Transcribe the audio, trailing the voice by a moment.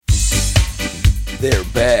They're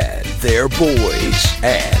bad, they're boys,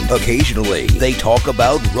 and occasionally they talk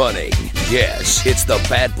about running. Yes, it's the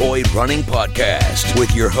Bad Boy Running Podcast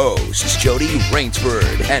with your hosts, Jody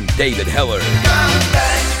Rainsford and David Heller. Come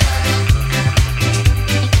back,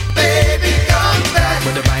 baby, come back.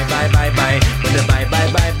 With the bye, with the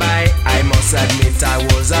bye, I must admit I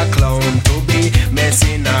was a clown to be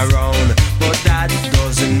messing around, but that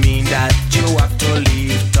doesn't mean that you have to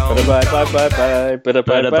leave town.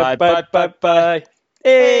 Bye.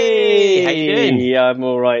 Hey, how you doing? I'm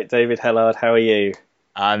all right, David Hellard. How are you?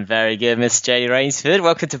 I'm very good, Mr. Jody Rainsford.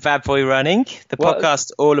 Welcome to Bad Boy Running, the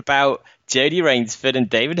podcast all about Jody Rainsford and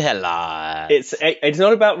David Hellard. It's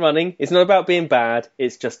not about running. It's not about being bad.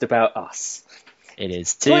 It's just about us. It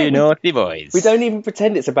is two naughty boys. We don't even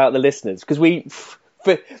pretend it's about the listeners because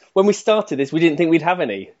when we started this, we didn't think we'd have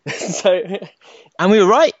any. And we were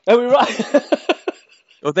right.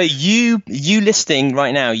 Although you listening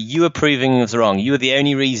right now, you are proving us wrong. You are the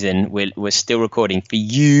only reason we're still recording for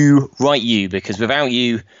you, because without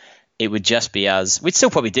you, it would just be us. We'd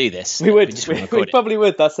still probably do this. We would. We probably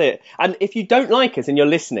would. That's it. And if you don't like us and you're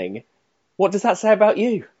listening, what does that say about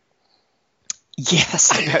you?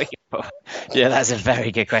 Yes. Yeah, that's a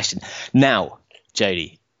very good question. Now,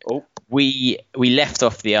 Jody, we left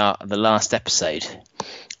off the last episode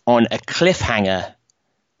on a cliffhanger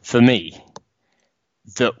for me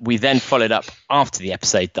that we then followed up after the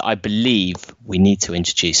episode that I believe we need to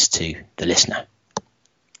introduce to the listener.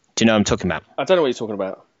 Do you know what I'm talking about? I don't know what you're talking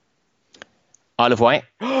about. Isle of Whyte?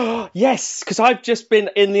 Yes, because I've just been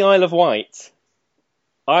in the Isle of Whyte.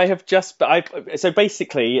 So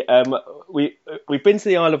basically, we've been to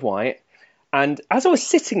the Isle of Whyte, and as I was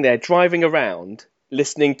sitting there driving around,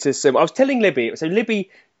 listening to I was telling Libby, so Libby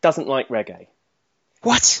doesn't like reggae.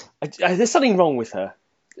 What? There's something wrong with her.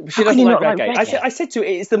 She doesn't like reggae. I said to her,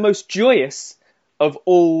 it's the most joyous of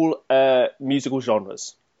all musical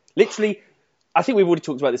genres. Literally, I think we've already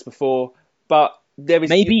talked about this before, but there is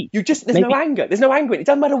there's no anger. There's no anger in it. It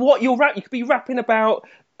doesn't matter what you're rapping. You could be rapping about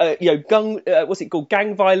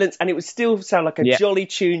gang violence, and it would still sound like a jolly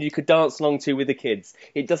tune you could dance along to with the kids.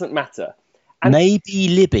 It doesn't matter. And maybe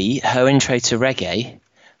Libby, her intro to reggae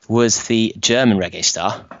was the German reggae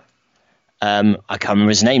star. I can't remember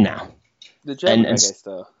his name now. The German reggae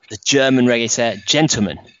star. The German reggae star,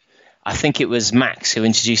 Gentleman. I think it was Max who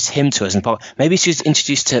introduced him to us. Maybe she was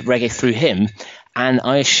introduced to reggae through him, and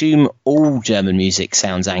I assume all German music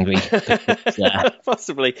sounds angry.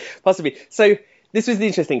 Possibly. So this was the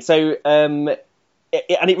interesting. So,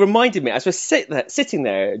 it reminded me, as we're sitting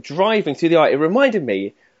there driving through the Isle, it reminded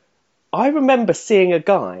me, I remember seeing a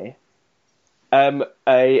guy, a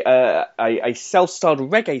self-styled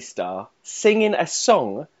reggae star, singing a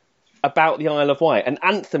song about the Isle of Whyte, an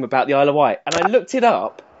anthem about the Isle of Whyte. And I looked it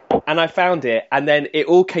up and I found it, and then it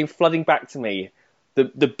all came flooding back to me.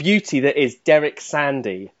 The beauty that is Derek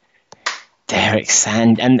Sandy. Derek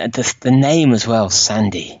Sandy, and the name as well,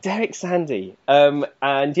 Sandy. Derek Sandy.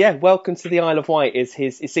 And yeah, Welcome to the Isle of Whyte is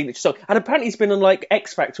his signature song. And apparently he's been on like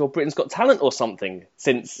X Factor or Britain's Got Talent or something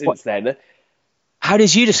since then. How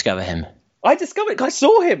did you discover him? I discovered it. I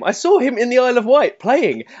saw him in the Isle of Whyte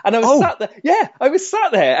playing, and I was sat there. Yeah, I was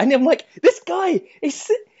sat there, and I'm like, this guy,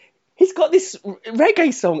 he's got this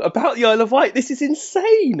reggae song about the Isle of Whyte. This is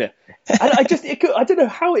insane. And I don't know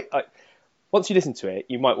how it. Once you listen to it,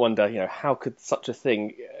 you might wonder, how could such a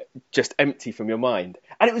thing just empty from your mind?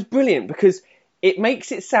 And it was brilliant because it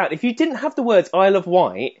makes it sound. If you didn't have the words Isle of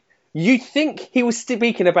Whyte, you'd think he was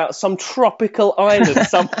speaking about some tropical island,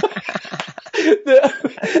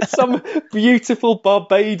 some beautiful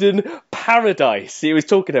Barbadian paradise he was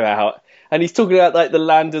talking about. And he's talking about like the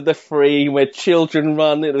land of the free, where children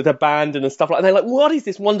run with abandon and stuff like that. And they're like, what is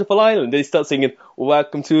this wonderful island? And he starts singing,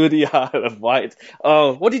 Welcome to the Isle of Whyte.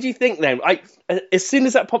 Oh, what did you think then? As soon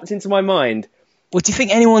as that popped into my mind. Well, do you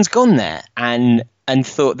think anyone's gone there and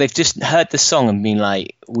thought they've just heard the song and been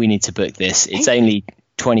like, we need to book this? It's only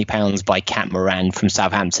 £20 by Cat Moran from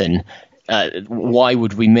Southampton. Why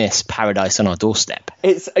would we miss paradise on our doorstep?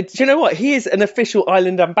 Do you know what? He is an official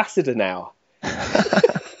island ambassador now.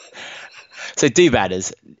 So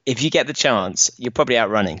do-badders, if you get the chance, you're probably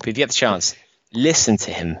out running, but if you get the chance, listen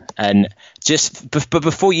to him. And but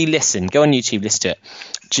before you listen, go on YouTube, listen to it.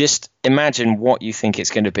 Just imagine what you think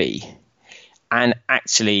it's going to be. And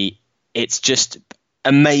actually, it's just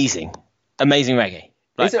amazing. Amazing reggae.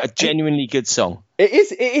 Like a genuinely good song. It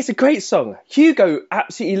is a great song. Hugo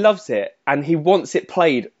absolutely loves it, and he wants it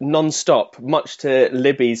played non-stop, much to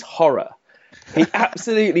Libby's horror. He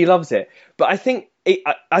absolutely loves it. But I think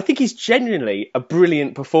he's genuinely a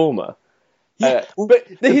brilliant performer. Yeah, but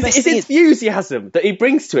his enthusiasm that he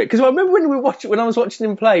brings to it. Because I remember when I was watching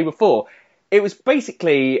him play before, it was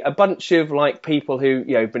basically a bunch of like people who,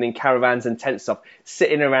 been in caravans and tent stuff,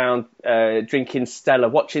 sitting around drinking Stella,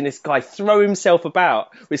 watching this guy throw himself about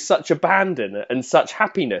with such abandon and such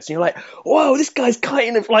happiness. And you're like, whoa, this guy's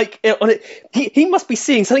kind of like on it. He must be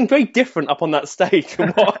seeing something very different up on that stage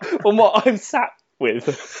from what I'm sat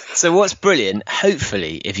with. So what's brilliant,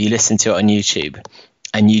 hopefully, if you listen to it on YouTube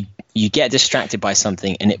and you get distracted by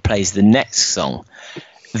something and it plays the next song,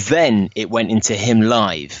 then it went into him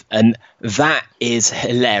live, and that is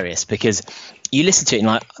hilarious because you listen to it and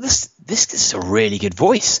you're like, oh, this is a really good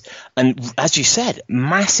voice, and as you said,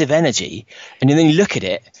 massive energy, and then you look at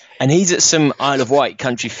it and he's at some Isle of Wight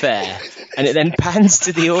country fair, and it then pans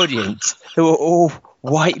to the audience who are all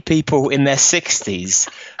white people in their 60s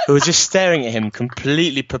who are just staring at him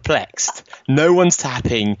completely perplexed. No one's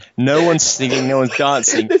tapping, no one's singing, no one's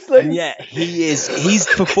dancing, and yet he's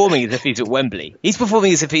performing as if he's at Wembley. He's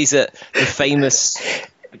performing as if he's at the famous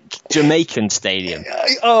Jamaican stadium.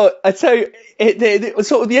 Oh, I tell you,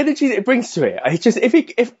 sort of the energy that it brings to it. I just if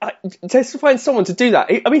to find someone to do that.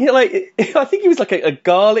 I mean, like, I think it was like a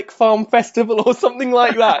garlic farm festival or something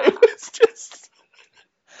like that. It was just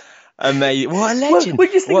amazing. What a legend! Well,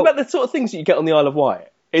 just think about the sort of things that you get on the Isle of Wight.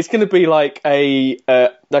 It's going to be like a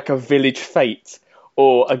village fete,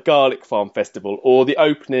 or a garlic farm festival, or the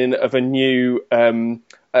opening of a new, the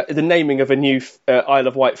naming of a new Isle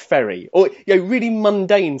of Wight ferry, or really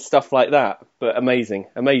mundane stuff like that. But amazing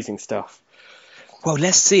stuff. Well,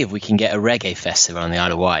 let's see if we can get a reggae festival on the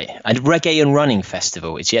Isle of Wight. A reggae and running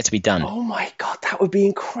festival. It's yet to be done. Oh my God, that would be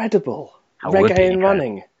incredible. Reggae and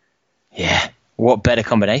running. Yeah. What better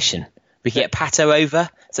combination? We can get Pato over.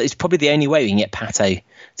 So it's probably the only way we can get Pato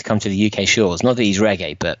to come to the UK shores. Not that he's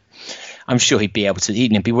reggae, but I'm sure he'd be able to.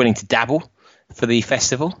 He'd be willing to dabble for the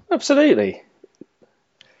festival. Absolutely.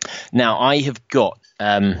 Now I have got,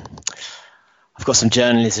 I've got some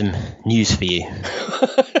journalism news for you.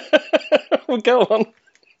 Well, go on.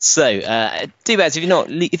 So, D-Bads, if you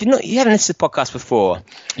haven't listened to the podcast before,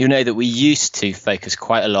 you'll know that we used to focus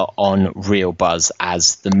quite a lot on Real Buzz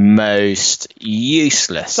as the most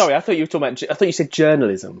useless. Sorry, I thought you said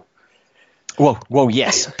journalism. Well,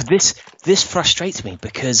 yes. But this frustrates me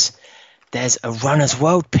because there's a Runner's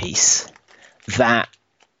World piece that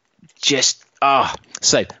just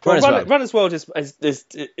Runner's World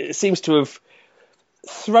it seems to have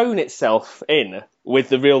thrown itself in with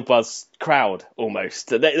the Real Buzz crowd almost.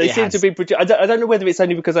 They seem to be. I don't know whether it's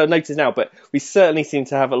only because I noticed now, but we certainly seem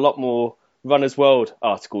to have a lot more Runner's World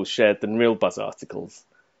articles shared than Real Buzz articles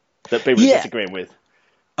that people are disagreeing with.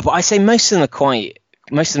 But I say most of them are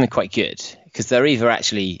quite good because they're either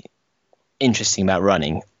actually interesting about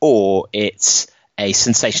running or it's a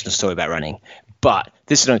sensational story about running. But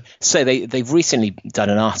they've recently done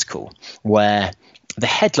an article where the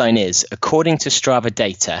headline is, according to Strava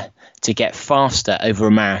data, to get faster over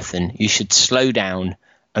a marathon, you should slow down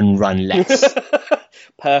and run less.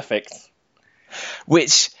 Perfect.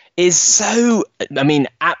 Which is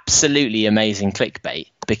absolutely amazing clickbait,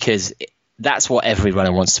 because that's what every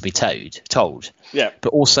runner wants to be told. Yeah.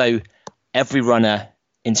 But also, every runner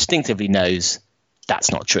instinctively knows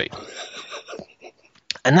that's not true.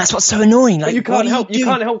 And that's what's so annoying. Like, you can't help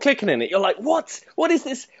clicking in it. You're like, what? What is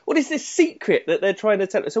this? What is this secret that they're trying to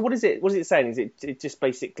tell us? So what is it? What is it saying? Is it just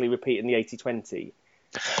basically repeating the 80-20?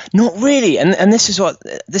 Not really. And this is what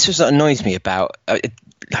annoys me about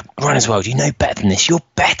Runner's World. You know better than this. You're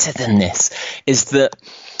better than this. Is that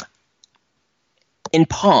in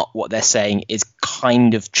part what they're saying is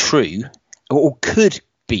kind of true, or could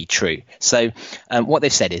be true. So what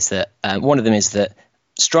they've said is that one of them is that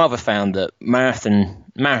Strava found that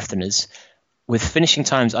marathoners with finishing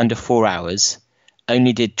times under 4 hours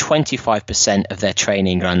only did 25% of their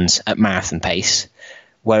training runs at marathon pace,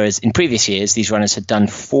 whereas in previous years these runners had done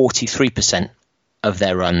 43% of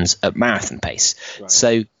their runs at marathon pace. Right.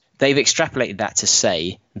 So they've extrapolated that to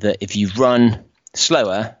say that if you run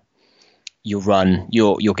slower,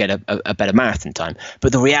 you'll get a better marathon time.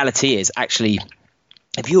 But the reality is, actually,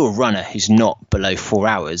 if you're a runner who's not below 4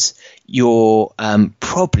 hours, you're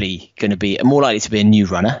probably going to be more likely to be a new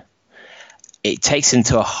runner. It takes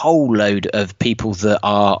into a whole load of people that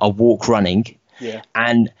are walk running. Yeah.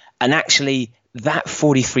 And actually, that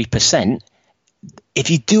 43%, if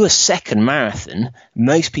you do a second marathon,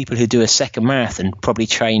 most people who do a second marathon probably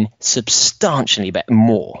train substantially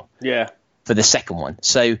more. Yeah. For the second one.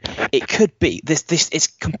 So it could be this is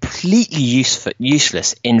completely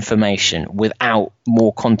useless information without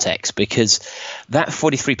more context, because that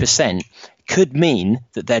 43% could mean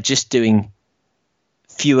that they're just doing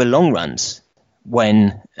fewer long runs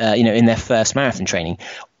when in their first marathon training,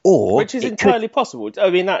 or which is entirely possible. I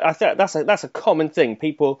mean, that's a common thing.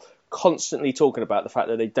 People constantly talking about the fact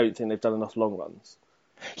that they don't think they've done enough long runs.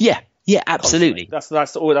 Yeah, absolutely.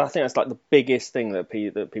 That's all. I think that's like the biggest thing that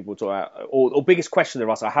people talk about, or biggest question they're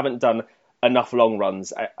asked. I haven't done enough long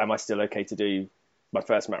runs. Am I still okay to do my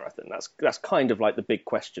first marathon? That's kind of like the big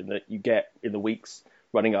question that you get in the weeks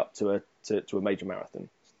running up to a major marathon.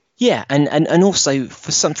 Yeah, and also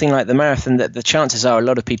for something like the marathon, that the chances are a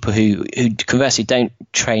lot of people who conversely don't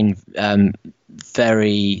train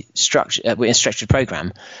very structured with a structured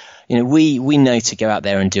program. We know to go out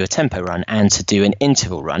there and do a tempo run and to do an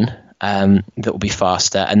interval run that will be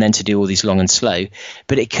faster, and then to do all these long and slow.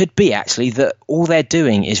 But it could be actually that all they're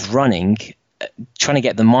doing is running, trying to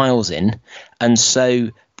get the miles in, and so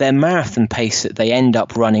their marathon pace that they end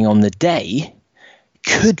up running on the day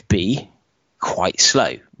could be quite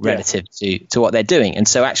slow relative to what they're doing. And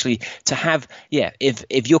so actually to have,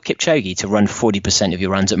 if you're Kipchoge, to run 40% of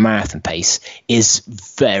your runs at marathon pace is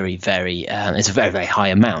very, very, it's a very, very high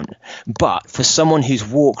amount. But for someone who's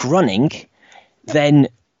walk running, then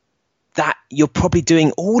that you're probably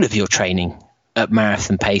doing all of your training at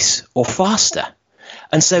marathon pace or faster.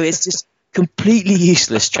 And so it's just completely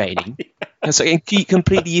useless training. And so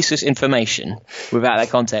completely useless information without that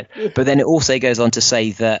content. But then it also goes on to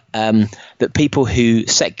say that that people who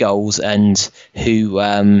set goals and who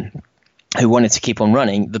wanted to keep on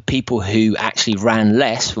running, the people who actually ran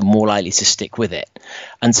less were more likely to stick with it.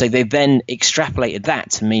 And so they then extrapolated that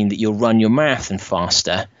to mean that you'll run your marathon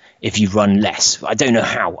faster if you run less. I don't know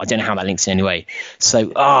how that links in any way.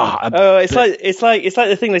 So it's like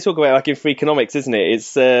the thing they talk about like in free economics, isn't it?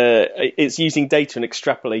 It's using data and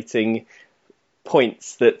extrapolating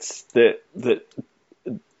points that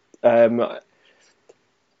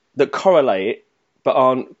correlate but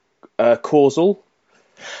aren't causal.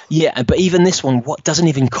 Yeah, but even this one, what doesn't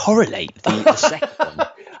even correlate the second one?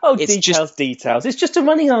 It's details. It's just a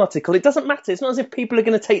running article. It doesn't matter. It's not as if people are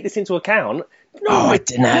going to take this into account. I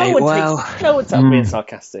don't know. No one's being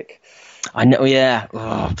sarcastic. I know, yeah.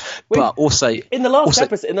 But also in the last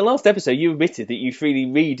episode, you admitted that you freely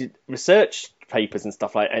read research papers and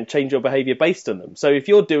stuff like that and change your behaviour based on them. So if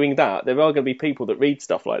you're doing that, there are going to be people that read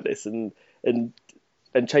stuff like this and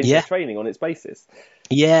change their training on its basis.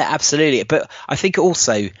 Yeah, absolutely. But I think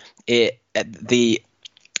also I think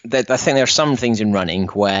there are some things in running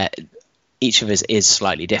where each of us is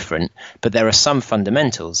slightly different, but there are some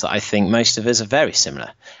fundamentals that I think most of us are very similar,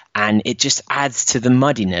 and it just adds to the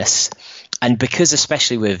muddiness. And because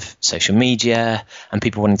especially with social media and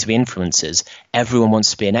people wanting to be influencers, everyone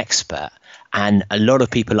wants to be an expert, and a lot of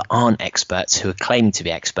people aren't experts who are claiming to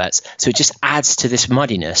be experts. So it just adds to this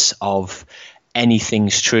muddiness of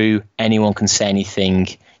anything's true, anyone can say anything,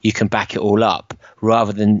 you can back it all up,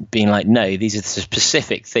 rather than being like, no, these are the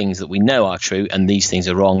specific things that we know are true and these things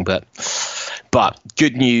are wrong. But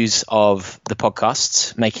good news of the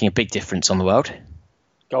podcasts making a big difference on the world.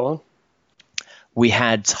 Go on. We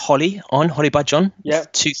had Holly Budge on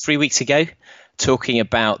 2-3 weeks ago, talking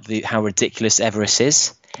about how ridiculous Everest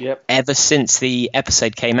is. Yep. Ever since the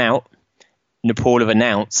episode came out, Nepal have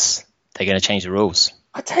announced they're going to change the rules.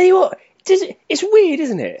 I tell you what, it's weird,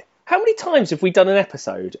 isn't it? How many times have we done an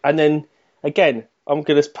episode and then, again, I'm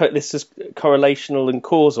going to put this as correlational and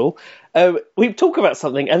causal, we talk about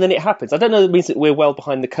something and then it happens. I don't know if it means that we're well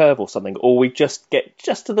behind the curve or something, or we just get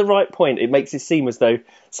just to the right point. It makes it seem as though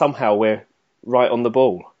somehow we're right on the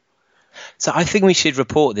ball. So I think we should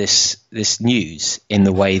report this news in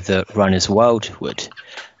the way that Runners World would.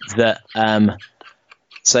 That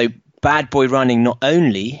so Bad Boy Running not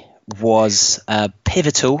only was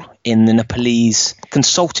pivotal in the Nepalese,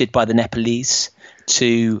 consulted by the Nepalese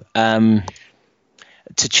to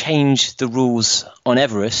change the rules on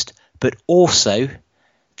Everest, but also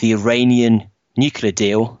the Iranian nuclear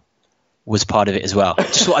deal was part of it as well.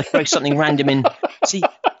 Just thought I'd throw something random in. See,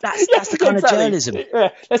 that's the kind of journalism. Yeah,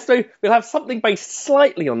 we'll have something based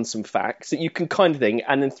slightly on some facts that you can kind of thing,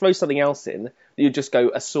 and then throw something else in that you just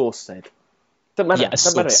go, a source said. Doesn't matter. A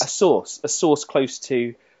source close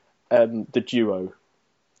to the duo.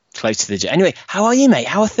 Close to the. Anyway, how are you, mate?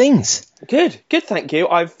 How are things? Good, thank you.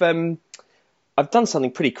 I've done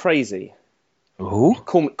something pretty crazy. Ooh.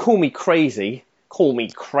 Call me crazy. Call me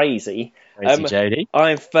crazy. Crazy Jody.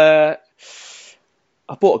 I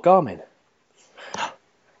bought a Garmin.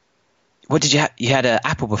 What did you have? You had an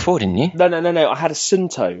Apple before, didn't you? No. I had a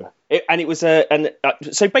Sunto, and it was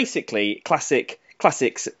so basically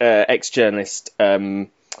classics ex-journalist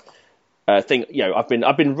thing. You know,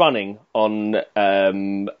 I've been running on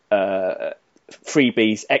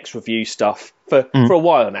freebies, ex-review stuff for a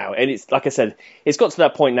while now, and it's like I said, it's got to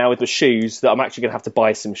that point now with the shoes that I'm actually going to have to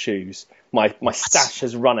buy some shoes. My stash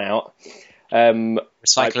has run out.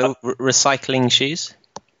 Recycling shoes.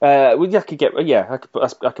 I could get, I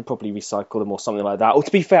could probably recycle them or something like that. Or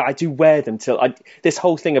to be fair, I do wear them till this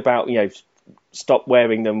whole thing about stop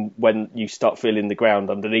wearing them when you start feeling the ground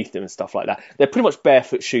underneath them and stuff like that. They're pretty much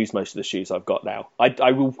barefoot shoes. Most of the shoes I've got now,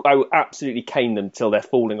 I will absolutely cane them till they're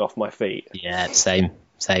falling off my feet. Yeah, same.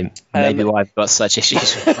 Maybe why I've got such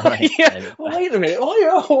issues. Yeah. Wait a minute,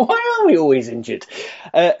 why are we always injured?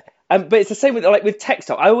 But it's the same with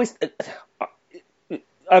textile.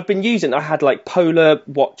 I've been using. I had like Polar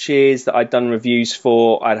watches that I'd done reviews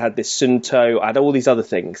for. I'd had this Sunto. I had all these other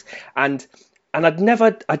things, and I'd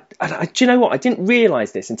never. Do you know what? I didn't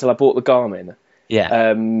realise this until I bought the Garmin.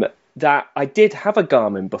 Yeah. That I did have a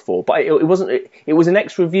Garmin before, but it wasn't. It was an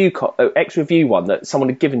ex-review one that someone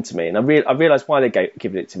had given to me, and I realised why they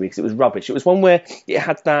given it to me, because it was rubbish. It was one where it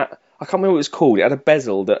had that. I can't remember what it was called. It had a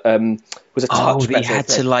bezel that was a touch bezel. You had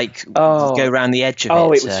to go around the edge of it.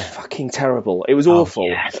 Oh, it was fucking terrible. It was awful.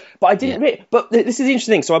 Yeah. But I didn't. But this is the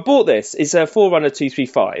interesting thing. So I bought this. It's a Forerunner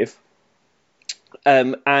 235.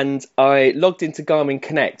 And I logged into Garmin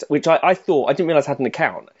Connect, which I thought, I didn't realise I had an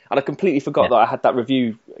account, and I completely forgot that I had that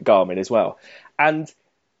review Garmin as well. And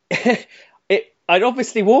I'd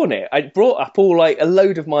obviously worn it. I'd brought up all a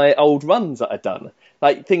load of my old runs that I'd done,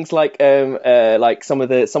 like things like some of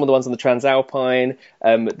the ones on the Transalpine,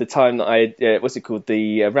 the time that I what's it called,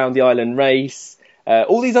 the Round the Island race,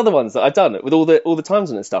 all these other ones that I'd done with all the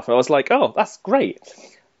times on it and stuff. And I was like, oh, that's great.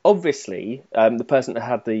 Obviously, the person that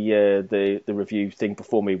had the review thing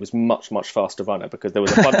before me was much faster runner, because there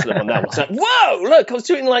was a bunch of them on there. I was like, whoa, look! I was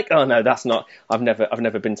doing oh no, that's not. I've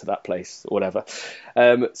never been to that place or whatever.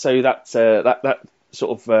 So that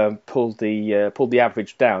sort of pulled the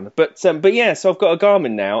average down. But yeah, so I've got a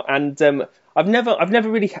Garmin now, and I've never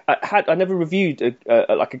really I never reviewed a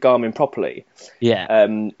Garmin properly. Yeah.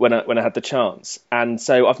 When I had the chance, and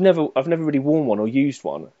so I've never really worn one or used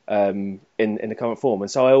one in the current form. And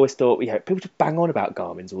so I always thought, people just bang on about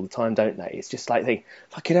Garmins all the time, don't they? It's just like,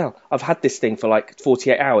 fucking hell, I've had this thing for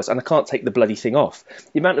 48 hours and I can't take the bloody thing off.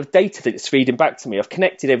 The amount of data that's feeding back to me, I've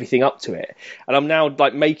connected everything up to it, and I'm now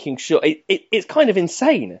making sure it's kind of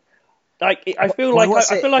insane. I feel like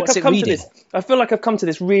I've come to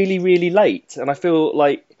this really, really late, and I feel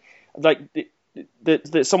like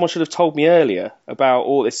that someone should have told me earlier about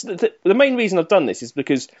all this. The main reason I've done this is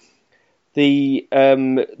because the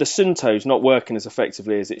Sunto's not working as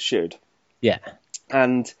effectively as it should. Yeah,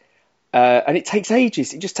 and it takes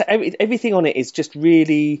ages. It just everything on it is just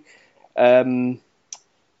really. The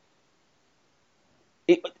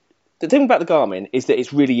thing about the Garmin is that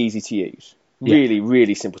it's really easy to use. Really,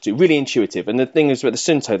 really simple to, really intuitive. And the thing is, with the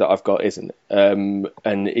Sunto that I've got isn't, and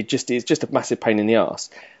it's just a massive pain in the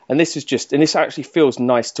arse. And this actually feels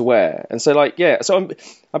nice to wear. And so so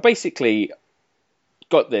I basically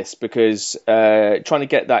got this because trying to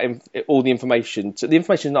get all the information. So the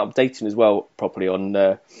information is not updating as well properly on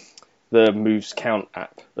the Moves Count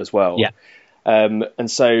app as well. Yeah.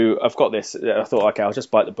 And so I've got this. I thought, okay, I'll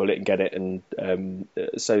just bite the bullet and get it, and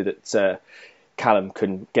so that Callum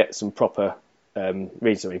can get some proper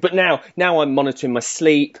reads of me. But now I'm monitoring my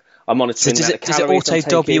sleep. I'm monitoring the calories. Does it auto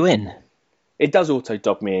dob you in? It does auto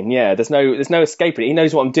dob me in. Yeah, there's no escaping it. He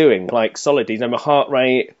knows what I'm doing. Solid. He knows my heart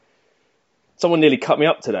rate. Someone nearly cut me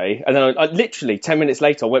up today, and then I literally 10 minutes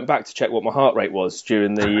later I went back to check what my heart rate was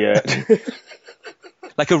during the.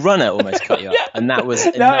 Like a runner almost cut you up, and that was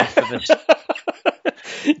enough of a.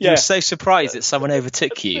 You were so surprised that someone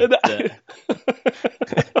overtook you.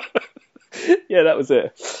 Yeah, that was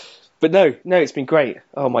it. But no, it's been great.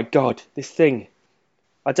 Oh my god, this thing.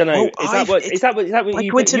 I don't know. Is that what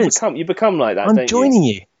you become like that? I'm joining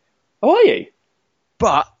you. Oh, are you?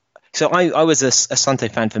 But so I was a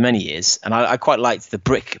Sunto fan for many years, and I quite liked the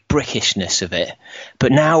brickishness of it.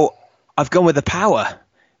 But now I've gone with the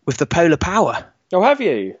Polar Power. Oh, have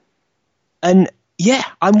you? And yeah,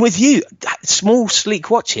 I'm with you. Small, sleek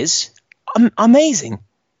watches, amazing.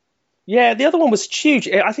 Yeah, the other one was huge.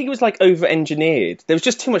 I think it was over-engineered. There was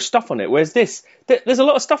just too much stuff on it. Whereas this, there's a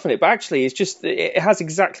lot of stuff on it, but actually it has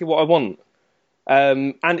exactly what I want.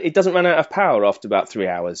 And it doesn't run out of power after about 3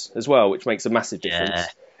 hours as well, which makes a massive difference.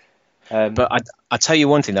 Yeah. But I'll tell you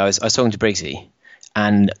one thing, though. I was talking to Briggsy,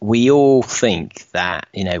 and we all think that,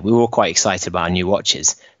 we were all quite excited about our new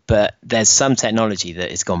watches, but there's some technology that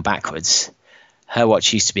has gone backwards. Her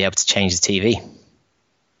watch used to be able to change the TV.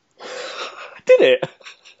 Did it?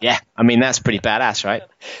 Yeah, I mean, that's pretty badass, right?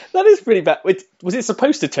 That is pretty bad. Was it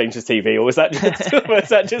supposed to change the TV, or was that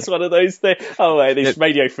just one of those things? Oh, wait, these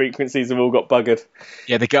radio frequencies have all got buggered.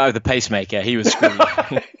 Yeah, the guy with the pacemaker, he was screwed.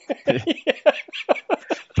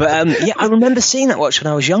 But I remember seeing that watch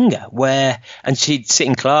when I was younger, and she'd sit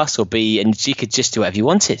in class and she could just do whatever you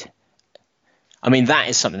wanted. I mean, that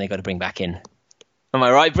is something they've got to bring back in. Am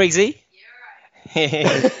I right, Briggsy? You're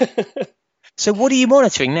right. So what are you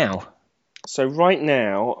monitoring now? So right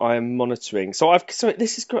now I'm monitoring. So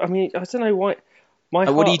this is good. I mean, I don't know why.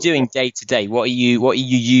 What are you doing day to day? What are you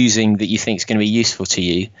using that you think is going to be useful to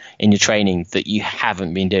you in your training that you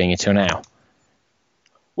haven't been doing until now?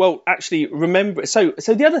 Well, actually, remember. So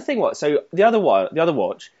the other thing was, the other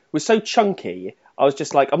watch was so chunky. I was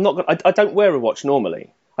just like, I'm not. I don't wear a watch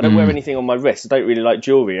normally. I don't wear anything on my wrist. I don't really like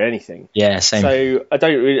jewelry or anything. Yeah, same. So I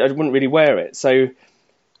wouldn't really wear it. So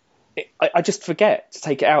I just forget to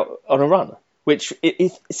take it out on a run, which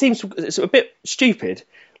it seems it's a bit stupid,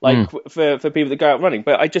 like for people that go out running.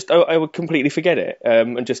 But I would completely forget it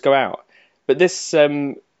and just go out. But this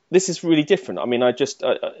is really different. I mean, I'm just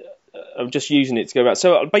using it to go out.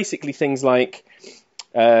 So basically things like,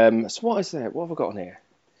 so what is there? What have I got on here?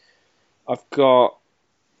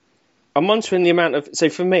 I'm monitoring the amount of, so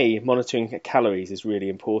for me, monitoring calories is really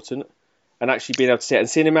important, and actually being able to see it and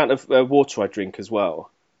seeing the amount of water I drink as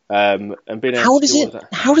well. And being able to do all of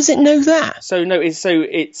that. How does it know that? So no, it's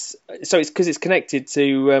because it's connected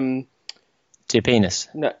to your penis.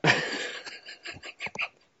 No.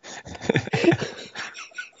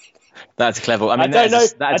 That's clever. I mean, I don't know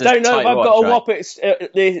if I've got a WOP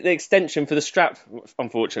the extension for the strap,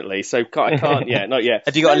 unfortunately. So I can't. Yeah, not yet.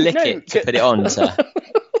 Have you got to lick it to put it on, sir?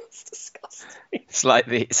 It's disgusting. It's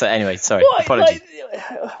like so. Anyway, sorry. Apologies.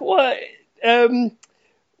 What?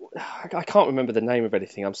 I can't remember the name of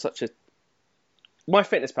anything. I'm such a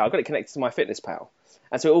MyFitnessPal. I've got it connected to MyFitnessPal,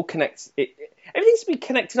 and so it all connects. Everything's been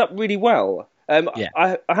connected up really well.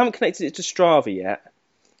 I haven't connected it to Strava yet.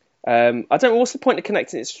 I don't know. What's the point of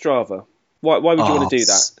connecting it to Strava? Why would you want to do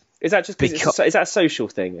that? Is that just because is that a social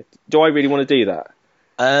thing? Do I really want to do that?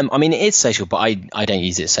 I mean, it is social, but I don't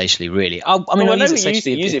use it socially, really. I use it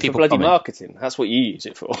socially. Use it for bloody marketing. That's what you use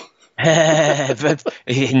it for.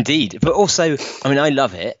 Indeed, but also, I mean, I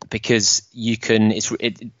love it because you can.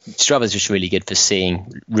 Strava's just really good for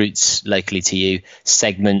seeing routes locally to you,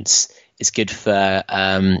 segments. It's good for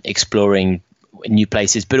exploring new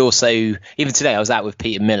places, but also even today I was out with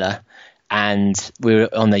Peter Miller, and we were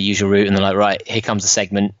on their usual route, and they're like, right, here comes a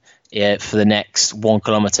segment. For the next 1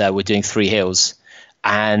 kilometer, we're doing 3 hills.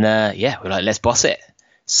 And we're like, let's boss it.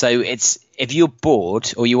 So it's, if you're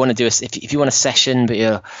bored or you want to do if you want a session but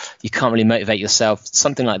you can't really motivate yourself,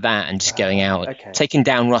 something like that, and just going out, taking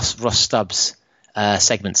down Ross Stubbs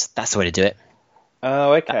segments, that's the way to do it.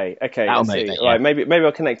 Oh, okay. That'll motivate you. Right, maybe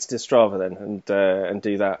I'll connect to Strava then and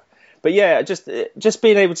do that. But yeah, just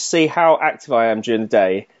being able to see how active I am during the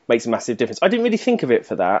day makes a massive difference. I didn't really think of it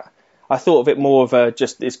for that. I thought of it more of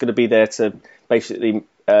it's going to be there to basically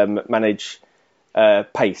manage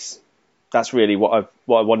pace. That's really what I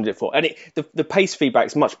wanted it for. And the pace feedback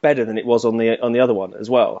is much better than it was on the other one as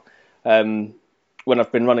well. When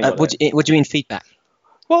I've been running. What do you mean feedback?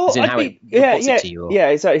 Well, exactly.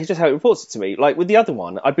 It's just how it reports it to me. Like with the other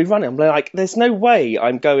one, I'd be running. I'm like, there's no way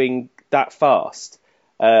I'm going that fast,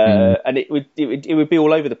 and it would be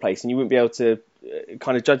all over the place, and you wouldn't be able to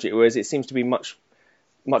kind of judge it. Whereas it seems to be much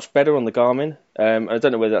better on the Garmin. I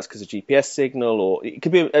don't know whether that's because of GPS signal or it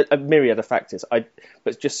could be a myriad of factors.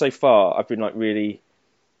 But just so far, I've been like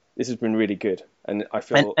this has been really good, and I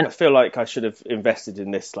feel like I should have invested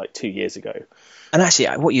in this like 2 years ago. And actually,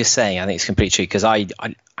 what you're saying, I think it's completely true, because I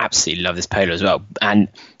absolutely love this Polo as well. And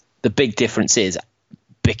the big difference is,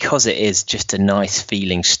 because it is just a nice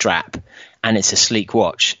feeling strap and it's a sleek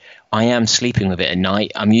watch, I am sleeping with it at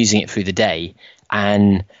night. I'm using it through the day,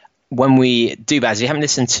 and when we do, Baz, you haven't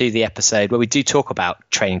listened to the episode where we do talk about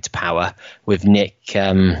training to power with Nick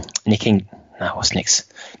Anderson,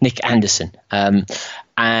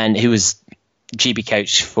 and who was GB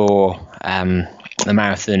coach for the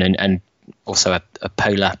marathon and also a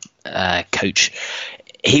polar coach.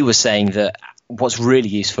 He was saying that what's really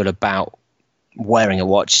useful about wearing a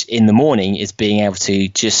watch in the morning is being able to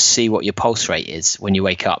just see what your pulse rate is when you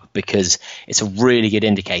wake up, because it's a really good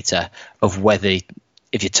indicator of whether,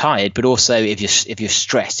 if you're tired, but also if you're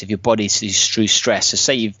stressed, if your body's through stress. So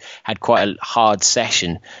say you've had quite a hard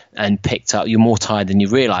session and picked up, you're more tired than you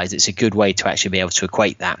realise. It's a good way to actually be able to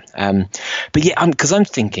equate that. But yeah, because I'm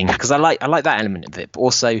thinking, because I like that element of it, but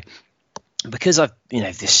also because I've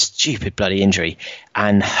this stupid bloody injury,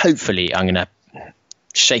 and hopefully I'm going to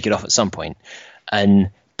shake it off at some point and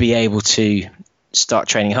be able to start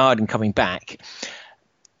training hard and coming back.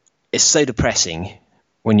 It's so depressing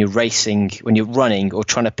when you're racing, when you're running or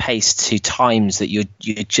trying to pace to times that you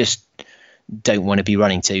just don't want to be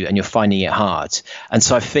running to, and you're finding it hard. And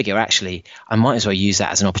so I figure actually I might as well use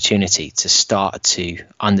that as an opportunity to start to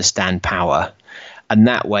understand power. And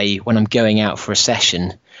that way, when I'm going out for a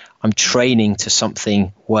session, I'm training to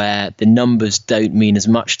something where the numbers don't mean as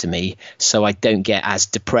much to me, so I don't get as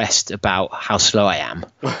depressed about how slow I am.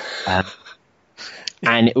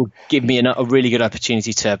 And it will give me a really good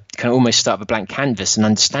opportunity to kind of almost start with a blank canvas and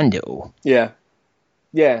understand it all. Yeah.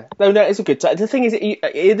 Yeah, no, it's a good. The thing is,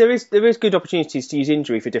 there is good opportunities to use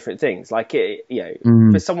injury for different things. Like,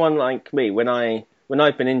 for someone like me, when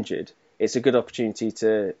I've been injured, it's a good opportunity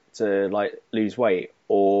to like lose weight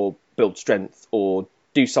or build strength or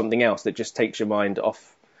do something else that just takes your mind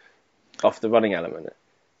off the running element.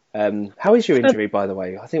 How is your injury, by the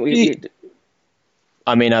way? I think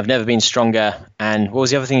I mean, I've never been stronger. And what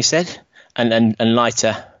was the other thing you said? And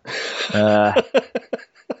lighter.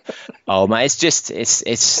 Oh man, it's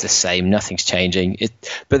the same. Nothing's changing.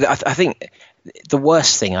 But I think the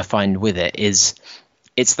worst thing I find with it is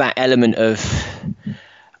it's that element of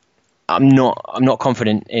I'm not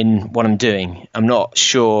confident in what I'm doing. I'm not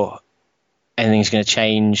sure anything's going to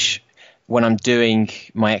change when I'm doing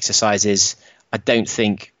my exercises. I don't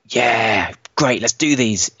think, yeah, great, let's do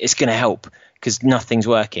these. It's going to help because nothing's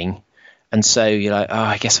working. And so you're like, oh,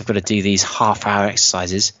 I guess I've got to do these half-hour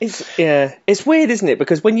exercises. It's weird, isn't it?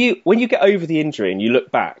 Because when you get over the injury and you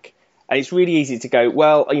look back, and it's really easy to go,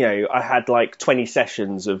 well, I had like 20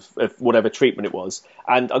 sessions of whatever treatment it was,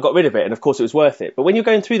 and I got rid of it, and of course it was worth it. But when you're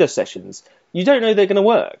going through those sessions, you don't know they're going to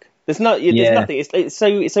work. There's nothing. It's so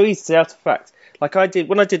easy to say out of fact. Like I did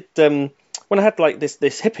when I had like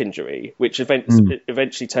this hip injury, which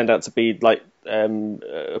eventually turned out to be like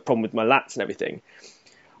a problem with my lats and everything.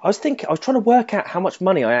 I was trying to work out how much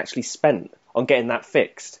money I actually spent on getting that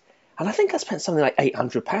fixed. And I think I spent something like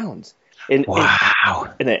 £800 in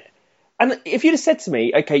it. And if you'd have said to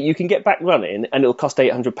me, okay, you can get back running and it'll cost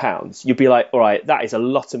 £800, you'd be like, all right, that is a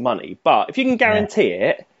lot of money. But if you can guarantee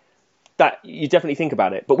it, that you definitely think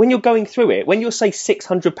about it. But when you're going through it, when you're say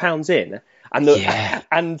 £600 in, and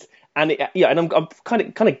I'm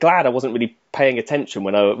kind of glad I wasn't really paying attention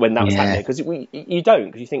when that was happening, because you don't,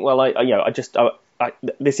 because you think, well,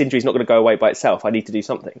 this injury is not going to go away by itself. I need to do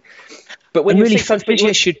something. But when really,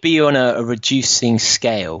 it should be on a reducing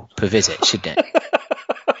scale per visit, shouldn't it?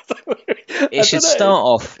 It should start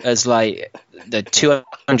off as like the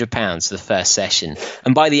 £200 the first session,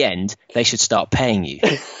 and by the end they should start paying you.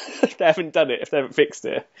 If they haven't done it, if they haven't fixed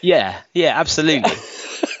it. Yeah, absolutely.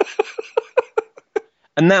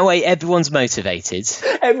 And that way everyone's motivated.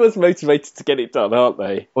 Everyone's motivated to get it done, aren't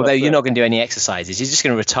they? Although you're not going to do any exercises. You're just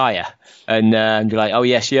going to retire and be like, oh,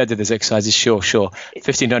 yes, I did those exercises. Sure.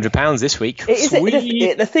 £1,500 this week.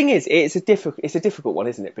 The thing is, it's a difficult one,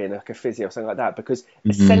 isn't it, being like a physio or something like that? Because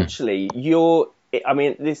essentially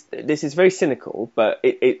this is very cynical, but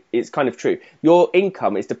it's kind of true. Your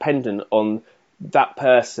income is dependent on that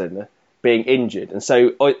person being injured. And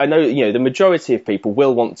so I know, the majority of people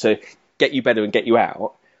will want to get you better and get you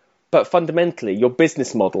out, but fundamentally your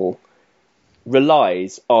business model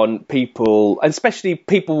relies on people, and especially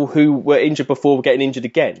people who were injured before getting injured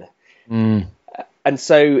again. And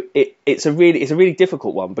so it's a really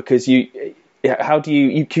difficult one, because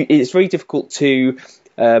it's very difficult to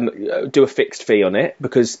do a fixed fee on it,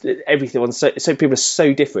 because so people are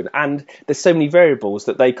so different, and there's so many variables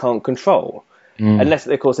that they can't control. Unless,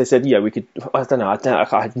 of course, they said, we could. I don't know.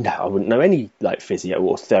 I wouldn't know any like physio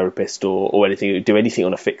or therapist or anything who would do anything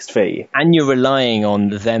on a fixed fee. And you're relying on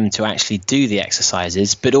them to actually do the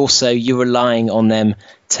exercises, but also you're relying on them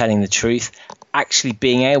telling the truth, actually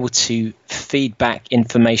being able to feed back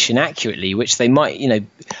information accurately, which they might.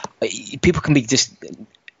 People can be just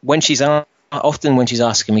often when she's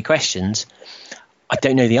asking me questions, I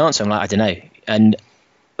don't know the answer. I'm like, I don't know. And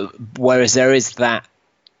whereas there is that.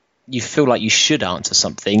 You feel like you should answer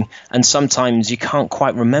something, and sometimes you can't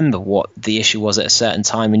quite remember what the issue was at a certain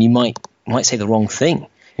time, and you might say the wrong thing.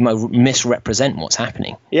 You might misrepresent what's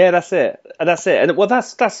happening. Yeah, that's it. And well,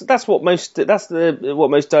 that's what most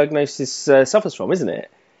diagnosis suffers from, isn't it?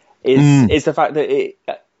 Is the fact that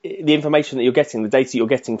the information that you're getting, the data you're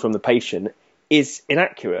getting from the patient, is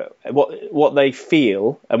inaccurate. What they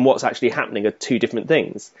feel and what's actually happening are two different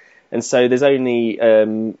things, and so there's only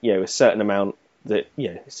a certain amount. That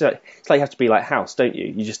it's like you have to be like House, don't you?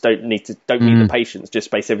 You just don't need the patients, just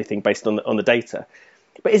base everything based on the data.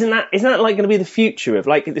 But isn't that like going to be the future of,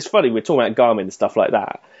 like, it's funny, we're talking about Garmin and stuff like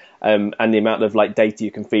that, and the amount of like data you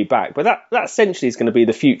can feed back, but that essentially is going to be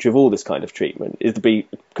the future of all this kind of treatment, is to be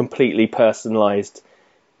completely personalized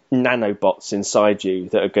nanobots inside you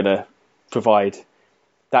that are going to provide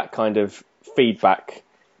that kind of feedback.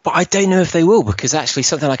 But I don't know if they will, because actually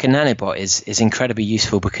something like a nanobot is incredibly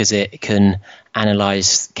useful, because it can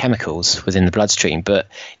analyze chemicals within the bloodstream, but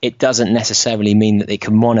it doesn't necessarily mean that they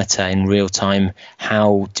can monitor in real time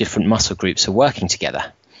how different muscle groups are working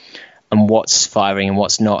together. and what's firing and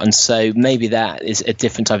what's not. And so maybe that is a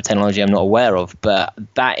different type of technology I'm not aware of, but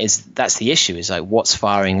that's the issue, is like what's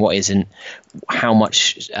firing, what isn't, how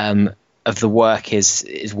much of the work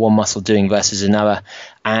is one muscle doing versus another.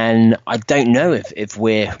 And I don't know if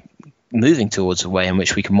we're moving towards a way in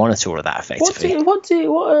which we can monitor all of that effectively.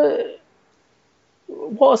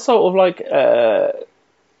 What are sort of like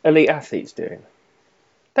elite athletes doing?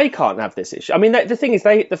 They can't have this issue. I mean, the thing is,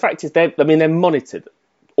 the fact is, they're monitored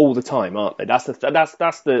all the time, aren't they? That's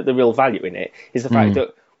the real value in it, is the fact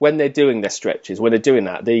that when they're doing their stretches, when they're doing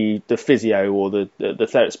that, the physio or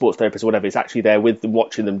the sports therapist or whatever is actually there with them,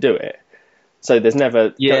 watching them do it. So there's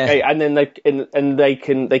never, and then they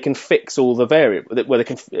can fix all the variables, where they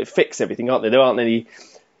can fix everything, aren't they? There aren't any.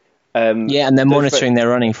 And they're monitoring their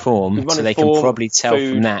running form, so they can probably tell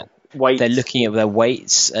food, from that. Weight. They're looking at their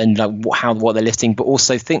weights and like what they're lifting, but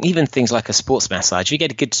also even things like a sports massage. If you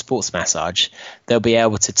get a good sports massage, they'll be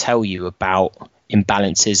able to tell you about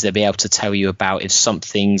imbalances. They'll be able to tell you about if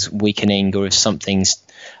something's weakening or if something's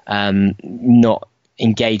not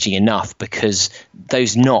engaging enough, because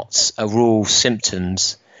those knots are all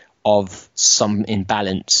symptoms of some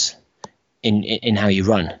imbalance in how you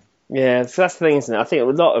run. Yeah, so that's the thing, isn't it? I think a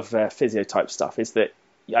lot of physio type stuff is that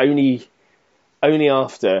only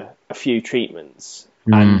after a few treatments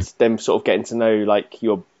and them sort of getting to know like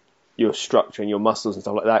your structure and your muscles and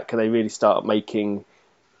stuff like that, can they really start making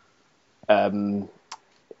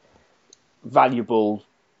valuable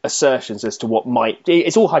assertions as to what might.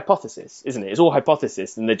 It's all hypothesis, isn't it? It's all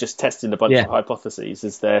hypothesis, and they're just testing a bunch of hypotheses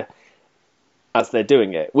as they're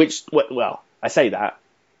doing it. Which, well, I say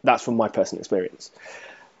that's from my personal experience.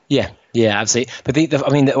 Yeah, absolutely. But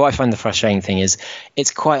what I find the frustrating thing is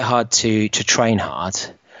it's quite hard to train hard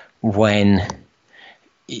when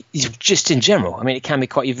just in general. I mean, it can be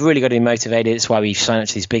you've really got to be motivated. It's why we sign up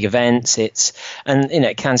to these big events. It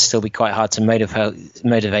can still be quite hard to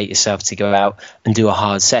motivate yourself to go out and do a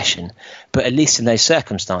hard session. But at least in those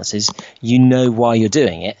circumstances, you know why you're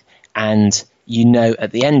doing it, and you know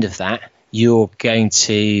at the end of that, you're going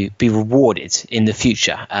to be rewarded in the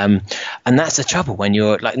future. And that's the trouble when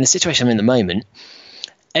you're like in the situation I'm in at the moment.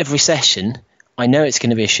 Every session, I know it's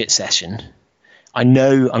going to be a shit session. I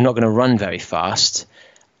know I'm not going to run very fast,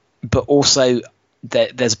 but also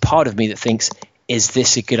there's a part of me that thinks, is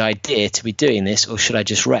this a good idea to be doing this, or should I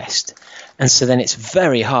just rest? And so then it's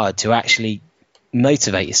very hard to actually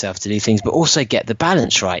motivate yourself to do things, but also get the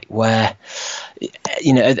balance right, where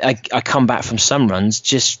I come back from some runs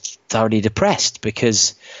just thoroughly depressed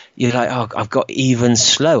because you're like, oh, I've got even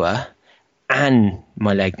slower and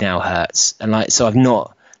my leg now hurts, and like, so I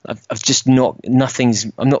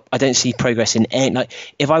don't see progress in any, like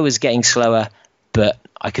if I was getting slower but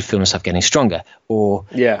I could feel myself getting stronger, or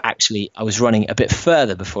actually I was running a bit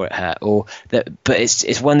further before it hurt, or that, but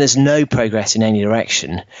it's when there's no progress in any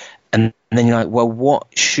direction. And then you're like, well, what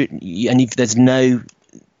should you, and there's no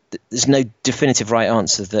definitive right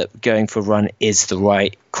answer that going for a run is the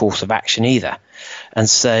right course of action either. And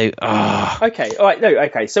so, okay, all right, no,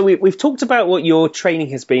 okay. So we've talked about what your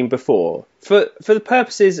training has been before. For the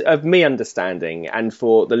purposes of me understanding and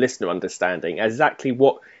for the listener understanding exactly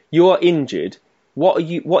what you're injured, what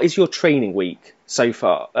is your training week so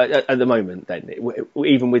far at the moment? Then,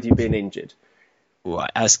 even with you being injured.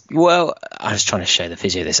 Right. I was trying to show the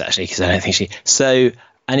physio this actually, because I don't think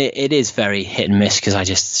and it is very hit and miss, because I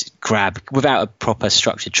just grab, without a proper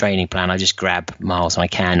structured training plan, I just grab miles when I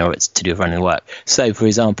can, or it's to do with running work. So, for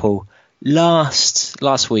example,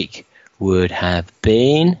 last week would have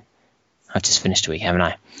been, I've just finished a week, haven't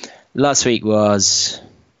I? Last week was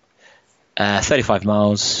 35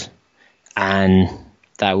 miles, and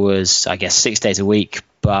that was, I guess, 6 days a week,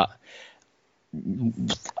 but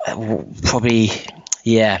probably,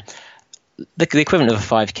 the equivalent of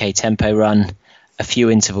a 5k tempo run, a few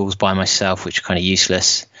intervals by myself, which are kind of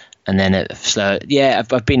useless, and then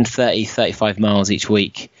I've been 35 miles each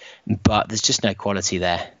week, but there's just no quality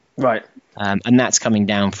there, right? And that's coming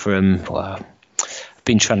down from I've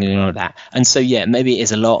been trundling on at that, and so maybe it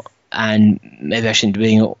is a lot, and maybe I shouldn't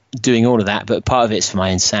be doing all of that, but part of it's for my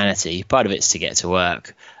insanity, part of it's to get to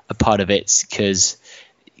work, a part of it's because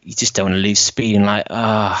you just don't want to lose speed and like,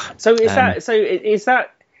 So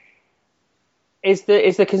is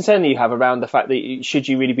the concern that you have around the fact that should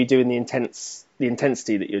you really be doing the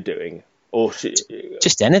intensity that you're doing, or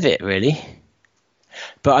just end of it really?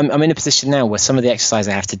 But I'm in a position now where some of the exercise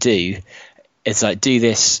I have to do, it's like, do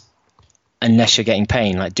this unless you're getting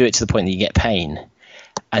pain, like do it to the point that you get pain,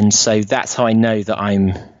 and so that's how I know that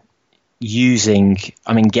I'm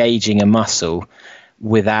engaging a muscle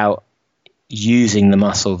without using the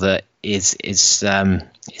muscle that is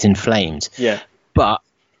inflamed. Yeah. But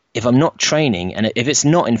if I'm not training and if it's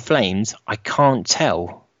not inflamed, I can't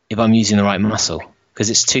tell if I'm using the right muscle because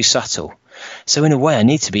it's too subtle. So in a way, I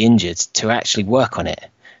need to be injured to actually work on it.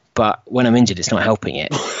 But when I'm injured, it's not helping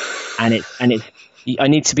it. I need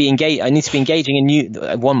to be engaging in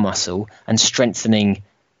one muscle and strengthening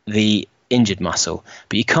the injured muscle.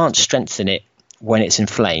 But you can't strengthen it when it's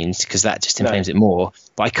inflamed because that just inflames it more.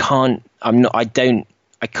 But I can't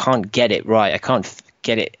get it right. I can't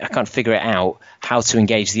figure it out how to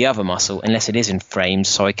engage the other muscle unless it is inflamed,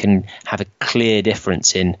 so I can have a clear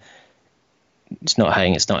difference in it's not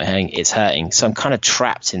hurting, it's hurting. So I'm kind of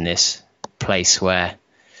trapped in this place where,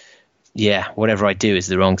 whatever I do is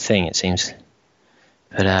the wrong thing, it seems.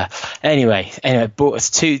 But anyway, but it's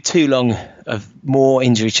too long of more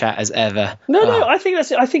injury chat as ever. No, I think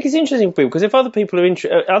it's interesting for people because if other people are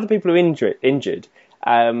injured,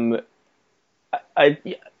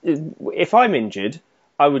 if I'm injured,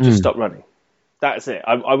 I would just stop running. That's it.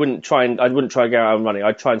 I wouldn't try and go out and running.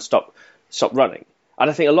 I'd try and stop running. And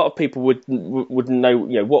I think a lot of people would know,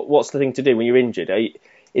 what's the thing to do when you're injured?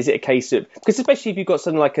 Is it a case of, because especially if you've got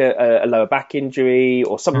something like a lower back injury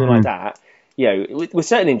or something like that, with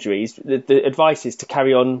certain injuries, the advice is to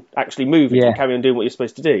carry on actually moving and carry on doing what you're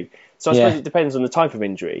supposed to do. So I suppose it depends on the type of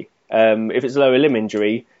injury. If it's a lower limb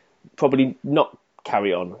injury, probably not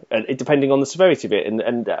carry on, depending on the severity of it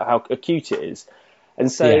and how acute it is.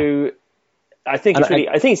 And so I think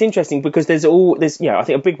I think it's interesting because there's I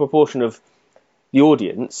think a big proportion of the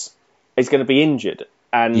audience is going to be injured.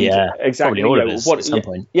 And exactly all of us at some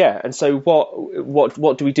point. And so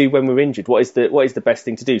what do we do when we're injured? What is the best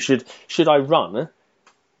thing to do? Should I run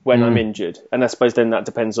when I'm injured? And I suppose then that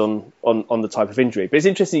depends on the type of injury. But it's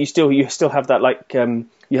interesting you still have that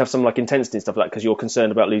you have some intensity and stuff like that because you're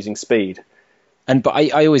concerned about losing speed. But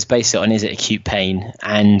I always base it on, is it acute pain?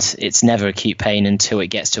 And it's never acute pain until it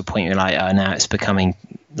gets to a point where now it's becoming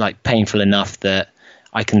painful enough that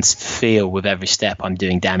I can feel with every step I'm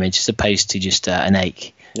doing damage as opposed to just an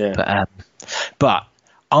ache. Yeah. But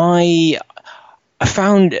I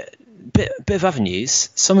found a bit of other news.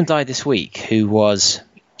 Someone died this week who was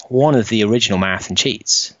one of the original marathon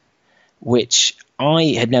cheats, which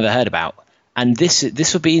I had never heard about. And this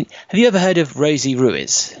would be, have you ever heard of Rosie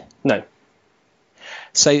Ruiz? No.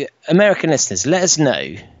 So American listeners, let us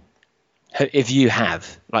know if you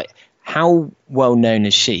have, how well known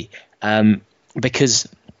is she? Because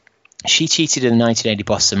she cheated in the 1980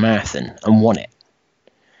 Boston Marathon and won it.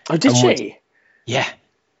 Oh, did she? Yeah.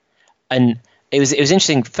 And it was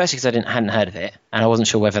interesting, firstly because I hadn't heard of it, and I wasn't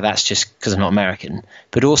sure whether that's just because I'm not American,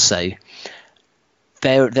 but also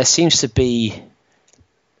there seems to be,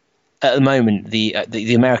 at the moment,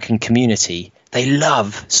 the American community, they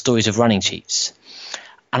love stories of running cheats.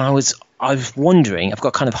 And I was wondering, I've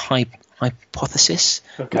got kind of hypothesis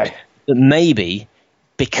that maybe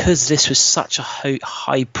because this was such a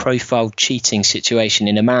high-profile cheating situation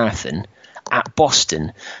in a marathon at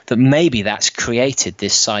Boston, that maybe that's created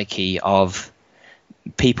this psyche of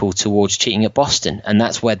people towards cheating at Boston. And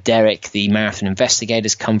that's where Derek, the marathon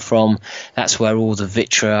investigators, come from. That's where all the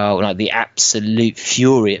vitriol, the absolute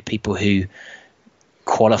fury at people who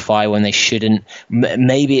qualify when they shouldn't.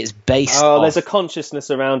 Maybe it's based off... there's a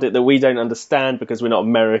consciousness around it that we don't understand because we're not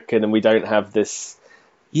American and we don't have this...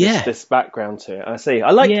 this background to it. I see.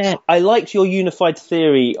 I liked your unified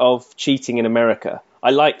theory of cheating in America. I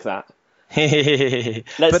like that.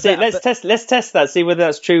 Let's test that. See whether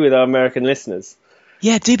that's true with our American listeners.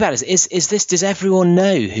 Yeah, do better. Does everyone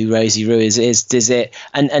know who Rosie Ruiz is? Does it?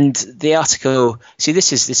 And the article. See,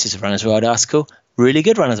 this is a Runner's World article. Really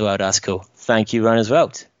good Runner's World article. Thank you, Runner's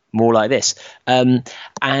World. More like this. And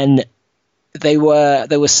they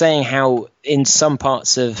were saying how in some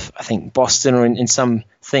parts of, I think, Boston, or in some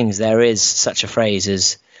things, there is such a phrase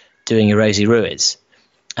as doing a Rosie Ruiz.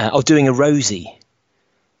 Doing a Rosie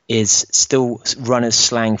is still runner's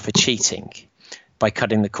slang for cheating by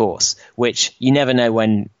cutting the course, which you never know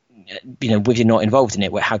when, if you're not involved in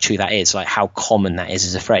it, how true that is, how common that is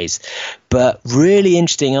as a phrase. But really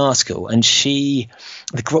interesting article. And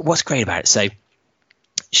what's great about it, so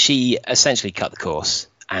she essentially cut the course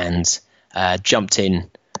and jumped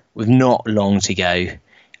in with not long to go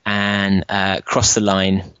and crossed the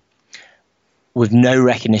line with no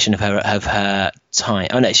recognition of her time.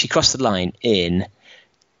 Oh no, she crossed the line in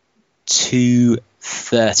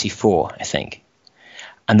 2:34, I think,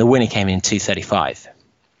 and the winner came in 2:35.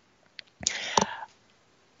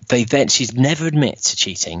 She's never admitted to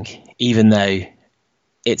cheating, even though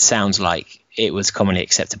it sounds like it was commonly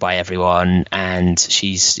accepted by everyone, and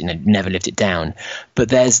she's never lived it down. But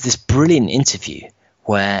there's this brilliant interview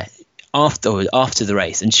where after the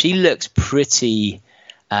race, and she looks pretty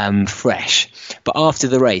fresh. But after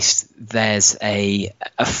the race, there's a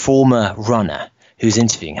former runner who's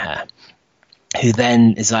interviewing her, who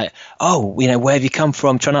then is like, oh, where have you come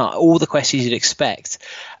from? Trying to all the questions you'd expect.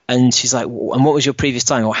 And she's like, and what was your previous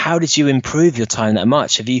time? Or how did you improve your time that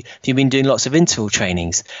much? Have you been doing lots of interval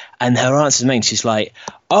trainings? And her answer is she's like,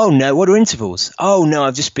 oh no, what are intervals? Oh no,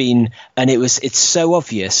 I've just been, and it's so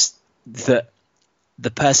obvious that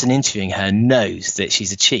the person interviewing her knows that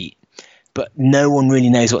she's a cheat, but no one really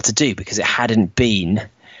knows what to do because it hadn't been.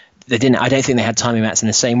 I don't think they had timing mats in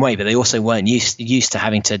the same way, but they also weren't used to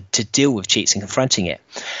having to deal with cheats and confronting it.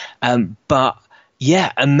 But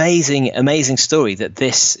yeah, amazing story that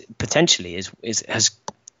this potentially has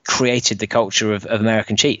created the culture of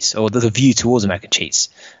American cheats, or the view towards American cheats.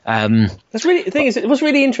 That's really the thing. Is what's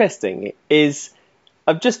really interesting is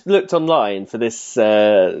I've just looked online for this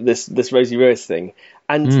Rosie Lewis thing,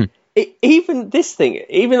 and even this thing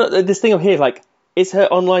up here, like, is her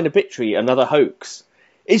online obituary another hoax?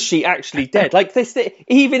 Is she actually dead? Like,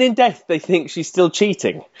 even in death, they think she's still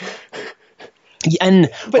cheating. But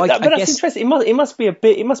that's interesting.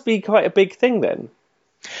 It must be quite a big thing then.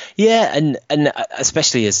 Yeah, and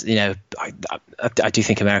especially as I do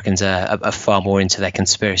think Americans are far more into their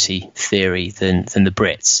conspiracy theory than the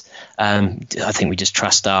Brits. I think we just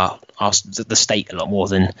trust the state a lot more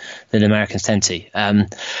than Americans tend to.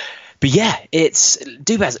 But yeah,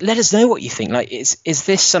 let us know what you think. Like, is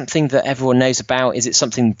this something that everyone knows about? Is it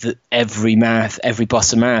something that every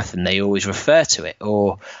Boston Marathon they always refer to it,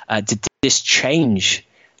 or did this change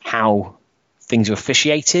how things were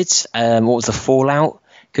officiated? What was the fallout?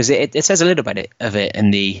 Because it says a little bit of it in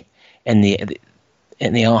the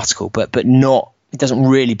article, but not. It doesn't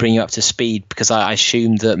really bring you up to speed, because I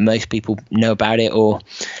assume that most people know about it, or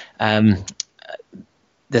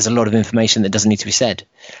there's a lot of information that doesn't need to be said.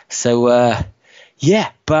 So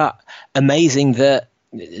but amazing that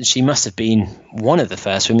she must have been one of the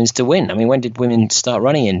first women to win. I mean, when did women start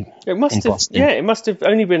running in Boston? Yeah, it must have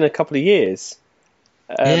only been a couple of years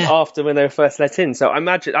after when they were first let in. So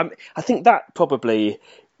I think that probably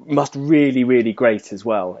must really, really great as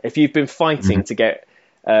well. If you've been fighting to get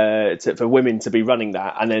for women to be running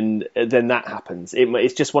that, and then that happens,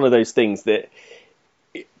 it's just one of those things that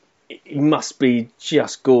it must be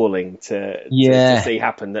just galling to see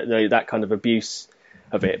happen. That kind of abuse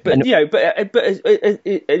of it. But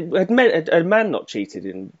had a man not cheated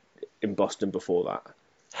in Boston before that?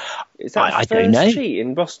 Is that I don't know. Cheat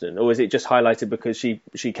in Boston, or is it just highlighted because she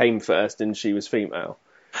came first and she was female?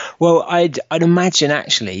 Well, I'd imagine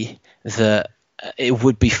actually that it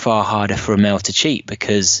would be far harder for a male to cheat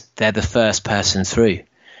because they're the first person through,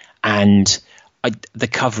 and the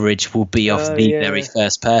coverage will be of the very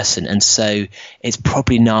first person, and so it's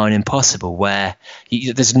probably now an impossible where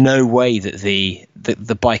there's no way that the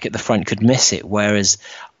bike at the front could miss it. Whereas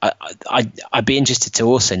I'd be interested to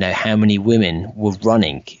also know how many women were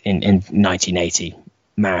running in 1980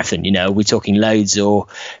 marathon. Are we talking loads, or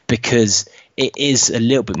because it is a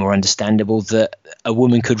little bit more understandable that a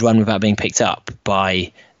woman could run without being picked up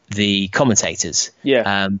by the commentators.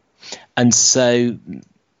 Yeah. And so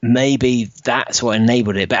maybe that's what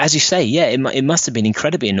enabled it. But as you say, it must have been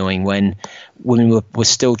incredibly annoying when women were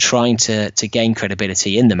still trying to gain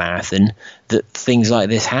credibility in the marathon, that things like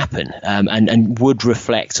this happen, and would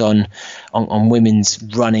reflect on women's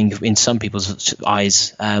running in some people's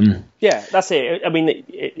eyes. Yeah, that's it. I mean,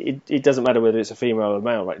 it doesn't matter whether it's a female or a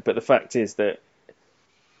male, right? But the fact is that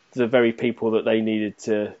the very people that they needed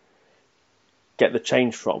to get the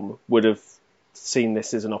change from would have seen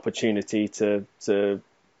this as an opportunity to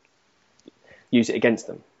use it against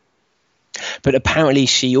them. But apparently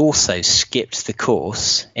she also skipped the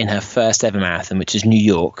course in her first ever marathon, which is New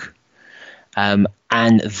York, and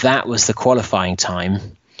that was the qualifying time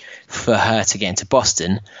for her to get into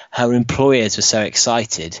Boston. Her employers were so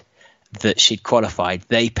excited that she'd qualified,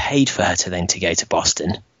 they paid for her to go to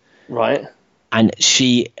Boston. Right. And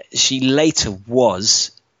she later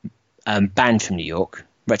was banned from New York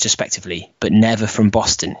retrospectively, but never from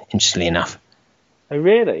Boston, interestingly enough. Oh,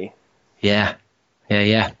 really? Yeah.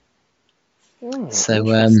 So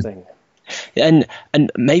interesting. And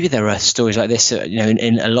maybe there are stories like this,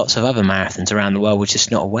 in lots of other marathons around the world we're just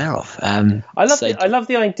not aware of. I love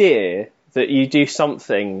the idea that you do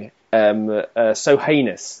something so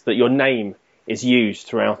heinous that your name is used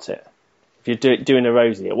throughout it. If you're doing a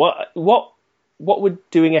Rosie, what would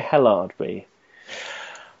doing a Hellard be?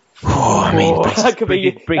 I mean,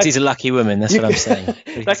 Briggs is a lucky woman. That's what I'm saying.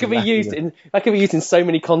 that could be used in so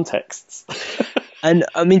many contexts. And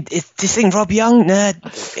I mean, this thing, Rob Young,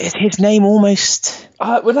 his name almost.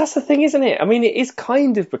 Well, that's the thing, isn't it? I mean, it is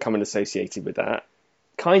kind of becoming associated with that,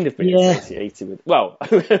 kind of been associated with, well,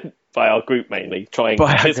 by our group mainly, trying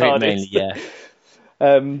his hardest.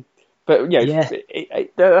 But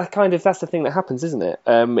that's the thing that happens, isn't it?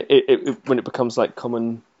 When it becomes like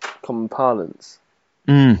common parlance.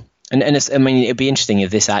 And it'd be interesting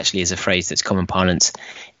if this actually is a phrase that's common parlance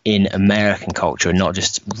in American culture and not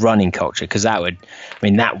just running culture, because that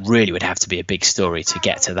really would have to be a big story to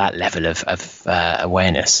get to that level of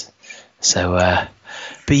awareness. So,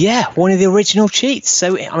 but yeah, one of the original cheats.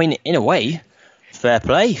 So, I mean, in a way, fair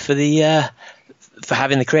play for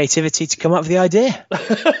having the creativity to come up with the idea.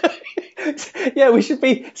 Yeah, we should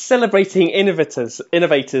be celebrating innovators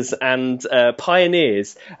and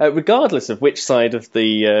pioneers, regardless of which side of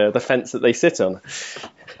the fence that they sit on.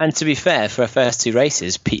 And to be fair, for her first 2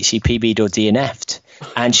 races, she PB'd or DNF'd,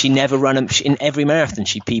 and she never in every marathon.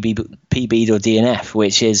 She PB'd or DNF,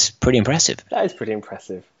 which is pretty impressive. That is pretty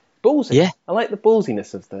impressive. Ballsy. Yeah, I like the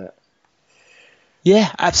ballsiness of that.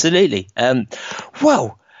 Yeah, absolutely.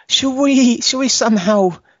 Well, shall we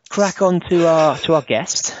somehow crack on to our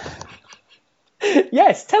guest?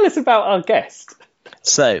 Yes, tell us about our guest.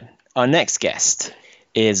 So, our next guest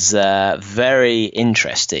is very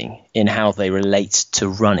interesting in how they relate to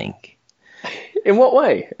running. In what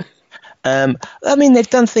way? They've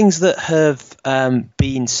done things that have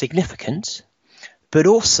been significant, but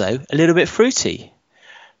also a little bit fruity.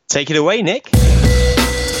 Take it away, Nick.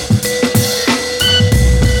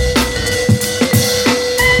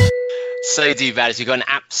 So, Duvalis, we've got an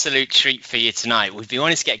absolute treat for you tonight. We've been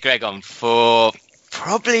wanting to get Greg on for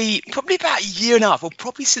probably about a year and a half, or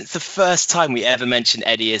probably since the first time we ever mentioned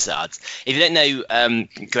Eddie Izzard. If you don't know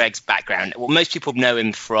Greg's background, well, most people know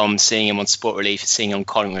him from seeing him on Sport Relief, seeing him on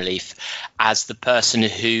Colin Relief, as the person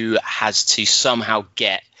who has to somehow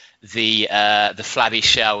get the flabby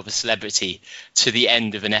shell of a celebrity to the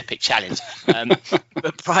end of an epic challenge.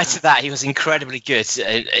 But prior to that, he was incredibly good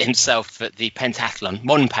himself at the pentathlon,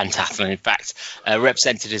 modern pentathlon, in fact,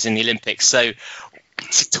 represented us in the Olympics. So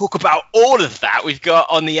to talk about all of that, we've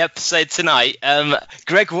got on the episode tonight,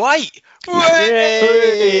 Greg Whyte.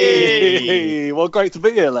 Hey! Well, great to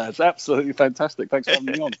be here, lads. Absolutely fantastic. Thanks for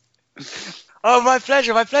having me on. Oh, my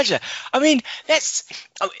pleasure, my pleasure. I mean,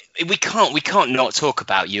 we can't not talk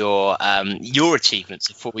about your achievements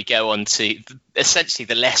before we go on to essentially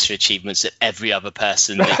the lesser achievements that every other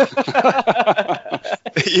person that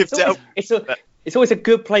you've dealt. It's always a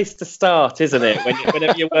good place to start, isn't it?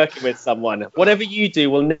 Whenever you're working with someone, whatever you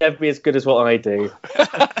do will never be as good as what I do.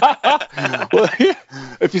 Well,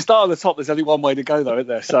 if you start on the top, there's only one way to go, though, isn't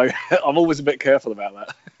there? So I'm always a bit careful about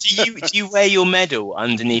that. Do you wear your medal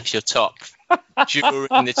underneath your top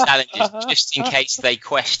during the challenges, just in case they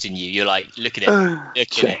question you? You're like, look at it,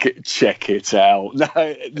 check it out.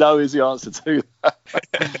 No is the answer to that.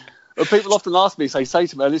 But people often ask me, say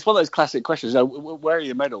to me, and it's one of those classic questions, where are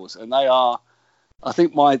your medals? And they are, I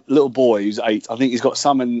think my little boy, who's 8, I think he's got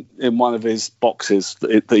some in one of his boxes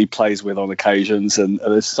that he plays with on occasions, and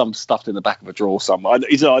there's some stuffed in the back of a drawer somewhere. I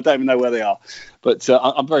don't even know where they are, but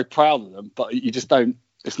I'm very proud of them. But you just don't.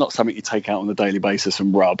 It's not something you take out on a daily basis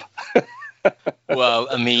and rub. Well,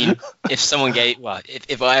 I mean,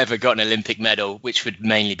 if I ever got an Olympic medal, which would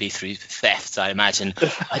mainly be through theft, I imagine,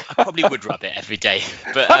 I probably would rub it every day.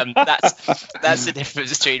 But that's the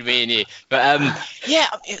difference between me and you. But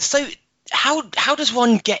so how does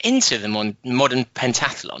one get into the modern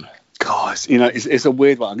pentathlon? Gosh, it's a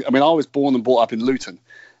weird one. I mean, I was born and brought up in Luton,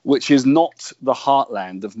 which is not the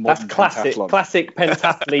heartland of modern pentathlon. Classic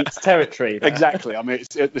pentathletes territory. There. Exactly. I mean,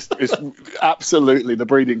 it's absolutely the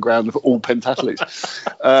breeding ground of all pentathletes.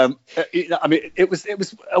 It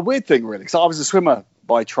was a weird thing, really. So I was a swimmer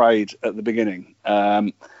by trade at the beginning,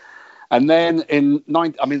 and then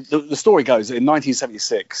the story goes that in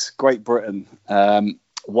 1976, Great Britain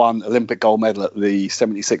won Olympic gold medal at the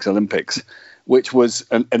 76 Olympics, which was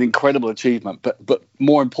an incredible achievement. But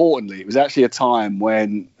more importantly, it was actually a time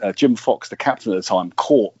when Jim Fox, the captain at the time,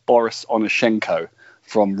 caught Boris Onashenko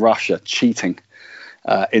from Russia cheating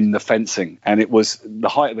in the fencing. And it was the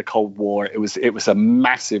height of the Cold War. It was a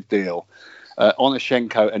massive deal.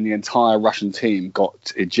 Onashenko and the entire Russian team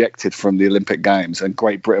got ejected from the Olympic Games, and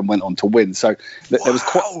Great Britain went on to win. So there was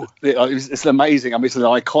it's amazing. I mean, it's an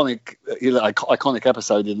iconic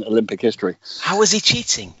episode in Olympic history. How was he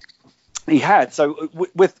cheating? He had. So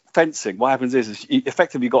with fencing, what happens is you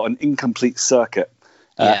effectively got an incomplete circuit.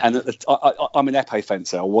 And I'm an épée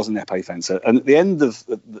fencer. I was an épée fencer. And at the end of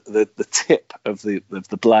the tip of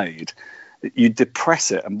the blade, you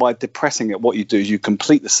depress it. And by depressing it, what you do is you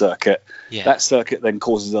complete the circuit. Yeah. That circuit then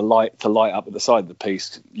causes a light to light up at the side of the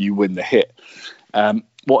piece. You win the hit.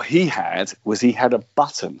 What he had was a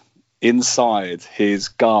button inside his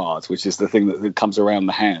guard, which is the thing that comes around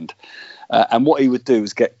the hand. And what he would do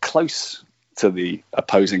is get close to the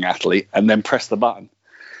opposing athlete and then press the button.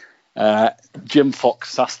 Jim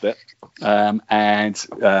Fox sussed it, and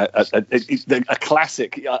a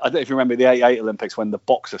classic. I don't know if you remember the '88 Olympics when the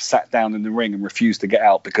boxer sat down in the ring and refused to get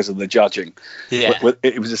out because of the judging. Yeah,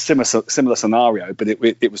 it was a similar scenario, but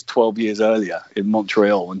it was 12 years earlier in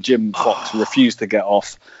Montreal, and Jim Fox refused to get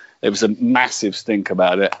off. There was a massive stink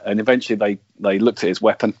about it, and eventually they looked at his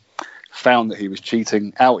weapon, found that he was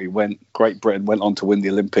cheating. Out he went. Great Britain went on to win the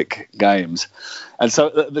Olympic Games. And so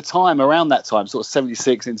at the time, around that time, sort of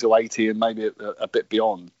 76 into 80 and maybe a bit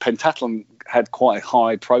beyond, pentathlon had quite a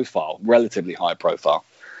high profile, relatively high profile.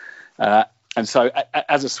 And so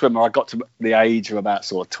as a swimmer, I got to the age of about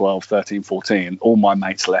sort of 12, 13, 14. All my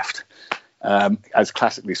mates left, as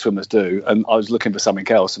classically swimmers do. And I was looking for something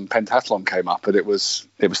else, and pentathlon came up. And it was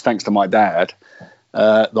thanks to my dad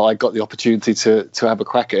that I got the opportunity to have a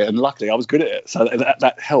crack at it, and luckily I was good at it, so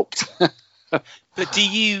that helped. But do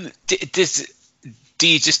you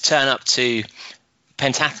just turn up to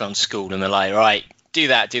pentathlon school and they're like, right, do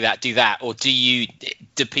that, or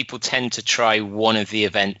do people tend to try one of the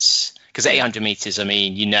events? Because 800 meters, I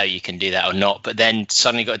mean, you can do that or not, but then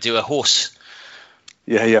suddenly got to do a horse.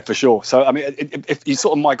 Yeah, for sure. So I mean, if you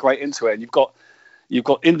sort of migrate into it, and you've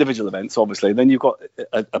got individual events, obviously. Then you've got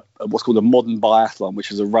a what's called a modern biathlon,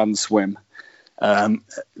 which is a run swim.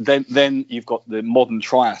 Then you've got the modern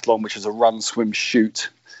triathlon, which is a run swim shoot.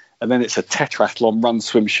 And then it's a tetrathlon, run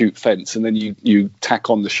swim shoot fence. And then you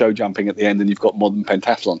tack on the show jumping at the end, and you've got modern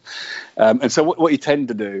pentathlon. And so what you tend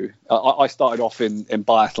to do, I started off in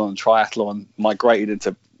biathlon and triathlon, migrated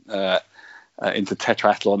into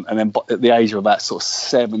tetrathlon, and then at the age of about sort of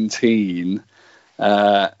 17.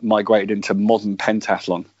 Migrated into modern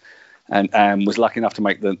pentathlon, and was lucky enough to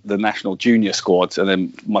make the national junior squads, and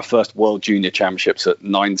then my first world junior championships at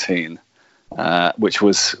 19, which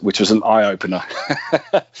was an eye opener.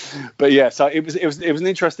 But yeah, so it was an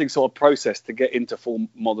interesting sort of process to get into full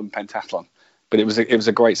modern pentathlon. But it was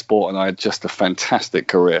a great sport, and I had just a fantastic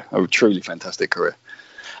career, a truly fantastic career.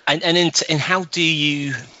 And how do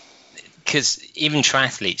you? Because even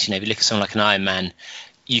triathletes, if you look at someone like an Ironman,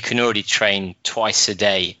 you can already train twice a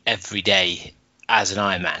day, every day, as an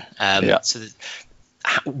Ironman. So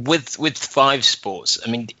with 5 sports, I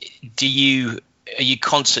mean, are you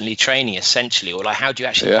constantly training essentially, or like how do you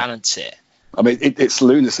actually balance it? I mean, it's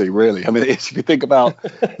lunacy, really. I mean, if you think about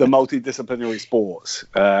the multidisciplinary sports,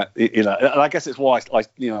 and I guess it's why I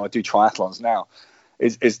do triathlons now.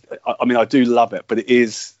 I mean, I do love it, but it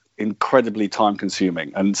is incredibly time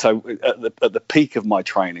consuming. And so at the peak of my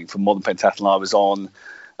training for modern pentathlon, I was on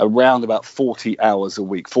around about 40 hours a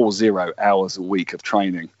week, 40 hours a week of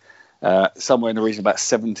training, somewhere in the region of about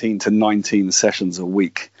 17 to 19 sessions a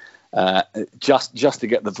week, just to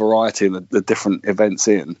get the variety and the different events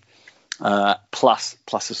in, plus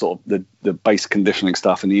the sort of the base conditioning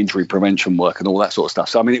stuff and the injury prevention work and all that sort of stuff.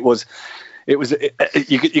 So I mean,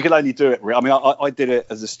 you could only do it. I mean, I did it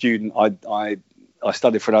as a student. I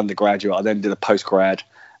studied for an undergraduate. I then did a postgrad,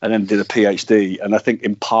 and then did a PhD. And I think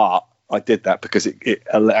in part I did that because it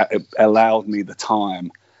allowed me the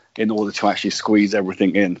time in order to actually squeeze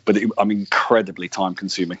everything in. But I'm incredibly time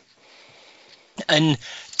consuming. And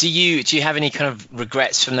do you have any kind of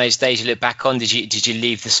regrets from those days you look back on? Did you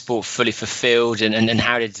leave the sport fully fulfilled, and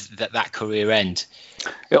how did that career end?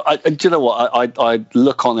 Do you know what? I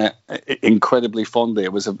look on it incredibly fondly.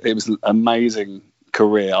 It was an amazing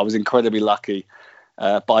career. I was incredibly lucky,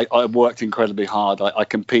 but I worked incredibly hard. I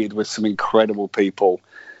competed with some incredible people.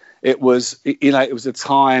 It was a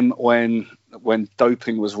time when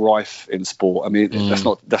doping was rife in sport. I mean,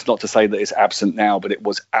 that's not to say that it's absent now, but it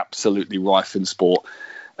was absolutely rife in sport.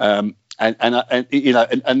 And I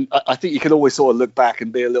think you can always sort of look back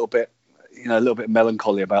and be a little bit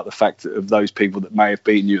melancholy about the fact of those people that may have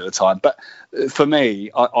beaten you at the time. But for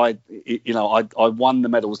me, I won the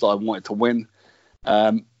medals that I wanted to win.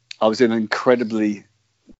 I was in incredibly,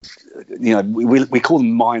 we call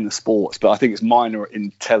them minor sports, but I think it's minor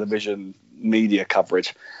in television media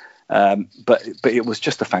coverage. But it was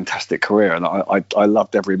just a fantastic career, and I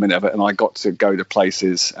loved every minute of it. And I got to go to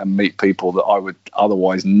places and meet people that I would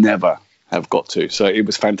otherwise never have got to. So it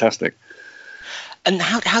was fantastic. And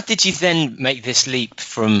how did you then make this leap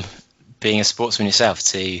from being a sportsman yourself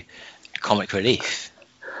to comic relief?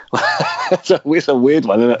 It's a weird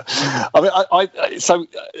one, isn't it? I mean, so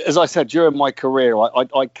as I said, during my career,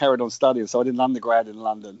 I carried on studying. So I did an undergrad in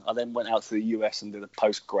London. I then went out to the US and did a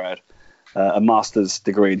postgrad, a master's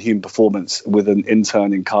degree in human performance with an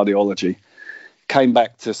intern in cardiology. Came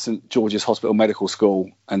back to St George's Hospital Medical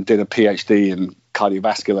School and did a PhD in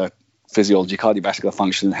cardiovascular physiology, cardiovascular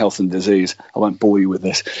function, health and disease. I won't bore you with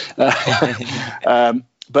this. But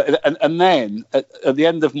then at the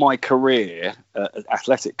end of my career,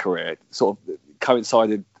 athletic career, sort of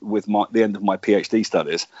coincided with the end of my PhD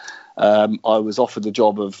studies. I was offered the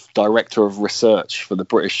job of Director of Research for the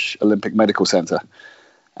British Olympic Medical Centre.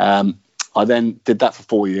 I then did that for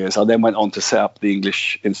 4 years. I then went on to set up the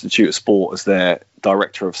English Institute of Sport as their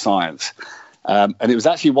Director of Science. And it was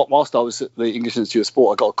actually whilst I was at the English Institute of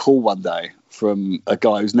Sport, I got a call one day from a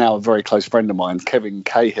guy who's now a very close friend of mine, Kevin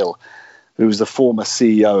Cahill, who was the former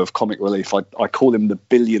CEO of Comic Relief. I call him the £1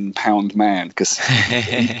 billion man because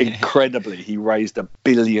incredibly he raised £1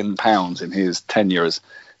 billion in his tenure as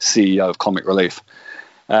CEO of Comic Relief.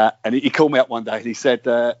 And he called me up one day and he said,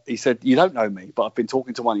 "You don't know me, but I've been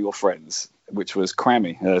talking to one of your friends," which was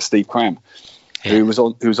Crammy, Steve Cram, who was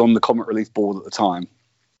on the Comic Relief board at the time.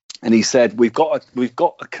 And he said, "We've got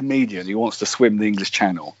a comedian who wants to swim the English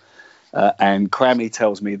Channel, and Crammy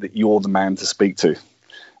tells me that you're the man to speak to.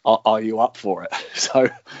 Are you up for it?" So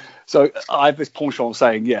I have this penchant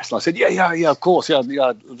saying yes. And I said, yeah, of course. Yeah,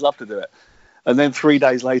 I'd love to do it. And then 3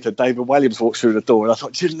 days later, David Williams walks through the door, and I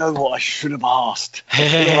thought, do you know what? I should have asked.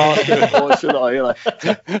 Should I?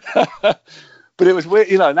 But it was weird,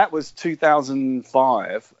 and that was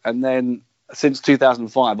 2005. And then since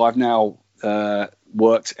 2005, I've now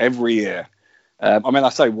worked every year. I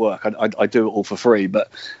say work. I do it all for free,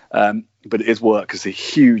 but it is work because a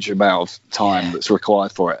huge amount of time that's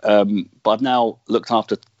required for it. But I've now looked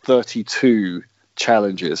after 32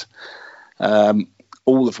 challenges,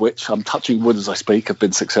 all of which, I'm touching wood as I speak, have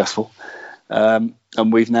been successful. And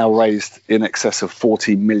we've now raised in excess of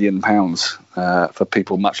 £40 million for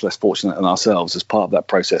people much less fortunate than ourselves as part of that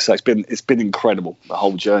process. So it's been incredible, the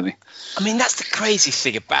whole journey. I mean, that's the crazy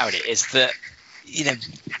thing about it, is that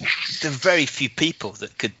there are very few people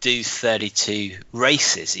that could do 32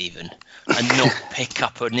 races even and not pick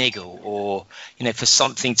up a niggle or for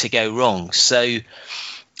something to go wrong. So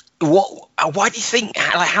why do you think,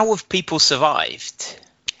 how have people survived?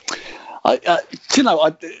 I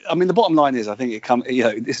mean, the bottom line is, I think it comes,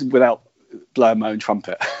 this is without blowing my own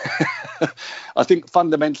trumpet. I think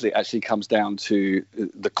fundamentally it actually comes down to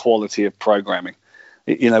the quality of programming.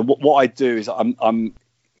 What I do is I'm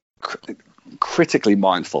critically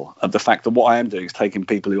mindful of the fact that what I am doing is taking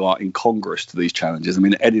people who are incongruous to these challenges. I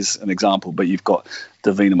mean, Ed is an example, but you've got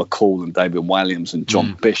Davina McCall and David Williams and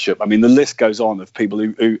John Bishop. I mean, the list goes on of people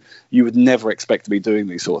who you would never expect to be doing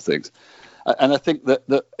these sort of things. And I think that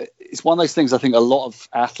it's one of those things I think a lot of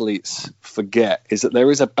athletes forget, is that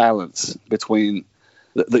there is a balance between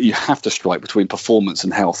that you have to strike between performance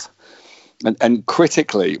and health. And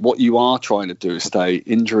critically, what you are trying to do is stay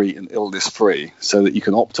injury and illness free so that you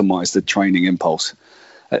can optimize the training impulse.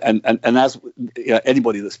 And as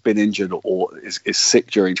anybody that's been injured or is sick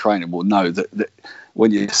during training will know that when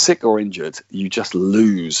you're sick or injured, you just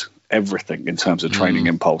lose everything in terms of training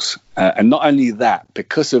impulse. And not only that,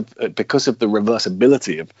 because of the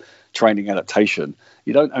reversibility of training adaptation,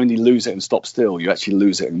 you don't only lose it and stop still, you actually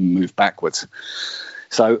lose it and move backwards.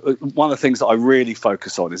 So one of the things that I really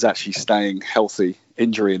focus on is actually staying healthy,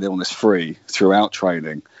 injury and illness free throughout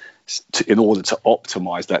training in order to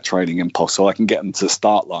optimize that training impulse so I can get them to the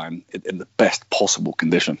start line in the best possible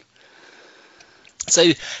condition.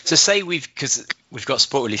 So say because we've got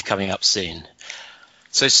Sport Relief coming up soon.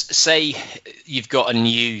 So say you've got a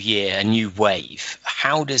new year, a new wave.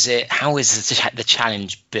 How is the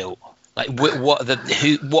challenge built? Like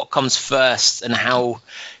what comes first, and how?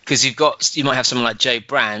 Because you might have someone like Joe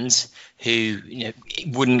Brands who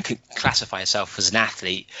wouldn't classify himself as an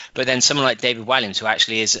athlete, but then someone like David Williams who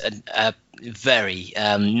actually is a very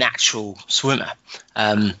natural swimmer.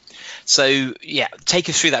 So take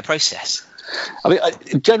us through that process. I mean,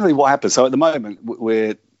 generally what happens. So at the moment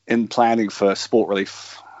we're in planning for Sport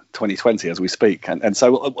Relief 2020 as we speak, and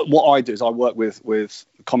so what I do is I work with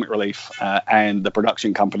Comic Relief and the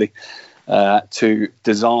production company to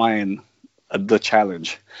design the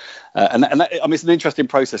challenge, and that, I mean, it's an interesting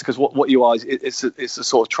process because what you are is it's a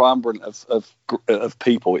sort of triumvirate of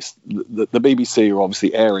people. It's the BBC are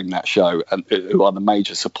obviously airing that show and who are the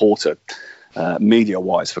major supporter media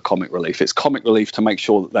wise for Comic Relief. It's Comic Relief to make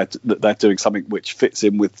sure that they're doing something which fits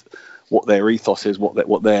in with what their ethos is,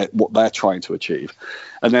 what they're trying to achieve,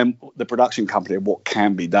 and then the production company, what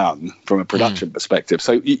can be done from a production perspective.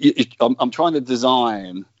 So I'm trying to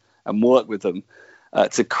design and work with them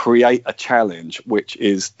to create a challenge which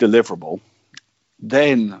is deliverable.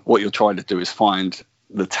 Then what you're trying to do is find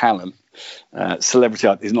the talent. Celebrity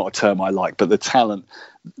is not a term I like, but the talent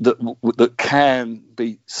that can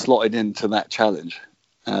be slotted into that challenge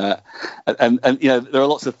And you know, there are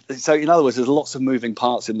lots of, so in other words, there's lots of moving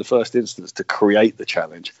parts in the first instance to create the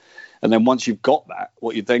challenge. And then once you've got that,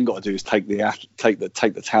 what you've then got to do is take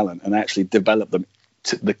the talent and actually develop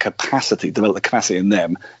the capacity in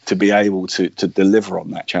them to be able to deliver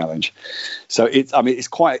on that challenge. So it's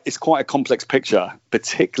quite a complex picture,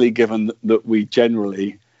 particularly given that we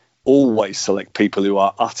generally always select people who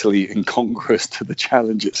are utterly incongruous to the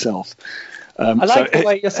challenge itself. I like the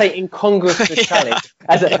way you're saying incongruous to the challenge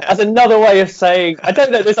as another way of saying, I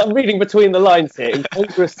don't know, I'm reading between the lines here.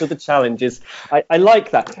 Incongruous to the challenges. I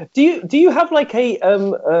like that. Do you have like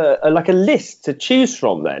a list to choose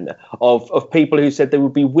from then of people who said they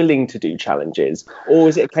would be willing to do challenges, or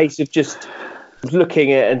is it a case of just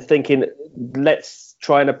looking at it and thinking, let's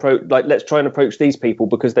try and approach these people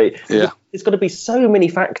because there's got to be so many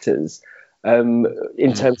factors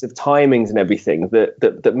in terms of timings and everything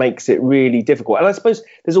that makes it really difficult. And I suppose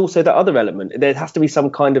there's also that other element. There has to be some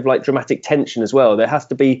kind of like dramatic tension as well. There has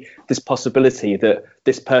to be this possibility that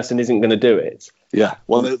this person isn't going to do it. Yeah.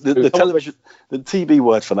 Well, the TV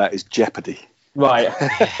word for that is jeopardy. Right.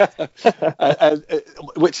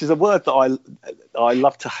 Which is a word that I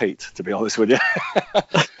love to hate, to be honest with you.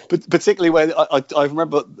 But particularly when I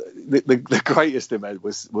remember the greatest event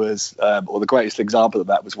was or the greatest example of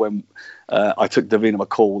that was when I took Davina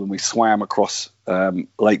McCall and we swam across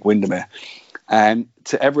Lake Windermere, and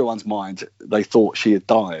to everyone's mind they thought she had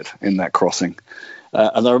died in that crossing.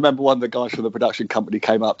 And I remember one of the guys from the production company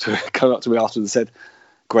came up to me afterwards and said,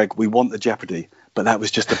 "Greg, we want the jeopardy, but that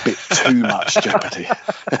was just a bit too much jeopardy."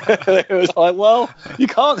 It was like, well, you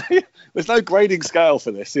can't. There's no grading scale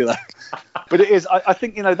for this, you know. But it is. I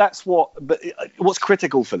think, you know, that's what. But what's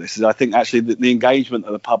critical for this is, I think, actually the engagement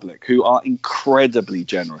of the public, who are incredibly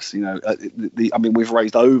generous. You know, I mean, we've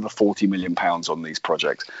raised over £40 million on these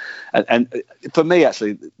projects, and for me,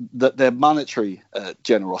 actually, their monetary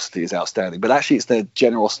generosity is outstanding. But actually, it's their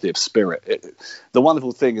generosity of spirit. The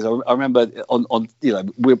wonderful thing is, I remember on you know,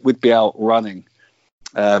 we'd be out running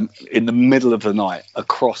in the middle of the night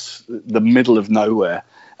across the middle of nowhere,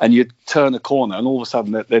 and you'd turn a corner and all of a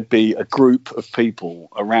sudden there'd be a group of people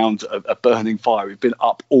around a burning fire who've been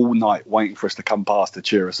up all night waiting for us to come past to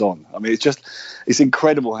cheer us on. I mean, it's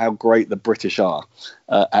incredible how great the British are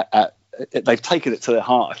they've taken it to their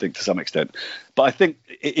heart, I think, to some extent. But I think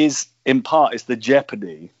it is, in part, it's the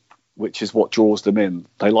jeopardy which is what draws them in.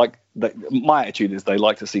 My attitude is they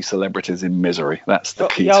like to see celebrities in misery. That's the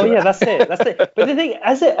key. Oh, yeah, that's it. But the thing,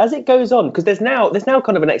 as it goes on, because there's now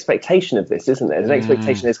kind of an expectation of this, isn't there? There's an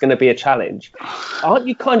expectation there's going to be a challenge. Aren't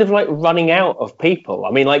you kind of like running out of people?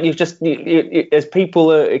 I mean, like as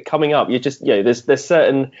people are coming up, there's a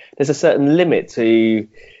certain limit to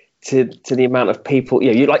the amount of people.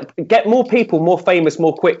 You like get more people, more famous,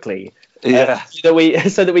 more quickly. Yeah. So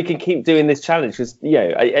that we can keep doing this challenge. Because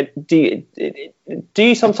do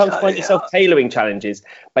you sometimes find yourself tailoring challenges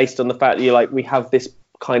based on the fact that we have this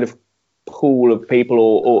kind of pool of people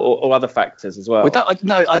or other factors as well? I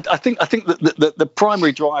think that the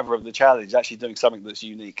primary driver of the challenge is actually doing something that's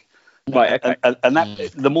unique. Right. Okay. And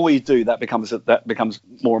that the more you do, that becomes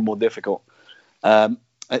more and more difficult. And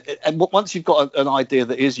once you've got an idea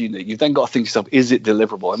that is unique, you've then got to think to yourself, is it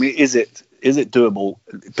deliverable? I mean, is it doable,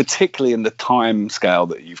 particularly in the time scale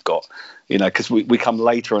that you've got? Because we come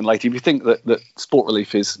later and later. If you think that Sport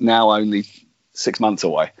Relief is now only 6 months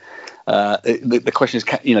away, the question is,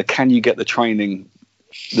 can you get the training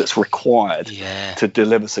that's required to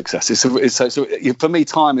deliver success? So for me,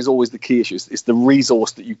 time is always the key issue. It's the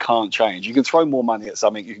resource that you can't change. You can throw more money at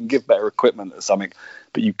something, you can give better equipment at something,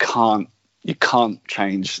 but you can't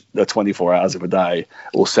change the 24 hours of a day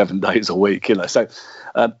or 7 days a week, So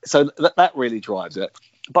that really drives it.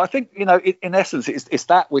 But I think, in essence, it's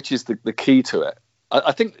that which is the key to it.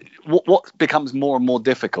 I think what becomes more and more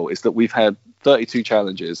difficult is that we've had 32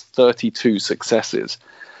 challenges, 32 successes.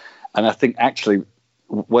 And I think actually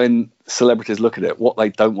when celebrities look at it, what they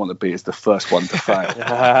don't want to be is the first one to fail.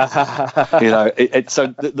 So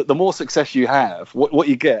the more success you have, what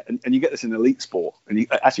you get, and you get this in elite sport, and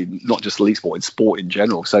actually not just elite sport, in sport in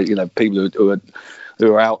general. So people who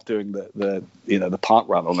are out doing the park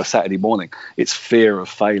run on a Saturday morning, it's fear of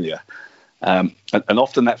failure, and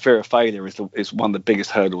often that fear of failure is one of the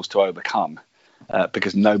biggest hurdles to overcome,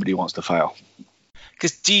 because nobody wants to fail.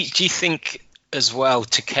 Because do you think as well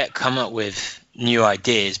to come up with new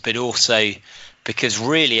ideas, but also because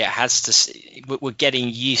really it has to, we're getting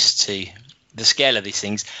used to the scale of these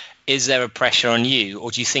things. Is there a pressure on you,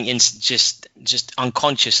 or do you think just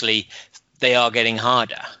unconsciously they are getting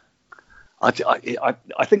harder? I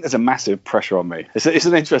think there's a massive pressure on me. It's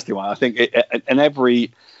an interesting one. I think and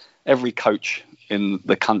every coach in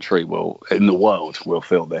the country in the world will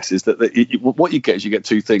feel this, is that what you get is you get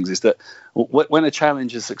two things. Is that when a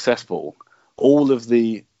challenge is successful, all of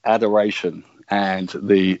the adoration and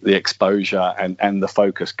the exposure and the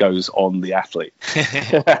focus goes on the athlete.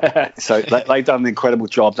 So they've done an incredible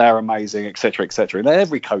job. They're amazing, etc., etc. And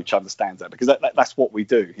every coach understands that, because that's what we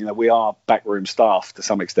do. We are backroom staff to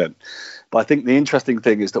some extent. But I think the interesting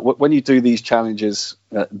thing is that when you do these challenges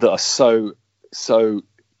that are so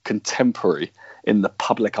contemporary in the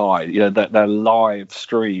public eye, that they're live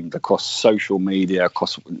streamed across social media,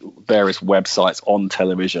 across various websites, on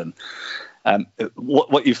television.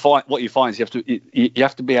 What you find is you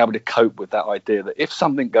have to be able to cope with that idea that if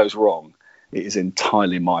something goes wrong, it is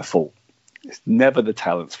entirely my fault. It's never the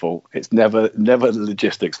talent's fault. It's never the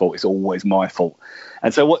logistics fault. It's always my fault.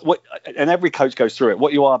 And so and every coach goes through it.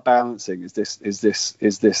 What you are balancing is this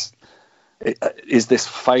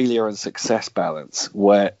failure and success balance,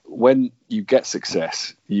 where when you get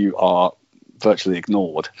success, you are virtually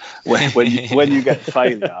ignored. When you get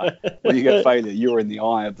failure, you're in the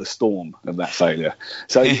eye of the storm of that failure.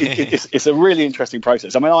 So it's a really interesting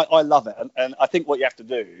process. I mean, I love it, and I think what you have to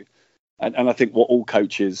do, and I think what all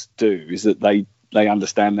coaches do, is that they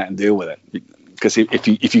understand that and deal with it. Because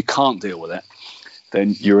if you can't deal with it,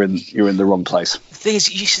 then you're in the wrong place. The thing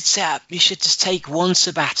is, you should just take one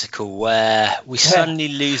sabbatical where we suddenly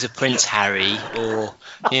lose a Prince Harry, or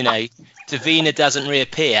Davina doesn't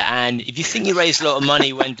reappear. And if you think you raise a lot of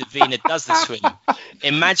money when Davina does the swim,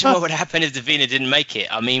 imagine what would happen if Davina didn't make it.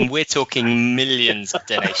 I mean, we're talking millions of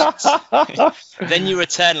donations. Then you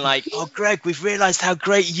return like, oh, Greg, we've realised how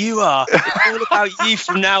great you are. It's all about you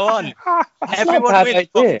from now on. Everyone wins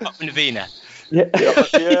apart from Davina. Yeah.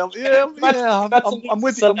 I'm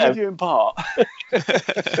with you in part.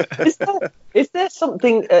 Is there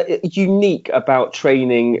something unique about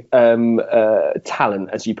training talent,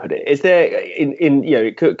 as you put it? Is there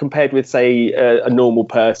in compared with, say, a normal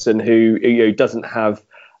person who doesn't have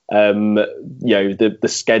the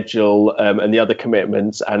schedule and the other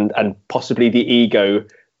commitments and possibly the ego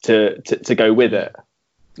to go with it?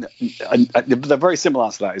 The very simple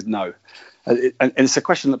answer to that is no. And it's a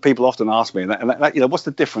question that people often ask me, and what's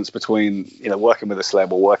the difference between working with a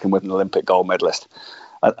celeb or working with an Olympic gold medalist?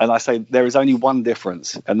 And I say there is only one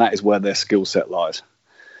difference, and that is where their skill set lies.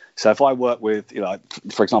 So if I work with,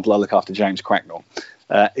 for example, I look after James Cracknell.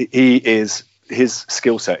 His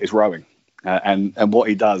skill set is rowing, and what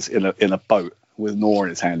he does in a boat with an oar in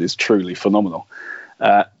his hand is truly phenomenal.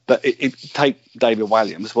 But take David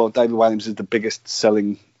Walliams. Well, David Walliams is the biggest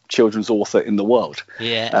selling children's author in the world.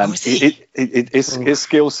 His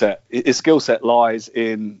skill set lies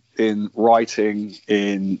in writing,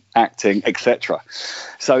 in acting, etc.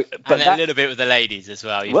 So, but a little bit with the ladies as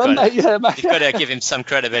well. You've got to give him some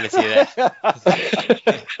credibility there.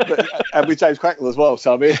 And with James Cracknell as well.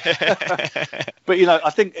 So I mean, but I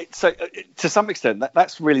think to some extent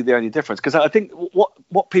that's really the only difference, because I think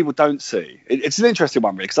what people don't see, it's an interesting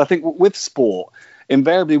one really, because I think with sport,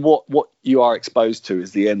 invariably what you are exposed to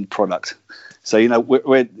is the end product. So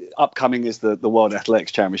we're upcoming is the World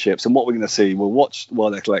Athletics Championships, and what we're going to see, we'll watch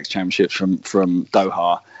World Athletics Championships from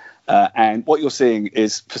Doha, and what you're seeing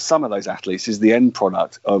is, for some of those athletes, is the end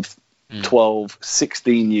product of 12,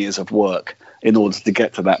 16 years of work in order to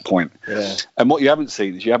get to that point. And what you haven't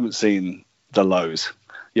seen is the lows.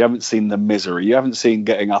 You haven't seen the misery. You haven't seen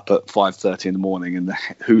getting up at 5:30 in the morning in the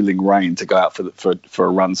hooling rain to go out for a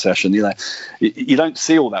run session. You don't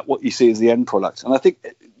see all that. What you see is the end product. And I think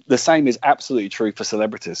the same is absolutely true for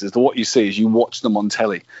celebrities. Is that what you see is you watch them on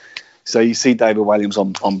telly. So you see David Walliams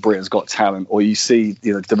on Britain's Got Talent, or you see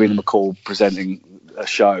Davina McCall presenting a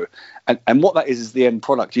show. And what that is the end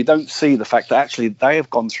product. You don't see the fact that actually they have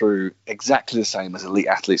gone through exactly the same as elite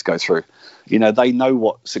athletes go through. They know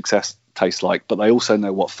what success tastes like, but they also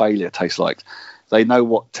know what failure tastes like. They know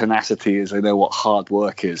what tenacity is. They know what hard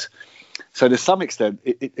work is. So to some extent,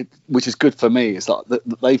 which is good for me, is that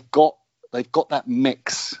they've got that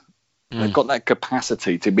mix. They've got that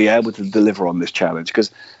capacity to be able to deliver on this challenge,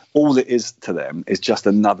 because all it is to them is just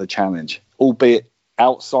another challenge, albeit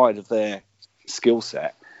outside of their skill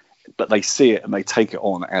set. But they see it and they take it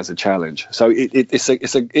on as a challenge. So it is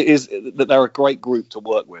that they're a great group to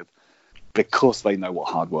work with, because they know what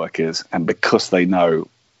hard work is, and because they're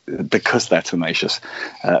tenacious,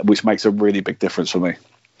 which makes a really big difference for me.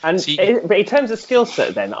 And but in terms of skill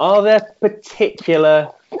set, then, are there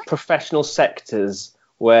particular professional sectors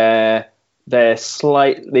where they're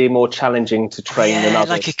slightly more challenging to train than others?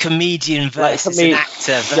 Like a comedian versus an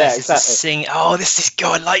actor versus a singer. Oh, this is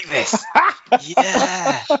going like this.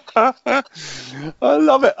 Yeah. I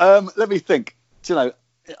love it. Let me think.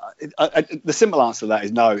 the simple answer to that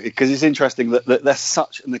is no, because it's interesting that there's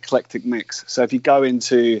such an eclectic mix. So if you go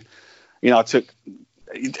into,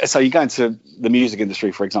 so you go into the music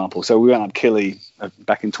industry, for example. So we went up Killy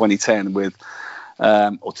back in 2010 with,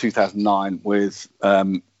 or 2009 with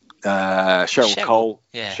Cheryl Cole,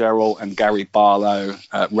 Cheryl and Gary Barlow,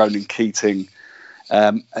 Ronan Keating.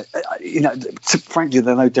 Frankly,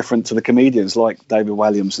 they're no different to the comedians like David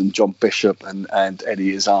Walliams and John Bishop and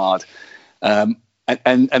Eddie Izzard. And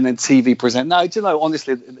then TV present. No,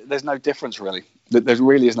 honestly, there's no difference really. There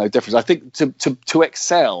really is no difference. I think to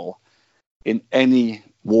excel in any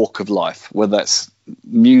walk of life, whether that's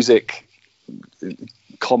music,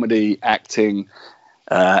 comedy, acting,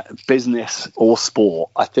 business or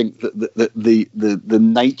sport, I think that the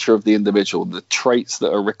nature of the individual, the traits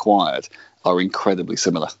that are required, are incredibly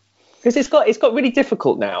similar. Because it's got really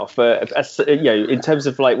difficult now for in terms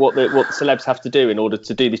of like what the celebs have to do in order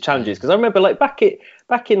to do these challenges. Because I remember like back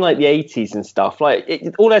in like the 80s and stuff, like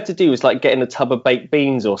all they had to do was like get in a tub of baked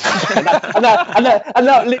beans or something, and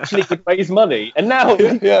that literally could raise money. And now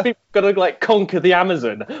people got to like conquer the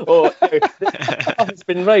Amazon, or it's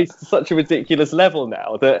been raised to such a ridiculous level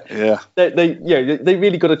now that they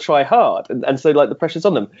really got to try hard, and so like the pressure's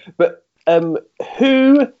on them. But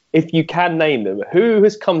who, if you can name them, who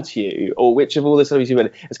has come to you, or which of all the celebrities you've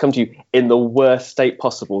met has come to you in the worst state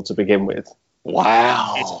possible to begin with?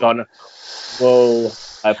 Wow. It's gone, whoa.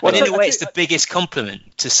 Well, in a way, it's the biggest compliment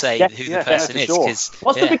to say who the person is. Sure.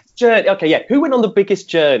 What's the biggest journey? Okay, who went on the biggest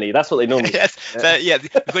journey? That's what they normally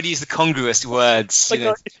we've got to use the congruous words,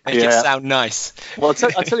 make it sound nice. Well,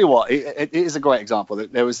 I'll tell you what, it is a great example.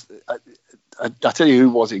 There was, I'll tell you who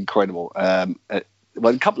was incredible.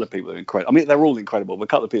 Well, a couple of people are incredible. I mean, they're all incredible, but a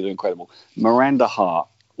couple of people are incredible. Miranda Hart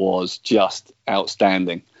was just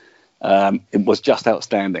outstanding. It was just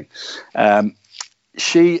outstanding.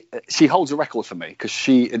 She holds a record for me because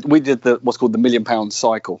we did what's called the £1 Million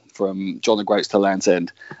Cycle from John O'Groats to Land's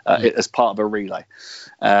End as part of a relay.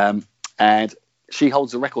 And she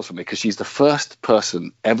holds a record for me because she's the first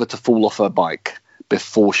person ever to fall off her bike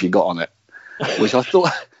before she got on it, which I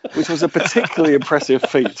thought... which was a particularly impressive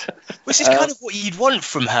feat. Which is kind of what you'd want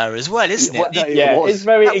from her as well, isn't it? It's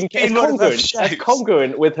very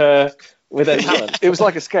congruent with her talent. It was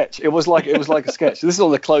like a sketch. It was like a sketch. This is on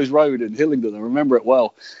the closed road in Hillingdon. I remember it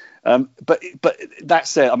well. But that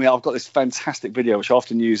said, I mean, I've got this fantastic video which I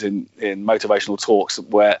often use in motivational talks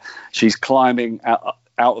where she's climbing out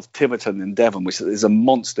of Tiverton in Devon, which is a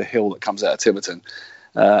monster hill that comes out of Tiverton.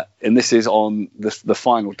 And this is on the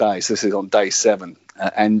final day. So this is on day 7.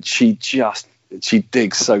 And she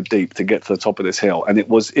digs so deep to get to the top of this hill. And it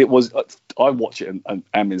was I watch it and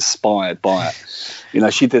am inspired by it.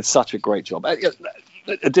 She did such a great job.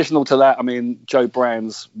 Additional to that, I mean, Joe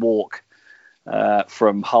Brand's walk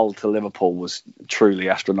from Hull to Liverpool was truly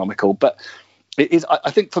astronomical. But I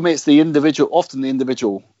think for me, it's often the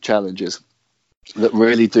individual challenges that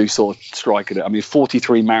really do sort of strike at it. I mean,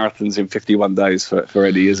 43 marathons in 51 days for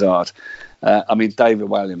Eddie Izzard. I mean, David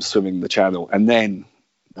Walliams swimming the Channel, and then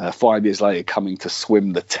 5 years later coming to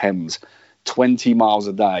swim the Thames 20 miles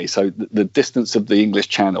a day. So the distance of the English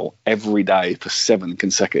Channel every day for 7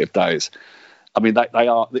 consecutive days. I mean, they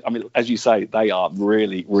are, I mean, as you say, they are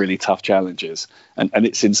really, really tough challenges. And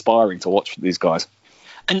it's inspiring to watch these guys.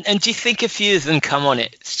 And do you think a few of them come on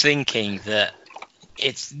it thinking that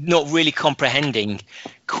it's not really comprehending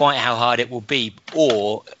quite how hard it will be,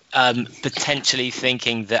 or potentially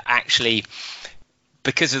thinking that actually,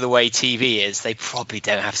 because of the way TV is, they probably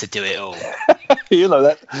don't have to do it all?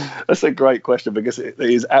 That's a great question, because it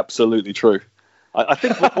is absolutely true. I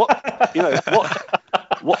think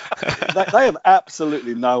they have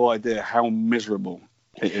absolutely no idea how miserable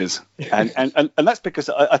it is, and that's because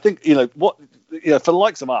I think for the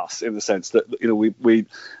likes of us, in the sense that we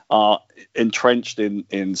are entrenched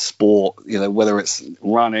in sport, whether it's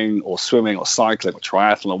running or swimming or cycling or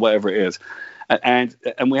triathlon or whatever it is, and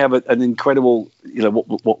we have an incredible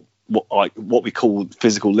what we call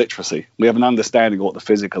physical literacy. We have an understanding of what the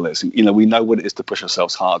physical is. We know what it is to push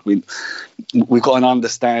ourselves hard. We've got an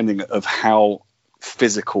understanding of how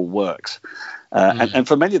physical works. And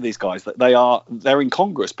for many of these guys, they're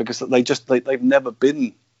incongruous because they've never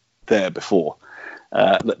been there before.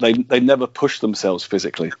 They never push themselves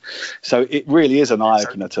physically. So it really is an eye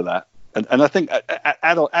opener to that. And I think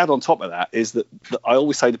add on top of that is that I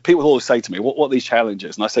always say, people always say to me, what are these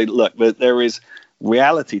challenges? And I say, look, there is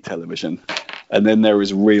reality television, and then there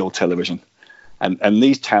is real television. And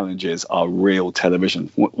these challenges are real television.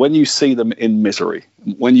 When you see them in misery,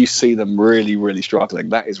 when you see them really, really struggling,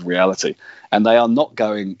 that is reality. And they are not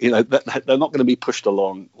going, they're not going to be pushed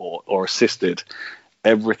along or assisted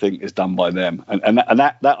everything is done by them, and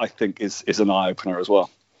that I think is an eye opener as well.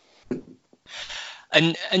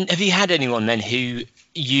 And have you had anyone then who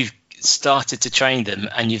you've started to train them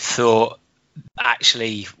and you've thought,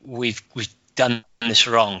 actually, we've done this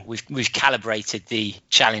wrong, we've calibrated the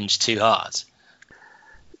challenge too hard?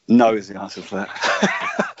 No is the answer to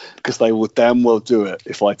that. Because they will damn well do it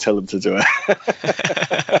if I tell them to do it.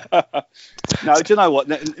 No, do you know what?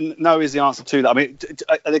 No is the answer to that. I mean,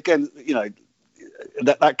 and again, you know,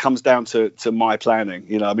 that comes down to my planning.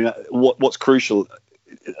 You know, I mean, what's crucial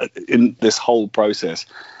in this whole process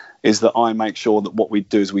is that I make sure that what we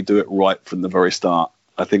do is we do it right from the very start.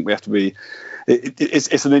 I think we have to be.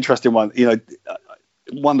 It's an interesting one. You know,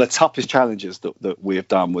 one of the toughest challenges that we have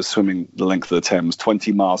done was swimming the length of the Thames,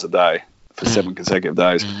 20 miles a day for 7 consecutive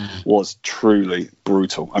days, was truly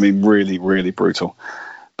brutal. I mean, really, really brutal.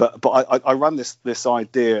 But I run this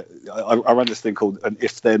idea. I run this thing called an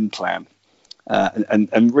if-then plan,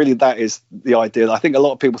 and really that is the idea. I think a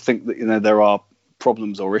lot of people think that, you know, there are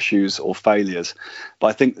problems or issues or failures, but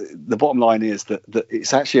I think the bottom line is that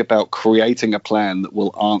it's actually about creating a plan that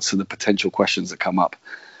will answer the potential questions that come up.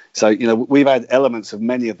 So, you know, we've had elements of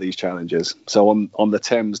many of these challenges. So on the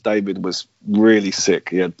Thames, David was really sick.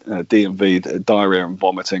 He had DMV, diarrhea and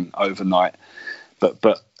vomiting overnight,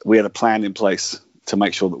 but we had a plan in place to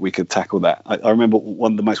make sure that we could tackle that. I remember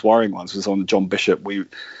one of the most worrying ones was on John Bishop. We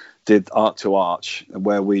did Arc to Arch,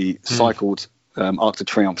 where we cycled Arc de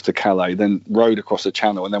Triomphe to Calais, then rode across the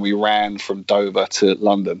Channel, and then we ran from Dover to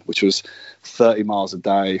London, which was 30 miles a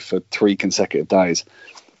day for 3 consecutive days.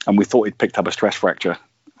 And we thought he'd picked up a stress fracture.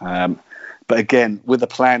 But again, with a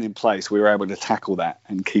plan in place, we were able to tackle that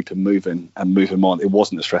and keep him moving and move him on. It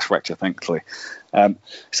wasn't a stress fracture, thankfully.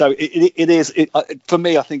 So it is, for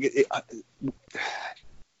me, I think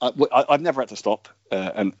I've never had to stop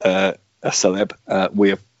a celeb. We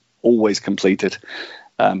have always completed.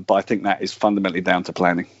 But I think that is fundamentally down to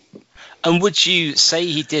planning. And would you say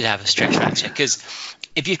he did have a stress fracture? Because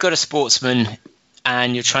if you've got a sportsman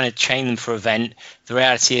and you're trying to train them for an event, the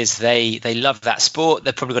reality is they love that sport.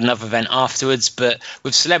 They've probably got another event afterwards. But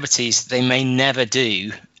with celebrities, they may never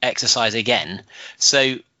do exercise again.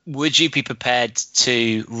 So would you be prepared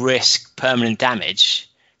to risk permanent damage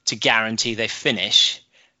to guarantee they finish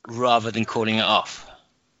rather than calling it off?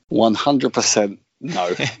 100%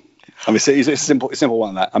 no. I mean, it's a simple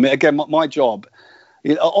one. That, I mean, again, my job,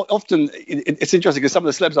 you know, often it's interesting because some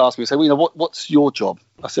of the celebs ask me, say, well, you know, what's your job?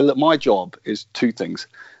 I say, look, my job is 2 things.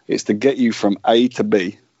 It's to get you from A to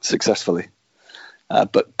B successfully,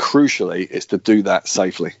 but crucially, it's to do that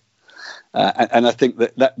safely. And I think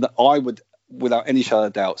that I would, without any shadow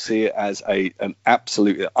of doubt, see it as an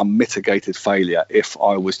absolutely unmitigated failure if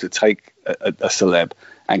I was to take a celeb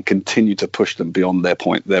and continue to push them beyond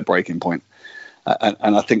their breaking point.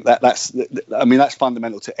 And I think that's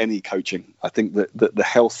fundamental to any coaching. I think that the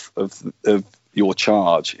health of your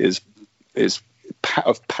charge is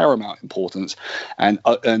of paramount importance and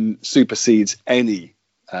supersedes any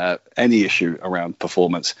issue around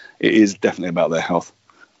performance. It is definitely about their health.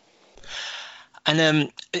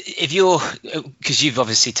 And because you've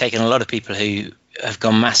obviously taken a lot of people who have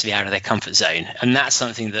gone massively out of their comfort zone, and that's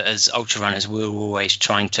something that as ultra runners we're always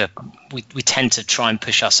we tend to try and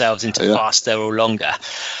push ourselves into faster or longer.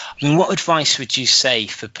 I mean, what advice would you say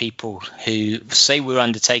for people who say we're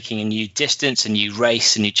undertaking a new distance, a new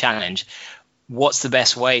race, a new challenge? What's the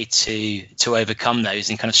best way to overcome those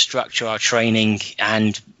and kind of structure our training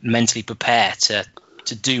and mentally prepare to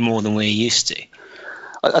do more than we're used to?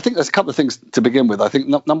 I think there's a couple of things to begin with. I think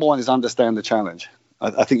number one is understand the challenge.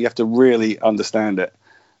 I think you have to really understand it.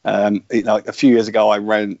 You know, a few years ago, I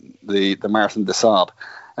ran the Marathon des Sables,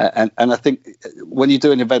 and I think when you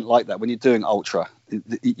do an event like that, when you're doing ultra,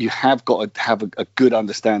 you have got to have a good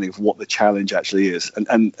understanding of what the challenge actually is.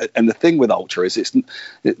 And the thing with ultra is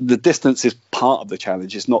the distance is part of the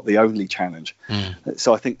challenge. It's not the only challenge.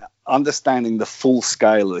 So I think understanding the full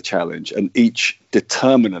scale of the challenge and each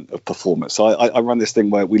determinant of performance. So I run this thing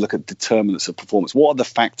where we look at determinants of performance. What are the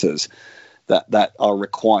factors that are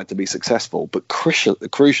required to be successful? But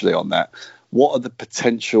crucially on that, what are the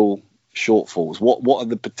potential shortfalls? What are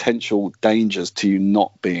the potential dangers to you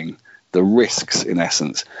not being, the risks in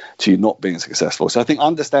essence to you not being successful? So I think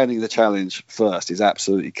understanding the challenge first is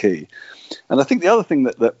absolutely key. And I think the other thing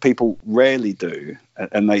that people rarely do,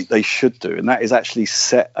 and they should do, and that is actually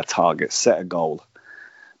set a target, set a goal.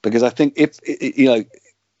 Because I think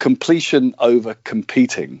completion over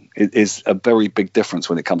competing is a very big difference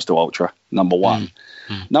when it comes to ultra, number one.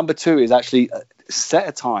 Number two is actually set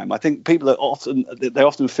a time. I think people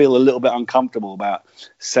often feel a little bit uncomfortable about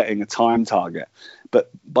setting a time target. But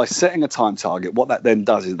by setting a time target, what that then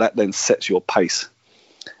does is that then sets your pace.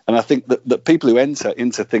 And I think that people who enter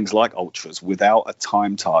into things like ultras without a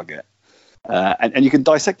time target, and you can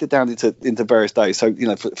dissect it down into various days. So,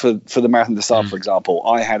 for the Marathon des Sables, for example,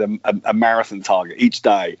 I had a marathon target each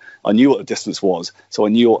day. I knew what the distance was, so I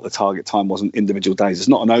knew what the target time was on individual days. It's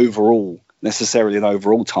not necessarily an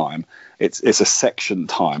overall time. It's a section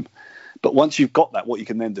time. But once you've got that, what you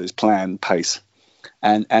can then do is plan pace.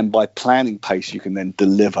 And by planning pace, you can then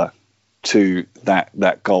deliver to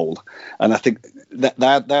that goal. And I think that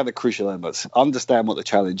they're the crucial elements. Understand what the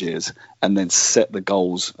challenge is, and then set the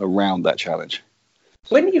goals around that challenge.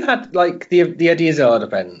 When you had like the Eddie Izzard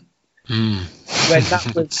event, when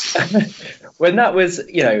that was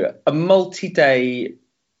a multi-day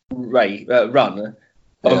run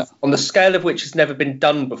on the scale of which has never been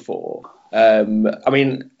done before. I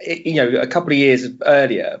mean, a couple of years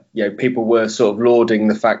earlier, people were sort of lauding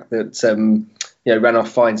the fact that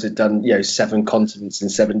Ranulph Fiennes had done 7 continents in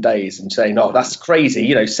 7 days, and saying, "Oh, that's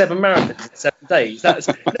crazy!" 7 marathons in 7 days. That's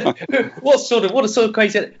what sort of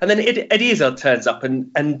crazy. And then Eddie Izzard turns up and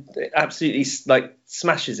absolutely like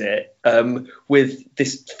smashes it with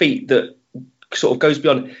this feat that sort of goes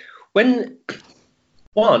beyond.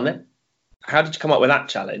 How did you come up with that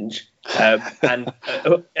challenge? And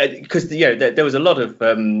because there was a lot of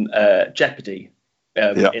jeopardy.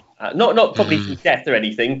 Not probably from death or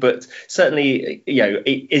anything, but certainly,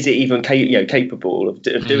 is it even capable of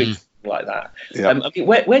doing something like that? I mean,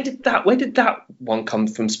 where did that one come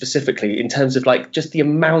from specifically, in terms of like just the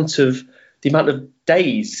amount of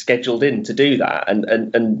days scheduled in to do that,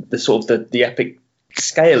 and the sort of the epic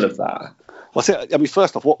scale of that? Well, I mean,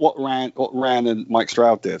 first off, what Ran and Mike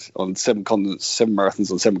Stroud did on 7 continents, 7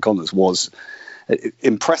 marathons on 7 continents was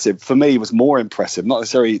impressive. For me, it was more impressive, not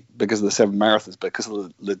necessarily because of the 7 marathons, but because of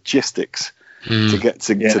the logistics to get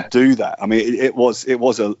to do that. I mean, it was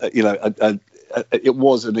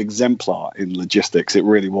an exemplar in logistics. It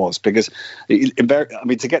really was, because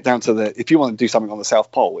to get down to if you want to do something on the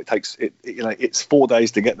South Pole, it takes it's 4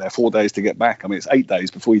 days to get there, 4 days to get back. I mean, it's 8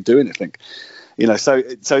 days before you do anything. So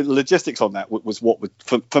logistics on that was what was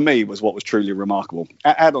for me was what was truly remarkable.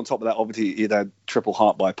 Add on top of that, obviously, you had triple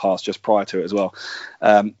heart bypass just prior to it as well,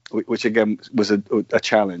 which again was a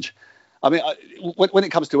challenge. I mean, when it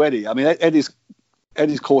comes to Eddie, I mean, Eddie's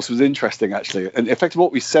course was interesting, actually, and effectively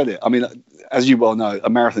what we said it. I mean, as you well know, a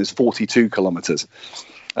marathon is 42 kilometers,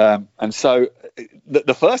 and so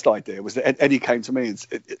the first idea was that Eddie came to me, and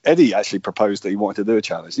Eddie actually proposed that he wanted to do a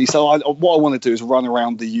challenge. He said, "What I want to do is run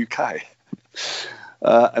around the UK."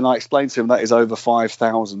 And I explained to him that is over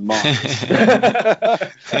 5,000 miles.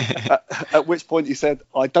 At which point he said,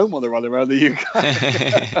 "I don't want to run around the UK."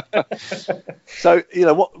 So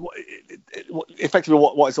effectively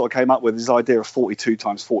what I sort of came up with is this idea of 42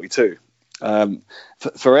 times 42.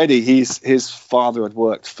 For Eddie, his father had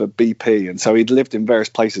worked for BP, and so he'd lived in various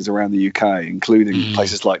places around the UK, including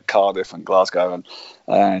places like Cardiff and Glasgow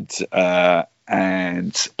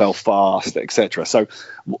and Belfast, etc. So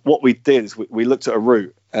what we did is we looked at a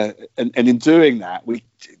route, and in doing that, we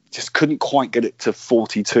just couldn't quite get it to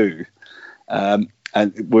 42, and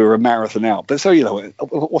we were a marathon out. But so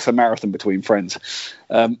what's a marathon between friends?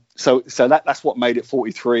 So that's what made it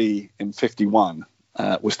 43 in 51,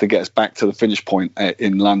 was to get us back to the finish point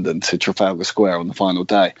in London, to Trafalgar Square on the final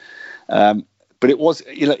day. But it was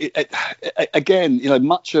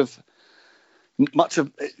much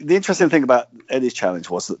of the interesting thing about Eddie's challenge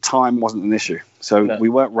was that time wasn't an issue. So we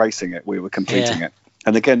weren't racing it, we were completing it.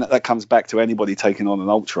 And again, that comes back to anybody taking on an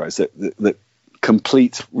ultra, is that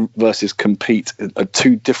complete versus compete are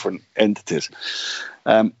 2 different entities.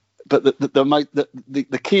 But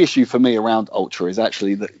the key issue for me around ultra is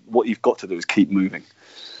actually that what you've got to do is keep moving.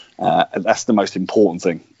 And that's the most important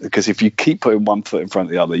thing, because if you keep putting one foot in front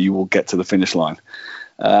of the other, you will get to the finish line.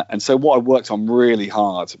 And so what I worked on really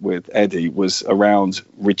hard with Eddie was around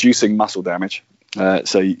reducing muscle damage.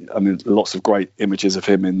 Lots of great images of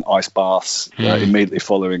him in ice baths immediately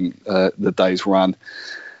following the day's run.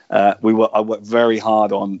 I worked very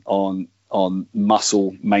hard on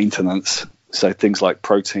muscle maintenance, so things like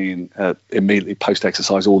protein immediately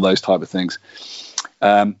post-exercise, all those type of things.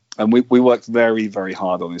 And we worked very, very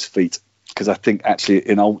hard on his feet, because I think actually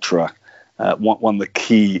in ultra, one of the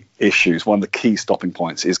key issues, one of the key stopping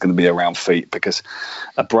points is going to be around feet, because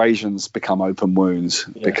abrasions become open wounds,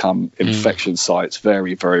 become infection sites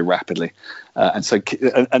very, very rapidly. And so,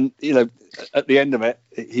 at the end of it,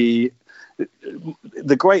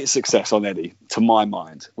 the greatest success on Eddie, to my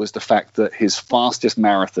mind, was the fact that his fastest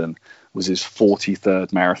marathon was his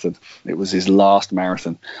 43rd marathon. It was his last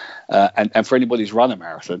marathon. And for anybody who's run a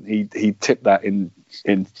marathon, he tipped that in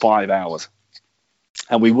 5 hours.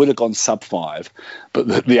 and we would have gone sub 5,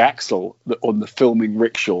 but the axle on the filming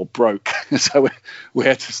rickshaw broke, so we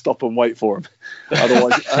had to stop and wait for him.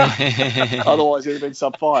 Otherwise it would have been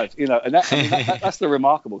sub 5. And that's the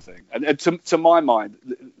remarkable thing. And to my mind,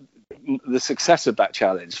 the success of that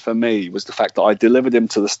challenge for me was the fact that I delivered him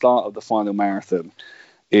to the start of the final marathon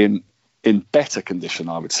in better condition,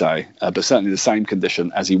 I would say, but certainly the same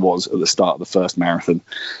condition as he was at the start of the first marathon,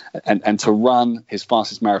 and to run his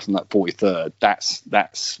fastest marathon at 43rd,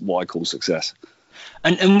 that's what I call success.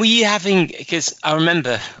 And were you having, because I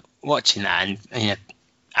remember watching that and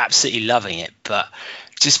absolutely loving it, but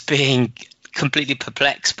just being completely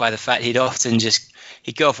perplexed by the fact he'd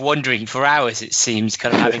go off wandering for hours, it seems,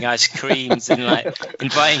 kind of having ice creams and like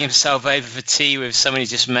inviting himself over for tea with someone he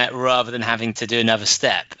just met rather than having to do another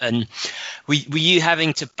step. And were you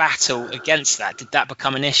having to battle against that? Did that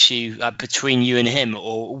become an issue between you and him,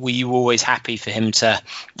 or were you always happy for him to,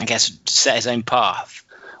 I guess, set his own path?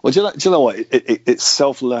 Well, do you know what? It's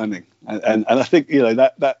self-learning. And I think,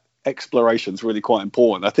 that exploration is really quite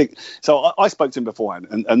important. I think so. I spoke to him beforehand,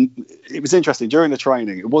 and it was interesting during the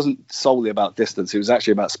training. It wasn't solely about distance; it was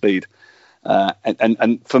actually about speed.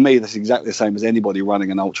 And for me, that's exactly the same as anybody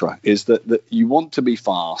running an ultra. Is that you want to be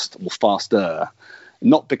fast or faster,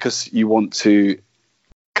 not because you want to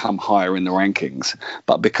come higher in the rankings,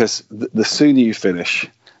 but because the sooner you finish,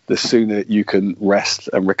 the sooner you can rest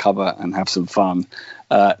and recover and have some fun.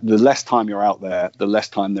 The less time you're out there, the less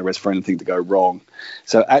time there is for anything to go wrong.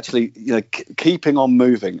 So actually, keeping on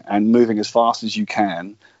moving and moving as fast as you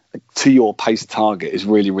can to your pace target is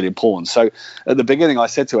really, really important. So at the beginning, I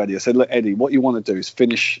said to Eddie, look, Eddie, what you want to do is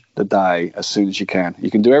finish the day as soon as you can.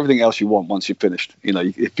 You can do everything else you want once you've finished.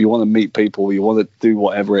 If you want to meet people, you want to do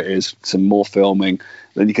whatever it is, some more filming,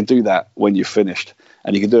 then you can do that when you've finished.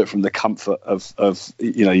 And you can do it from the comfort of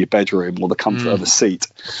your bedroom or the comfort of a seat.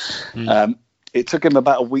 It took him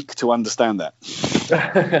about a week to understand that.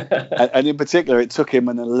 And in particular, it took him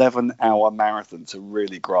an 11-hour marathon to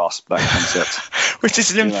really grasp that concept. Which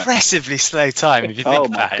is an impressively slow time if you think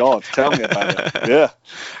about it. Oh, my God, tell me about it. Yeah.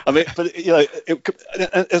 I mean, but,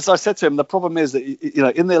 as I said to him, the problem is that,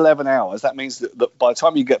 in the 11 hours, that means that by the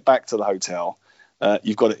time you get back to the hotel,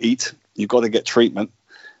 you've got to eat, you've got to get treatment.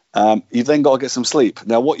 You've then got to get some sleep.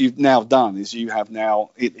 Now, what you've now done is you have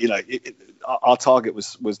now, our target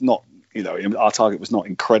was not, our target was not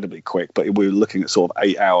incredibly quick, but we were looking at sort of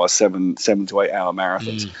 8 hours, 7 to 8 hour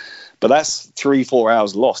marathons. But that's 3-4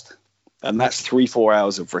 hours lost, and that's 3-4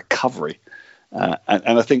 hours of recovery. And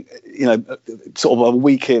I think, sort of a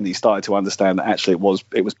week in, he started to understand that actually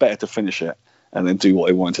it was better to finish it and then do what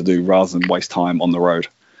he wanted to do rather than waste time on the road.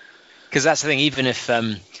 Because that's the thing, even if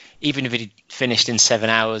he finished in 7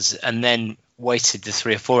 hours and then waited the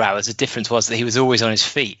 3 or 4 hours, the difference was that he was always on his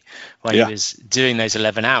feet when he was doing those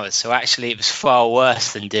 11 hours. So actually it was far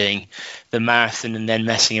worse than doing the marathon and then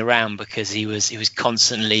messing around, because he was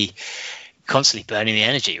constantly burning the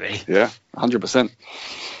energy, really. Yeah, 100%.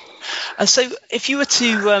 And so if you were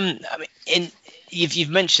to, you've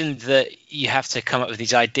mentioned that you have to come up with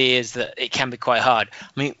these ideas, that it can be quite hard.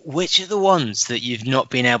 I mean, which are the ones that you've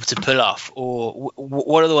not been able to pull off, or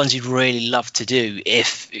what are the ones you'd really love to do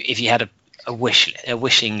if you had a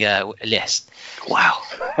wishing list? Wow.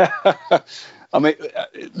 I mean,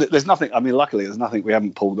 there's nothing. I mean, luckily, there's nothing we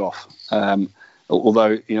haven't pulled off.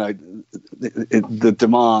 Although the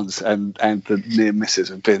demands and the near misses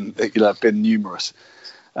have been numerous.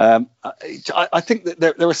 I think that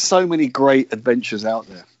there are so many great adventures out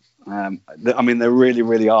there. I mean, there really,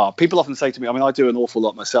 really are. People often say to me, I mean, I do an awful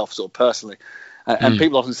lot myself, sort of personally, and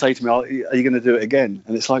people often say to me, are you going to do it again?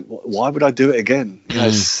 And it's like, why would I do it again?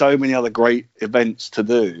 There's so many other great events to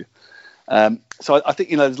do. So I think,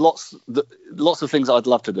 there's lots of things I'd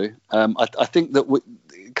love to do. I think that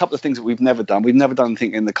a couple of things that we've never done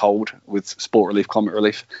anything in the cold with Sport Relief, Comet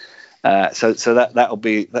Relief. So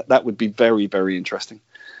that would be very, very interesting.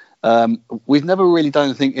 We've never really done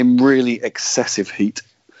anything in really excessive heat,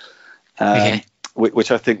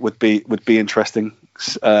 which I think would be interesting.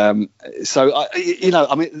 So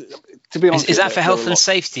I mean, to be honest, is that for health and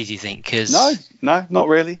safety, do you think? No, not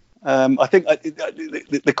really. I think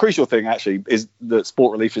the crucial thing actually is that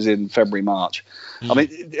Sport Relief is in February, March. I mean,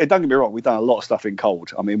 don't get me wrong, we've done a lot of stuff in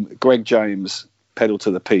cold. I mean, Greg James' Pedal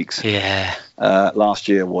to the Peaks last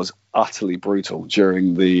year was utterly brutal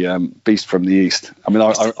during the Beast from the East. I mean,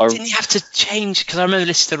 didn't he have to change? Because I remember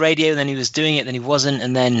listening to the radio, and then he was doing it, then he wasn't,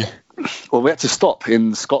 and then. Well, we had to stop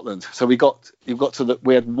in Scotland, so we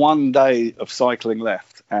had 1 day of cycling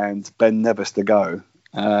left, and Ben Nevis to go.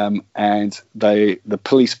 And the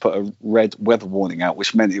police put a red weather warning out,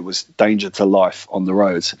 which meant it was danger to life on the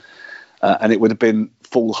roads. And it would have been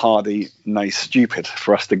foolhardy, nay, stupid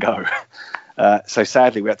for us to go. So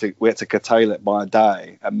sadly, we had to curtail it by a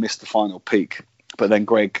day and miss the final peak. But then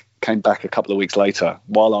Greg came back a couple of weeks later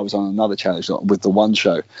while I was on another challenge with the one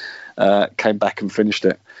show. Came back and finished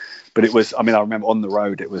it. But it was, I remember on the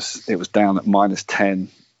road, it was down at -10,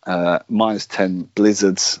 -10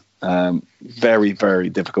 blizzards, very, very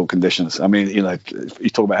difficult conditions. If you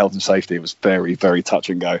talk about health and safety, it was very, very touch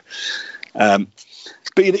and go.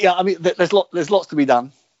 But yeah, there's lots to be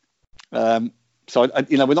done. So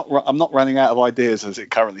I'm not running out of ideas as it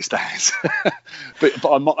currently stands, but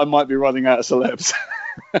I might be running out of celebs.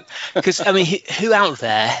 Because who out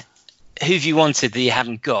there? Who have you wanted that you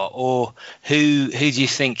haven't got, or who do you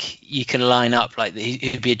think you can line up like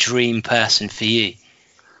who'd be a dream person for you?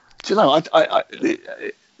 Do you know?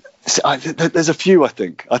 There's a few. I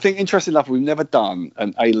think interesting enough, we've never done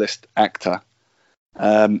an A-list actor,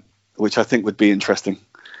 which I think would be interesting.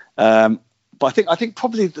 But I think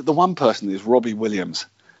probably the one person is Robbie Williams.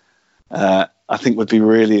 I think would be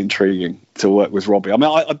really intriguing to work with Robbie.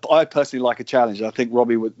 I personally like a challenge. I think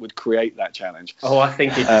Robbie would create that challenge. Oh, I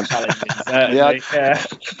think he'd challenge it, yeah.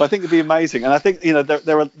 But I think it'd be amazing. And I think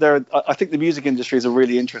I think the music industry is a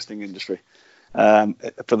really interesting industry.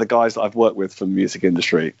 For the guys that I've worked with from the music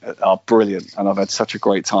industry are brilliant, and I've had such a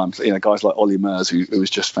great time. Guys like Ollie Murs, who was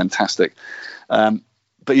just fantastic.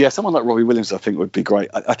 But yeah, someone like Robbie Williams, I think would be great.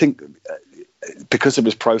 I think because of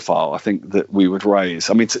his profile, I think that we would raise.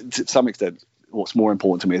 To some extent, what's more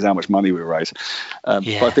important to me is how much money we raise. But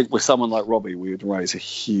I think with someone like Robbie, we would raise a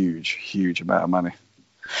huge, huge amount of money.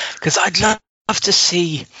 Because I'd love to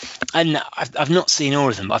see, and I've not seen all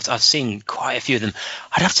of them, but I've seen quite a few of them.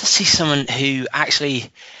 I'd love to see someone who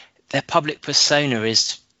actually their public persona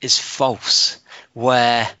is false,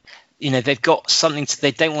 where they've got something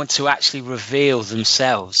they don't want to actually reveal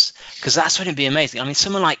themselves, because that's when it'd be amazing.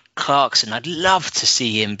 Someone like Clarkson, I'd love to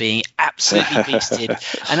see him being absolutely beasted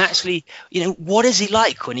and actually, what is he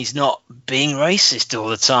like when he's not being racist all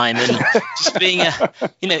the time and just being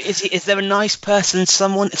is there a nice person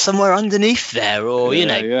somewhere underneath there, or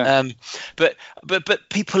but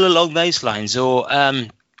people along those lines, or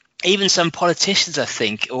even some politicians, I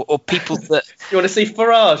think, or people that... You want to see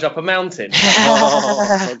Farage up a mountain?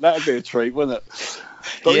 Oh, that would be a treat, wouldn't it?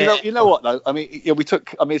 But you know what, though?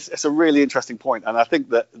 It's a really interesting point, and I think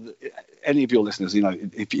that any of your listeners,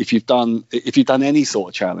 if you've done any sort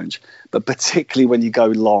of challenge, but particularly when you go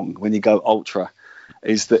long, when you go ultra,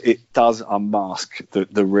 is that it does unmask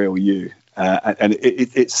the real you, and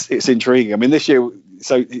it's intriguing. This year,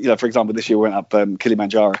 for example, this year we went up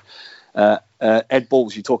Kilimanjaro. Ed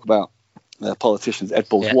Balls, you talk about politicians. Ed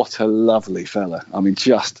Balls, what a lovely fella.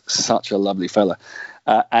 Just such a lovely fella.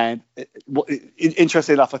 And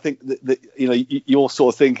interesting enough, I think that you're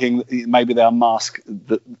sort of thinking maybe they unmask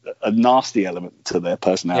a nasty element to their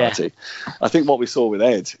personality. Yeah. I think what we saw with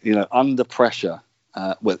Ed, under pressure,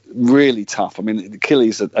 really tough.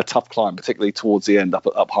 Achilles a tough climb, particularly towards the end,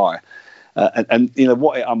 up high. And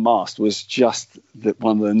what it unmasked was just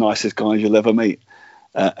one of the nicest guys you'll ever meet.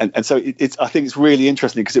 And so I think it's really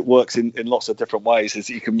interesting because it works in lots of different ways. Is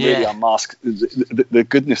you can really unmask the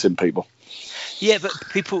goodness in people. Yeah, but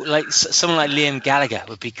people like someone like Liam Gallagher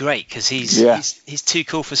would be great because he's too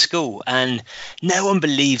cool for school, and no one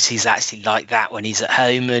believes he's actually like that when he's at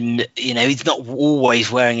home, and he's not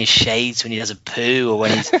always wearing his shades when he does a poo or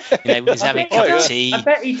when he's when he's having a cup of tea. I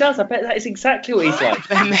bet he does. I bet that is exactly what he's like.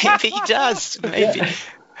 Maybe he does. Maybe. Yeah.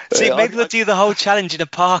 See, maybe they'll do the whole challenge in a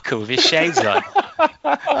parka with his shades on.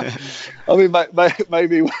 Maybe.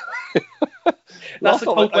 That's a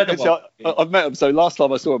cold weather one. I've met them, so last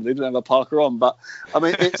time I saw them, they didn't have a parka on. But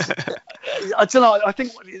it's, I don't know. I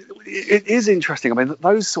think it is interesting.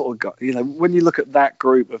 Those sort of guys, when you look at that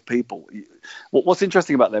group of people, what's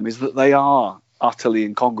interesting about them is that they are utterly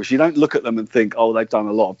incongruous. You don't look at them and think, oh, they've done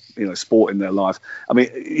a lot of sport in their life.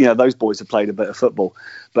 Those boys have played a bit of football,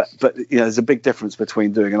 but there's a big difference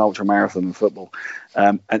between doing an ultra marathon and football.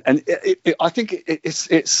 I think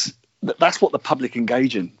it's that's what the public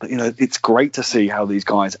engage in. It's great to see how these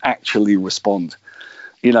guys actually respond.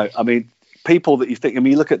 People that you think.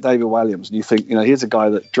 You look at David Walliams and you think, here's a guy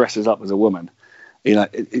that dresses up as a woman.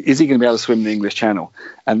 Is he going to be able to swim the English Channel?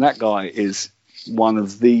 And that guy is one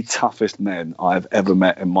of the toughest men I've ever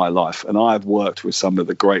met in my life, and I've worked with some of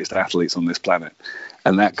the greatest athletes on this planet,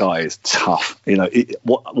 and that guy is tough.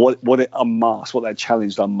 What it unmasked, what that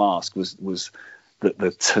challenge unmasked was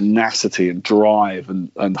the tenacity and drive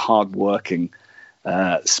and hard working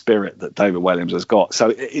spirit that David Williams has got.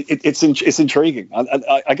 So it's intriguing.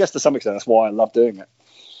 I guess to some extent that's why I love doing it.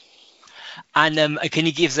 And can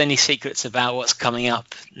you give us any secrets about what's coming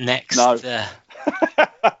up next? No.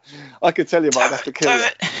 I could tell you, but I'd have to kill you.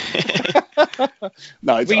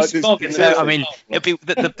 No, I mean, it'd be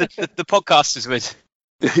the podcasters would.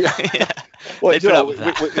 Yeah. Well,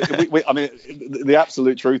 I mean, the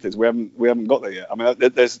absolute truth is we haven't got there yet. I mean,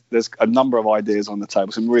 there's a number of ideas on the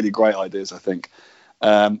table, some really great ideas, I think.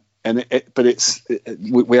 But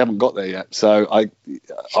we haven't got there yet. So I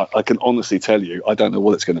can honestly tell you, I don't know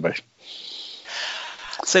what it's going to be.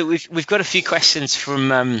 So we've got a few questions from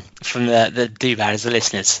the Doobads, the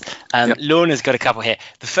listeners. Lorna's got a couple here.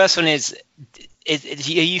 The first one is are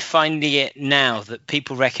you finding it now that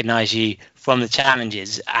people recognise you from the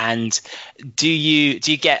challenges, and do you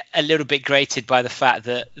get a little bit grated by the fact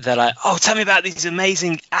that they're like, oh, tell me about these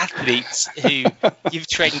amazing athletes who you've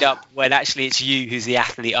trained up, when actually it's you who's the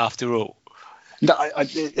athlete after all? No,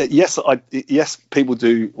 yes, people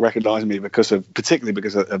do recognise me particularly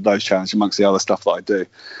because of those challenges, amongst the other stuff that I do.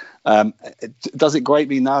 Does it grate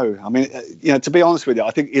me? No. I mean, to be honest with you, I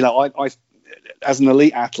think I as an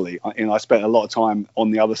elite athlete, I spent a lot of time on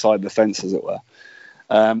the other side of the fence, as it were.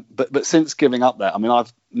 But since giving up that, I mean,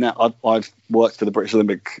 I've worked for the British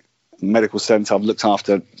Olympic Medical Centre. I've looked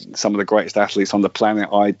after some of the greatest athletes on the planet.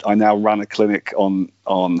 I now run a clinic on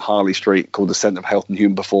Harley Street called the Centre of Health and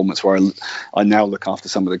Human Performance, where I now look after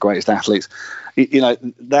some of the greatest athletes.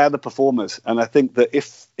 They're the performers, and I think that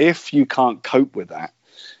if you can't cope with that,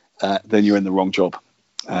 then you're in the wrong job.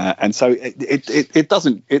 And so it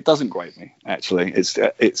doesn't grate me, actually.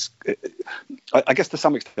 I guess to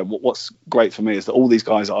some extent what's great for me is that all these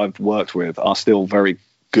guys that I've worked with are still very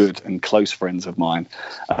good and close friends of mine,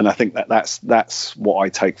 and I think that's what I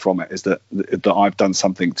take from it, is that I've done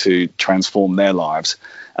something to transform their lives,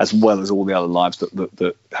 as well as all the other lives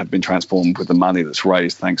that have been transformed with the money that's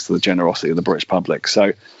raised thanks to the generosity of the British public.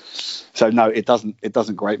 So no, it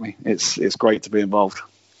doesn't grate me. It's great to be involved.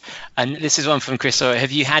 And this is one from Chris.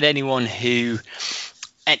 Have you had anyone who,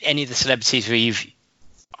 any of the celebrities where you've,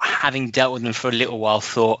 having dealt with them for a little while,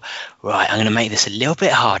 thought, right, I'm going to make this a little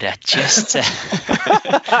bit harder just to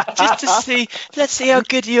see, let's see how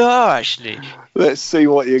good you are, actually. Let's see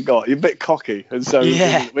what you got. You're a bit cocky, and so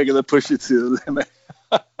we're going to push you to the limit.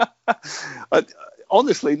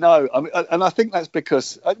 Honestly, no. I mean, and I think that's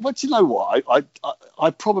because, do you know what? I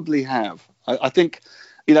probably have. I think,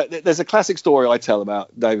 there's a classic story I tell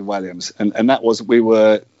about David Williams, and that was we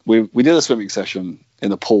did a swimming session in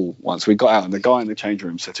the pool once. We got out, and the guy in the change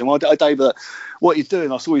room said to him, "Oh, David, what are you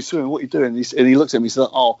doing? I saw you swimming. What are you doing?" And he looked at me and said,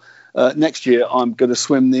 "Oh, next year I'm going to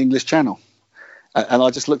swim the English Channel." And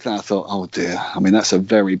I just looked at him and I thought, "Oh dear. I mean, that's a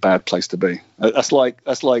very bad place to be. That's like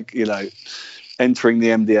entering the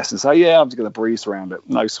MDS and say, yeah, I'm just going to breeze around it,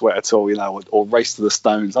 no sweat at all, or race to the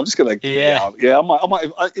stones. I'm just going to, I might,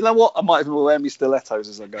 you know what? I might even wear my stilettos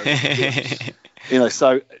as I go.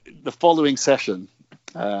 So the following session,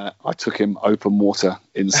 I took him open water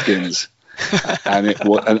in skins, and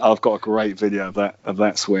I've got a great video of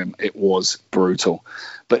that swim. It was brutal,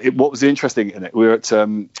 but what was interesting in it? We were at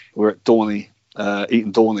Dorney.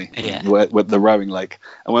 Eton Dorney, with the rowing lake,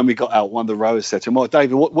 and when we got out, one of the rowers said to him, "Oh,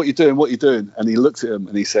 David, what are you doing? What are you doing?" And he looked at him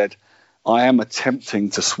and he said, "I am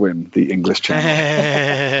attempting to swim the English Channel."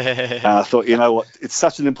 And I thought, you know what? It's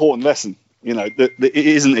such an important lesson. That it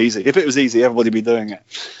isn't easy. If it was easy, everybody would be doing it.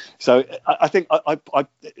 So I think I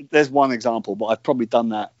there's one example, but I've probably done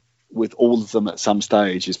that with all of them at some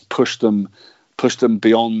stage. Is push them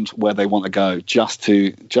beyond where they want to go, just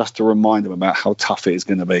to remind them about how tough it is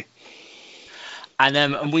going to be.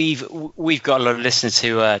 And we've got a lot of listeners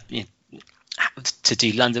who to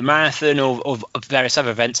do London Marathon or various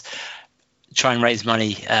other events, try and raise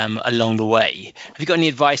money along the way. Have you got any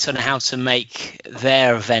advice on how to make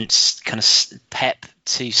their events kind of pep,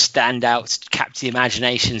 to stand out, to capture the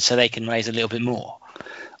imagination, so they can raise a little bit more?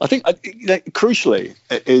 I think crucially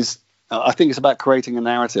is I think it's about creating a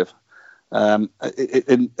narrative. And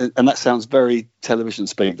that sounds very television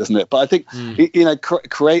speak, doesn't it? But I think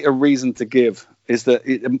create a reason to give. Is that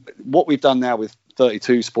what we've done now with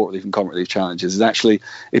 32 Sport Relief and Comic Relief challenges is actually,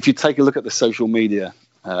 if you take a look at the social media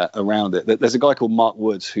around it, there's a guy called Mark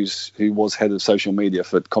Woods who was head of social media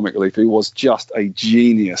for Comic Relief, who was just a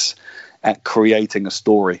genius at creating a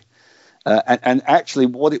story, and actually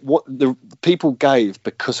what the people gave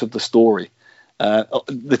because of the story.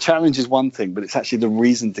 The challenge is one thing, but it's actually the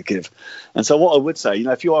reason to give. And so what I would say,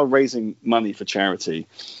 if you are raising money for charity,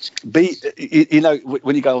 when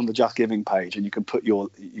you go on the Just Giving page and you can put your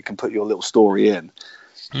little story in,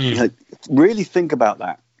 really think about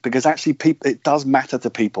that, because actually it does matter to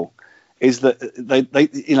people. Is that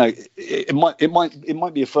it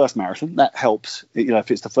might be a first marathon that helps, if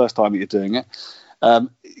it's the first time that you're doing it.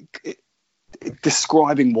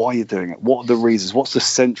 describing why you're doing it. What are the reasons? What's the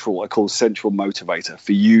central motivator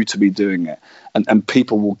for you to be doing it? And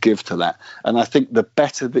people will give to that. And I think the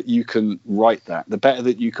better that you can write that, the better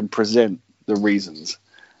that you can present the reasons,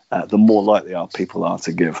 the more likely people are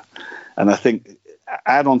to give. And I think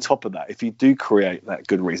add on top of that, if you do create that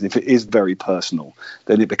good reason, if it is very personal,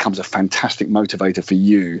 then it becomes a fantastic motivator for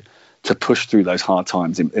you to push through those hard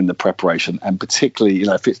times in the preparation. And particularly,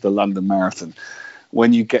 if it's the London Marathon,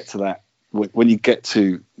 when you get to that, when you get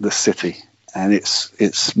to the city and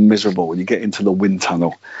it's miserable, when you get into the wind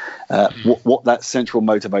tunnel, what that central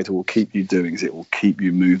motivator will keep you doing is it will keep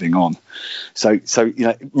you moving on. So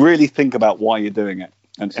really think about why you're doing it.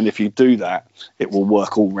 And if you do that, it will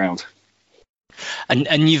work all round.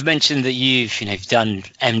 And you've mentioned that you've done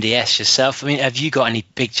MDS yourself. I mean, have you got any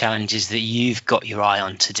big challenges that you've got your eye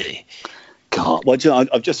on to do? God, well,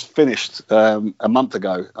 I've just finished a month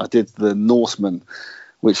ago. I did the Norseman,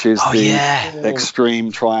 which is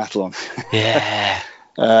extreme triathlon. Yeah.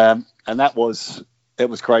 And it was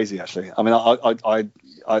crazy, actually. I mean, I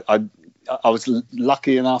was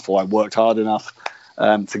lucky enough, or I worked hard enough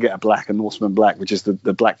to get a Norseman black, which is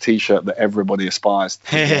the black T-shirt that everybody aspires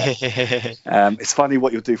to get. It's funny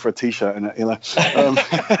what you'll do for a T-shirt,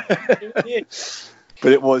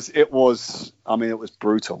 but it was. I mean, it was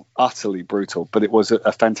brutal, utterly brutal. But it was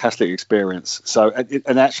a fantastic experience. So,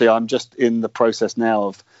 and actually, I'm just in the process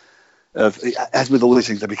now of as with all these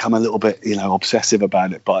things, I become a little bit, obsessive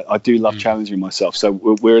about it. But I do love challenging myself. So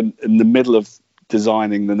we're in the middle of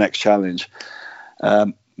designing the next challenge,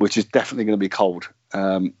 which is definitely going to be cold.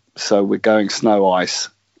 So we're going snow ice,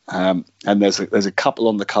 and there's a couple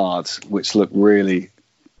on the cards which look really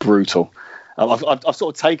brutal. I've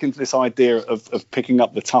sort of taken this idea of picking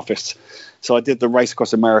up the toughest. So I did the Race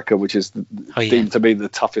Across America, which is deemed to be the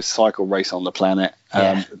toughest cycle race on the planet.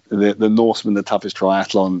 The Norseman, the toughest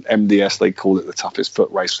triathlon. MDS, they call it the toughest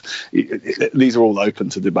foot race. These are all open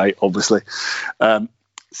to debate, obviously.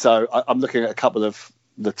 So I'm looking at a couple of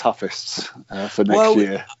the toughest for next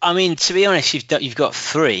year. I mean, to be honest, you've got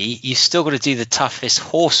 3. You've still got to do the toughest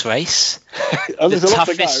horse race,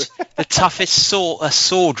 the toughest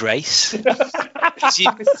sword race,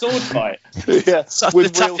 toughest sword fight. Yeah,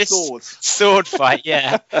 with the real swords. Sword fight.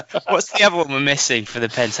 Yeah. What's the other one we're missing for the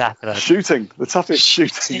pentathlon? Shooting, the toughest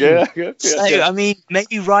shooting. Yeah. So I mean,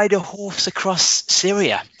 maybe ride a horse across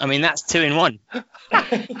Syria. I mean, that's 2 in 1.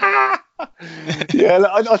 Yeah,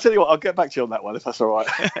 I'll tell you what. I'll get back to you on that one if that's all right.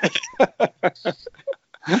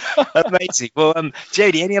 Amazing. Well,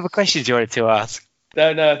 Jodie, any other questions you wanted to ask?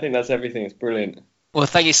 No, I think that's everything. It's brilliant. Well,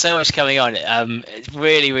 thank you so much for coming on. It's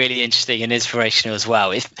really, really interesting and inspirational as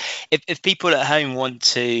well. If people at home want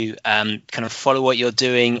to kind of follow what you're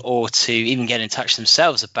doing, or to even get in touch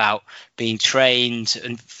themselves about being trained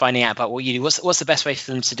and finding out about what you do, what's the best way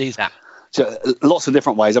for them to do that? So, lots of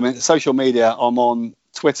different ways. I mean, social media, I'm on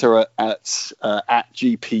Twitter at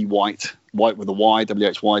GP Whyte, Whyte with a Y,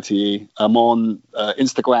 WHYTE. I'm on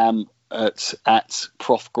Instagram at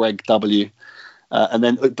Prof Greg W. But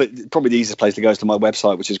probably the easiest place to go is to my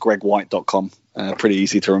website, which is gregwhite.com. Pretty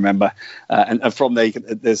easy to remember. And from there,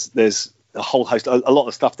 there's a whole host, a lot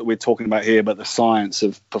of stuff that we're talking about here, but the science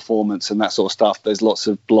of performance and that sort of stuff. There's lots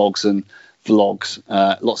of blogs and vlogs,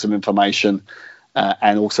 lots of information.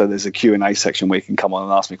 And also there's a Q&A section where you can come on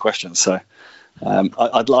and ask me questions. So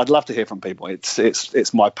I'd love to hear from people.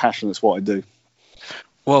 It's my passion. It's what I do.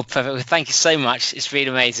 Well, perfect. Well, thank you so much. It's been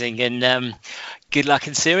amazing. And good luck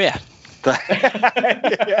in Syria. Yeah.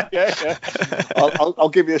 I'll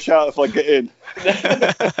give you a shout if I get in.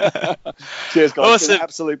 Cheers, guys. Awesome. It's been an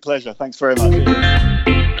absolute pleasure. Thanks very much.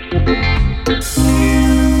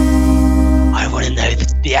 I want to know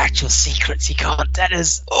the actual secrets he can't tell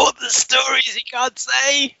us, all the stories he can't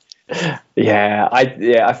say. Yeah,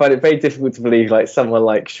 I find it very difficult to believe like someone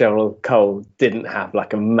like Cheryl Cole didn't have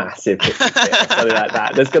like a massive hit or something like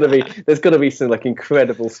that. There's got to be some like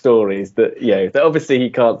incredible stories that that obviously he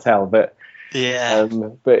can't tell, but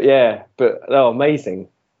amazing.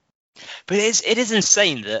 But it is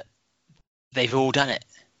insane that they've all done it,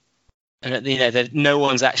 and that no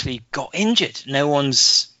one's actually got injured. No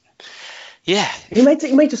one's. Yeah, he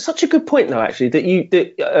made such a good point though, actually,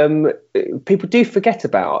 that people do forget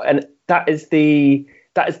about, and that is the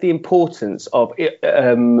importance of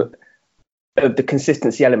the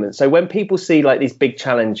consistency element. So when people see like these big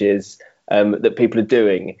challenges that people are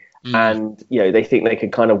doing, and they think they can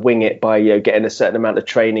kind of wing it by getting a certain amount of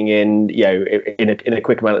training in a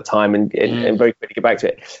quick amount of time and very quickly get back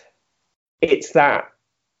to it.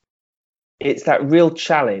 It's that real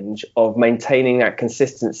challenge of maintaining that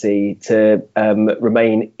consistency to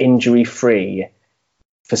remain injury-free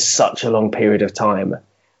for such a long period of time.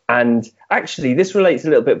 And actually, this relates a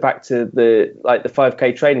little bit back to the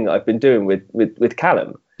 5K training that I've been doing with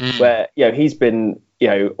Callum, where he's been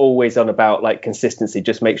always on about like consistency.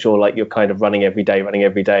 Just make sure like you're kind of running every day,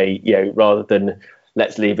 rather than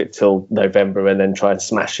let's leave it till November and then try and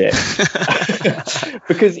smash it.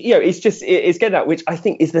 Because it's getting that, which I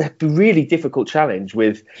think is the really difficult challenge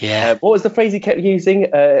with what was the phrase he kept using,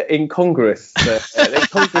 incongruous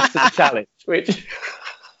incongruous to the challenge,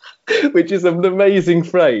 which is an amazing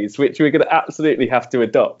phrase, which we're going to absolutely have to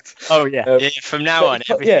adopt. Oh from now on,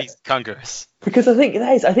 everything's congruous. Because I think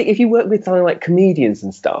if you work with something like comedians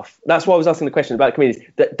and stuff, that's why I was asking the question about comedians,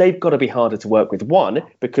 that they've got to be harder to work with. One,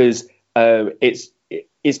 because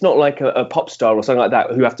it's not like a pop star or something like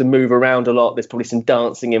that who have to move around a lot. There's probably some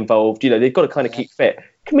dancing involved. They've got to kind of keep fit.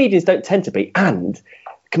 Comedians don't tend to be, and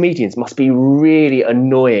comedians must be really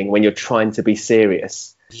annoying when you're trying to be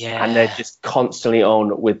serious. Yeah. And they're just constantly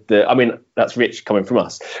on with that's rich coming from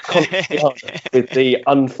us, constantly on with the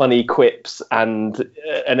unfunny quips and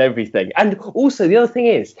everything. And also the other thing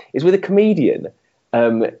is with a comedian,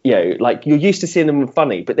 like you're used to seeing them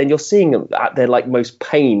funny, but then you're seeing them at their like most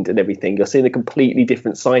pained and everything. You're seeing a completely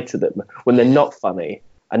different side to them when they're not funny,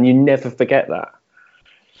 and you never forget that.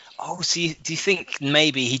 Oh, so do you think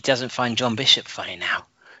maybe he doesn't find John Bishop funny now?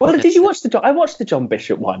 Well, did you watch I watched the John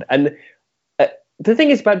Bishop one, and the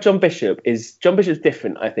thing is about John Bishop's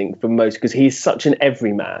different, I think, from most, because he's such an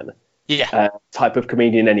everyman type of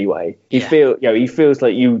comedian anyway. He feels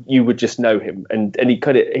like you would just know him, and he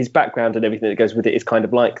kind of, his background and everything that goes with it is kind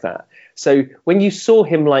of like that. So when you saw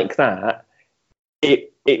him like that,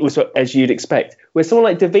 it was as you'd expect. Where someone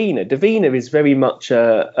like Davina is very much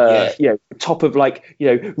top of like,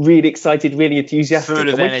 really excited, really enthusiastic, full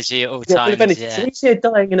of energy at all times. So when you see her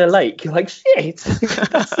dying in a lake, you're like, shit.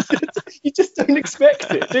 You just don't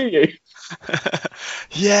expect it, do you?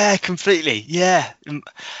 Yeah, completely. Yeah,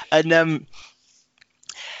 and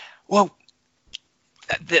well,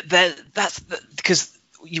 that's because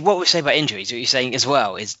what we say about injuries. What you're saying as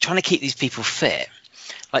well is trying to keep these people fit.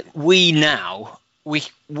 Like we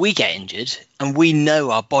get injured and we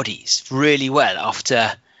know our bodies really well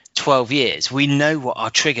after 12 years. We know what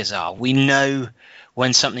our triggers are. We know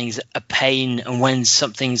when something's a pain and when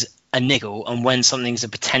something's a niggle and when something's a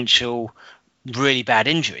potential really bad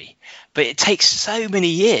injury. But it takes so many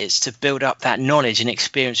years to build up that knowledge and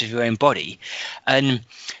experience of your own body. And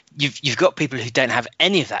you've got people who don't have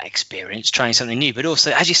any of that experience trying something new, but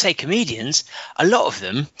also, as you say, comedians, a lot of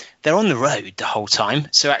them, they're on the road the whole time.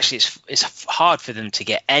 So actually it's hard for them to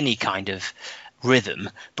get any kind of rhythm,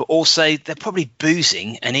 but also they're probably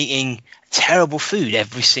boozing and eating terrible food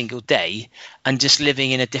every single day and just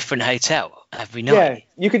living in a different hotel every night. Yeah,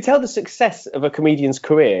 you can tell the success of a comedian's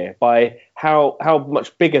career by how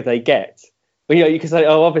much bigger they get. But, you can say,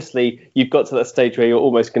 obviously you've got to that stage where you're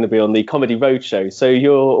almost going to be on the Comedy Roadshow. So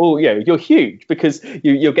you're huge because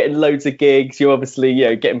you're getting loads of gigs. You're obviously,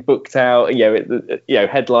 getting booked out,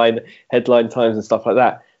 headline times and stuff like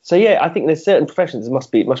that. So, I think there's certain professions that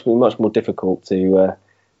must be much more difficult to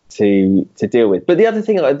deal with. But the other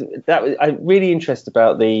thing I'm really interested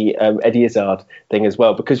about the Eddie Izzard thing as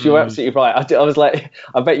well, because you're absolutely right. I was like,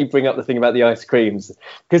 I bet you bring up the thing about the ice creams,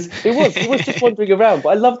 because he was just wandering around. But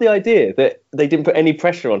I love the idea that they didn't put any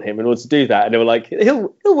pressure on him in order to do that, and they were like,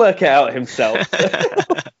 he'll work it out himself.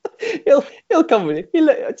 he'll come with it.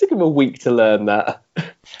 It took him a week to learn that.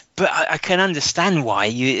 But I can understand why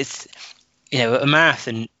it's a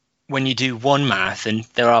marathon. When you do one marathon,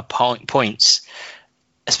 there are points,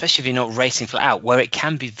 especially if you're not racing flat out, where it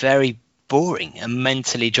can be very boring and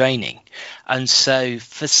mentally draining. And so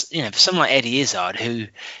for someone like Eddie Izzard, who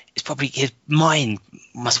is probably, his mind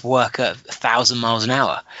must work at 1,000 miles an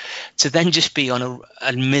hour, to then just be on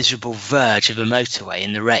a miserable verge of a motorway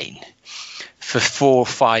in the rain for 4,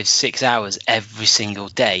 5, 6 hours every single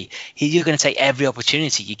day, you're going to take every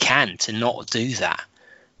opportunity you can to not do that.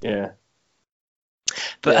 Yeah.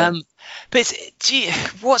 But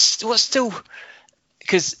what's still,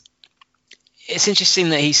 because it's interesting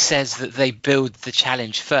that he says that they build the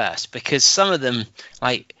challenge first, because some of them,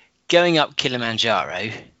 like going up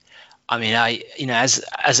Kilimanjaro, I mean,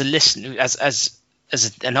 as a listener, as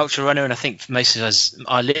an ultra runner, and I think for most of us,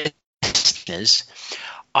 our listeners,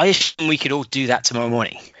 I assume we could all do that tomorrow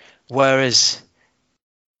morning. Whereas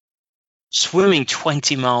swimming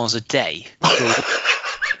 20 miles a day,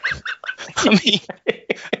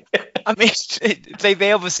 I mean,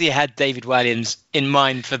 they obviously had David Williams in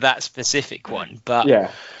mind for that specific one, but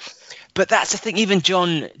that's the thing. Even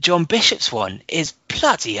John Bishop's one is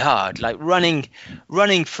bloody hard. Like running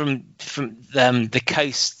from the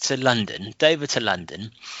coast to London, Dover to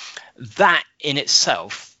London, that in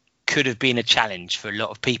itself could have been a challenge for a lot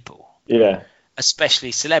of people. Yeah.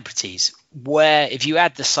 Especially celebrities, where if you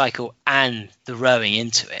add the cycle and the rowing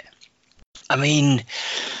into it, I mean,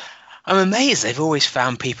 I'm amazed they've always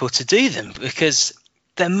found people to do them, because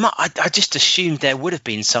I just assumed there would have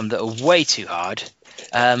been some that are way too hard.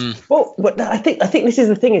 Well, but I think this is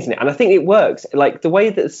the thing, isn't it? And I think it works. Like the way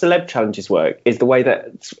that celeb challenges work is the way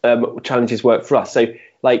that challenges work for us. So,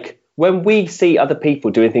 like when we see other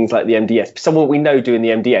people doing things like the MDS, someone we know doing the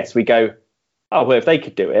MDS, we go, "Oh, well, if they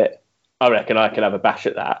could do it, I reckon I could have a bash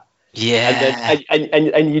at that." Yeah,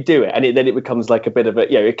 and you do it, and then it becomes like a bit of a,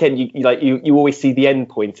 again, you always see the end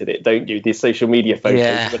point of it, don't you? These social media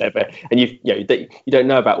photos, whatever, and you don't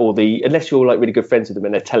know about all the, unless you're like really good friends with them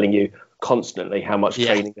and they're telling you constantly how much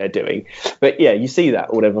training they're doing. But you see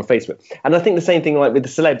that or whatever on Facebook, and I think the same thing like with the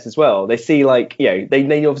celebs as well. They see like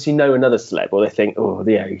they obviously know another celeb, or they think, oh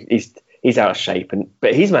he's out of shape,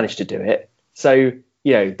 but he's managed to do it, so.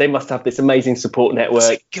 They must have this amazing support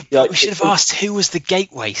network. We should have asked who was the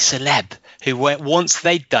gateway celeb who went, once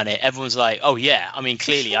they'd done it, everyone's like, oh yeah, I mean,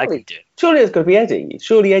 clearly I can do it. Surely it's got to be Eddie.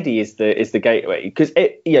 Surely Eddie is the gateway, because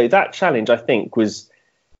that challenge, I think, was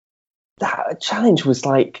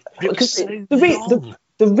like, because the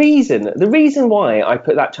reason why I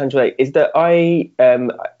put that challenge away is that I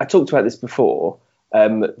talked about this before.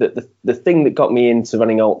 That the thing that got me into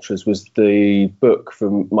running ultras was the book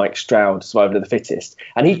from Mike Stroud, Survival of the Fittest,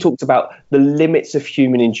 and he talked about the limits of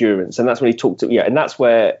human endurance, and that's when he talked and that's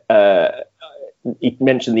where he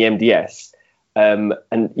mentioned the MDS, and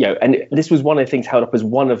this was one of the things held up as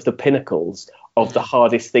one of the pinnacles of the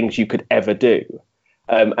hardest things you could ever do,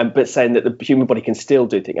 but saying that the human body can still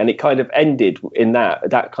do things, and it kind of ended in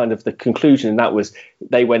that kind of the conclusion, and that was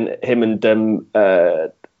him and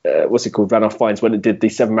what's it called, Ranulph Fiennes, when it did the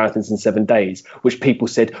 7 marathons in 7 days, which people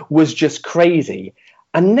said was just crazy.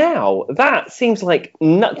 And now that seems like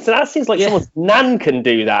nuts. That seems like someone's nan can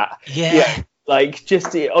do that. Yeah. Like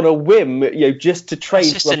just on a whim, just to train.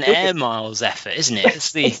 It's just an air miles effort, isn't it?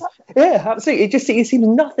 It's the yeah, absolutely. It seems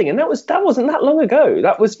nothing, and that wasn't that long ago.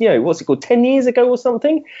 That was what's it called, 10 years ago or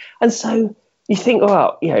something. And so you think,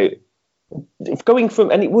 well, going from,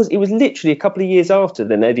 and it was literally a couple of years after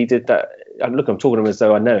then Eddie did that. Look, I'm talking to him as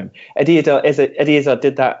though I know him. Eddie Izzard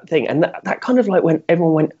did that thing, and that kind of like when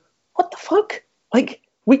everyone went, what the fuck? Like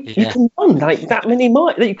you can run like that many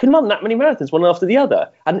you can run that many marathons one after the other,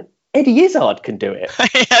 and Eddie Izzard can do it.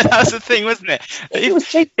 Yeah, that was the thing, wasn't it?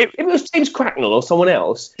 If it was James Cracknell or someone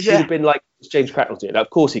else, it would have been like, James Cracknell doing it. Now, of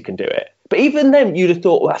course he can do it. But even then, you'd have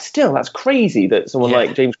thought, well, that's crazy that someone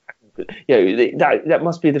like James Cracknell, that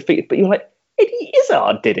must be the feat. But you're like, Eddie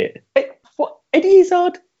Izzard did it. What? Eddie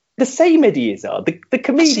Izzard? The same Eddie Izzard, the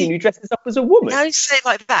comedian who dresses up as a woman. Now you say it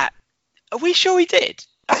like that. Are we sure he did?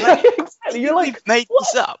 Exactly. You're like, made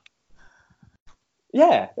this up.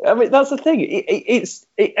 Yeah, I mean that's the thing.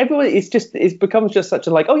 It becomes just such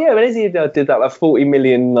a like, oh yeah, but Eddie Izzard did that like 40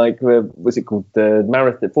 million, like what's it called, the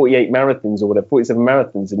marathon, 48 marathons or whatever, 47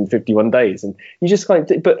 marathons in 51 days, and you just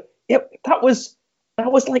kind of, but that was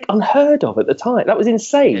like unheard of at the time. That was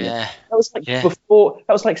insane. Yeah. That was like before.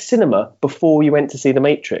 That was like cinema before you went to see The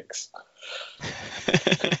Matrix.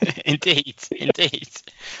 Indeed.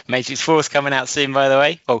 Matrix 4 is coming out soon, by the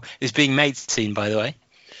way. Oh, it's being made soon, by the way.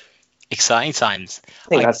 Exciting times. I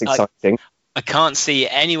think that's exciting. I can't see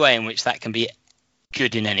any way in which that can be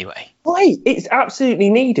good in any way. Why? It's absolutely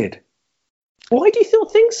needed. Why do you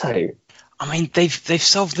think so? I mean, they've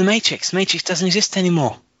solved the Matrix. Matrix doesn't exist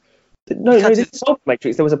anymore. No, they didn't solve the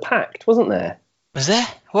Matrix. There was a pact, wasn't there? Was there?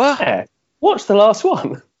 What? Yeah. Watch the last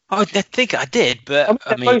one. Oh, I think I did, but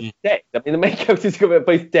I mean, they're both dead. I mean, the main characters are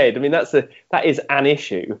both dead. I mean, that is an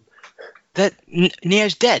issue. That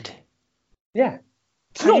Neo's dead. Yeah.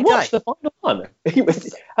 Did you not watch the final one?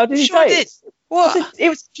 How did he die? Did. What? It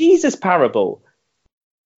was Jesus parable.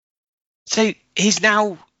 So he's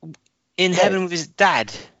now in heaven with his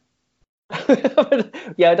dad.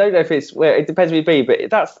 Yeah, I don't know if it's where it depends where you be, but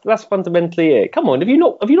that's fundamentally it. Come on, have you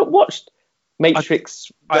not watched Matrix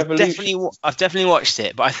Revolution? I've definitely watched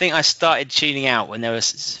it, but I think I started tuning out when there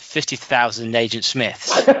was 50,000 Agent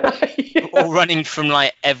Smiths all running from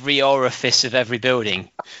like every orifice of every building.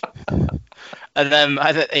 And then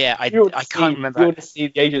I can't remember. You want to see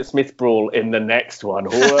the Agent Smith brawl in the next one?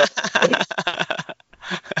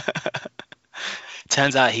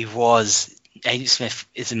 Turns out he was. Agent Smith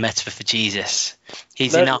is a metaphor for Jesus.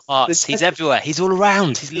 He's in our hearts. He's everywhere. He's all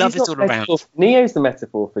around. His love is all around. Neo's the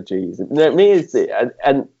metaphor for Jesus. No, Neo's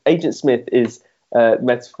and Agent Smith is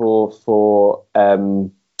metaphor for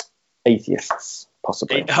atheists,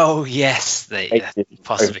 possibly. Oh yes,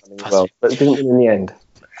 possibly. Well, but it didn't win in the end.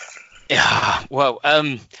 Yeah. Well,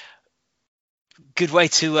 good way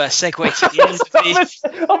to segue to the end of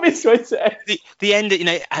the end. You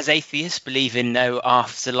know, as atheists believe in no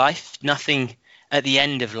afterlife, nothing at the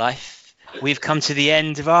end of life. We've come to the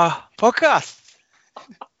end of our podcast.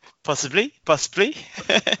 Possibly. The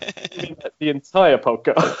entire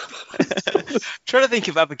podcast. Trying to think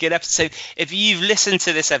of a good episode. If you've listened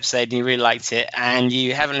to this episode and you really liked it, and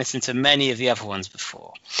you haven't listened to many of the other ones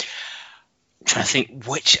before, I'm trying to think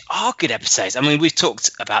which are good episodes. I mean, we've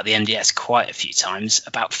talked about the MDS quite a few times,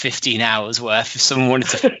 about 15 hours worth. If someone wanted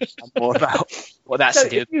to find out more about what that's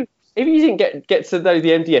to do. If you didn't get to know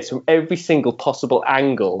the MDS from every single possible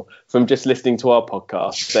angle from just listening to our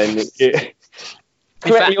podcast, then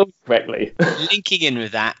correctly. Linking in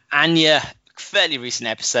with that, Anya, fairly recent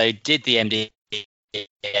episode, did the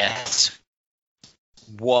MDS.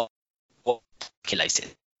 What calculated?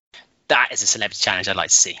 That is a celebrity challenge I'd like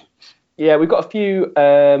to see. Yeah, we've got a few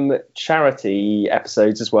charity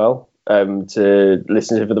episodes as well to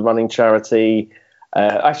listen to for the running charity.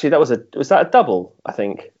 Actually, was that a double? I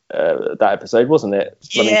think that episode, wasn't it?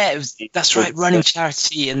 Yeah, that's right. Running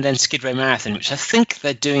charity and then Skid Row Marathon, which I think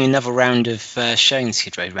they're doing another round of showing the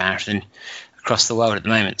Skid Row Marathon across the world at the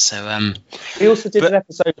moment. So we also did an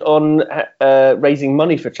episode on raising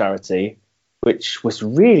money for charity, which was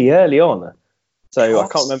really early on. So I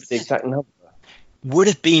can't remember the exact number. Would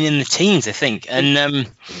have been in the teens, I think, and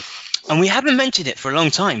we haven't mentioned it for a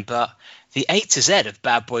long time, but the A to Z of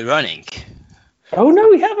Bad Boy Running. Oh no,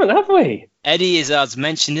 we haven't, have we? Eddie Izzard's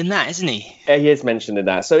mentioned in that, isn't he? Yeah, he is mentioned in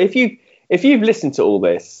that. So if you've listened to all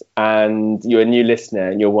this and you're a new listener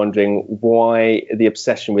and you're wondering why the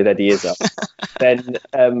obsession with Eddie Izzard, then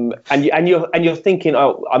and you're thinking,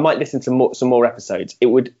 oh, I might listen to some more episodes. It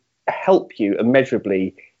would help you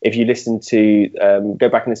immeasurably if you listen to go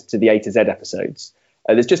back and listen to the A to Z episodes.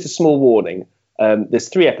 There's just a small warning. There's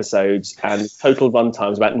 3 episodes and total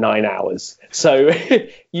runtime is about 9 hours. So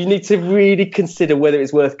you need to really consider whether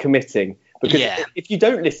it's worth committing. Because if you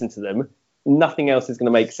don't listen to them, nothing else is going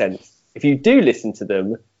to make sense. If you do listen to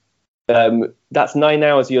them, that's 9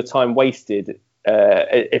 hours of your time wasted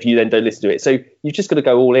if you then don't listen to it. So you've just got to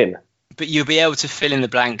go all in. But you'll be able to fill in the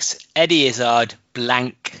blanks. Eddie Izzard,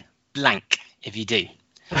 blank, if you do.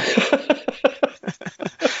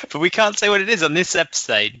 But we can't say what it is on this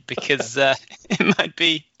episode because it might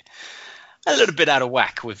be a little bit out of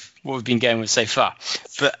whack with what we've been going with so far.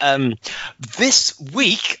 But this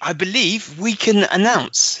week, I believe we can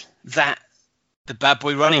announce that the Bad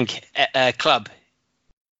Boy Running Club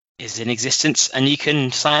is in existence and you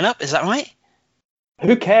can sign up. Is that right?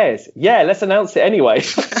 Who cares? Yeah, let's announce it anyway.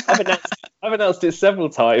 I've announced it several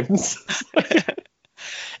times.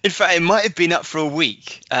 In fact, it might have been up for a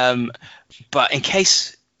week. But in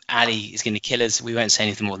case Ali is going to kill us, we won't say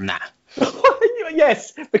anything more than that.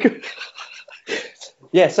 Yes.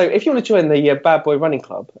 Yeah, so if you want to join the Bad Boy Running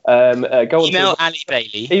Club, go on email Ali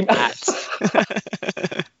Bailey at...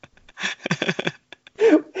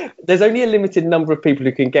 There's only a limited number of people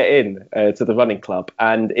who can get in to the running club,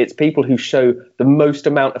 and it's people who show the most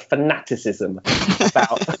amount of fanaticism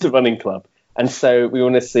about the running club. And so we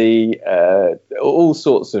want to see all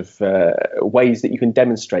sorts of ways that you can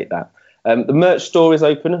demonstrate that. The merch store is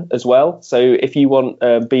open as well. So if you want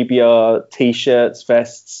BBR T-shirts,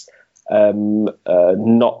 vests,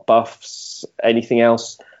 not buffs, anything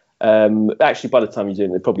else, actually by the time you're doing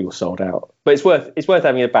it, they're probably all sold out. But it's worth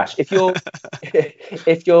having a bash. If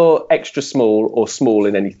you're extra small or small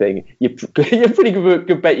in anything, you're pretty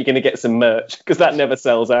good bet you're going to get some merch because that never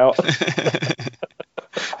sells out.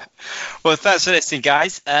 Well, thanks for listening,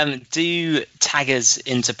 guys. Do tag us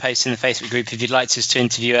into posts in the Facebook group if you'd like us to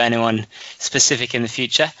interview anyone specific in the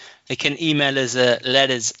future. They can email us at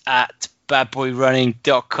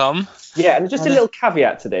letters@badboyrunning.com. Yeah, and just a little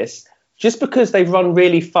caveat to this. Just because they run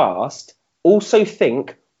really fast, also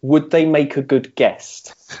think, would they make a good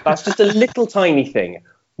guest? That's just a little tiny thing.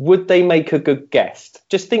 Would they make a good guest?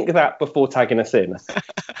 Just think of that before tagging us in.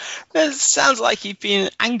 That sounds like you've been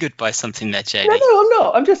angered by something there, JD. No, I'm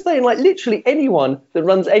not. I'm just saying, like, literally anyone that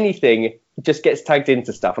runs anything just gets tagged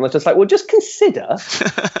into stuff. And I was just like, well, just consider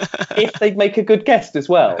if they'd make a good guest as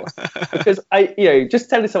well. Because, just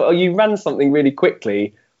tell us, you ran something really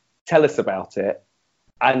quickly, tell us about it.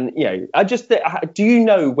 And, do you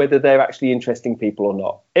know whether they're actually interesting people or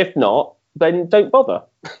not? If not, then don't bother.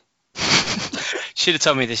 Should have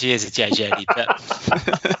told me this year's a JJ.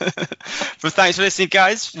 But thanks for listening,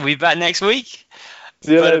 guys. We'll be back next week.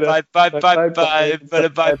 See you later. Bye. Baby, come back. Bye.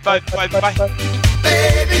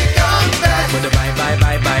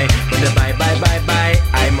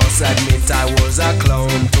 I must admit I was a clown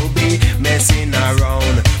to be messing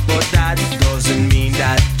around, but that doesn't mean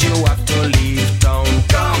that you have to leave town.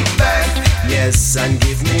 Come back. Yes.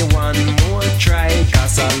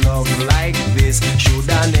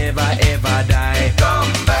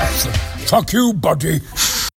 Fuck you, buddy.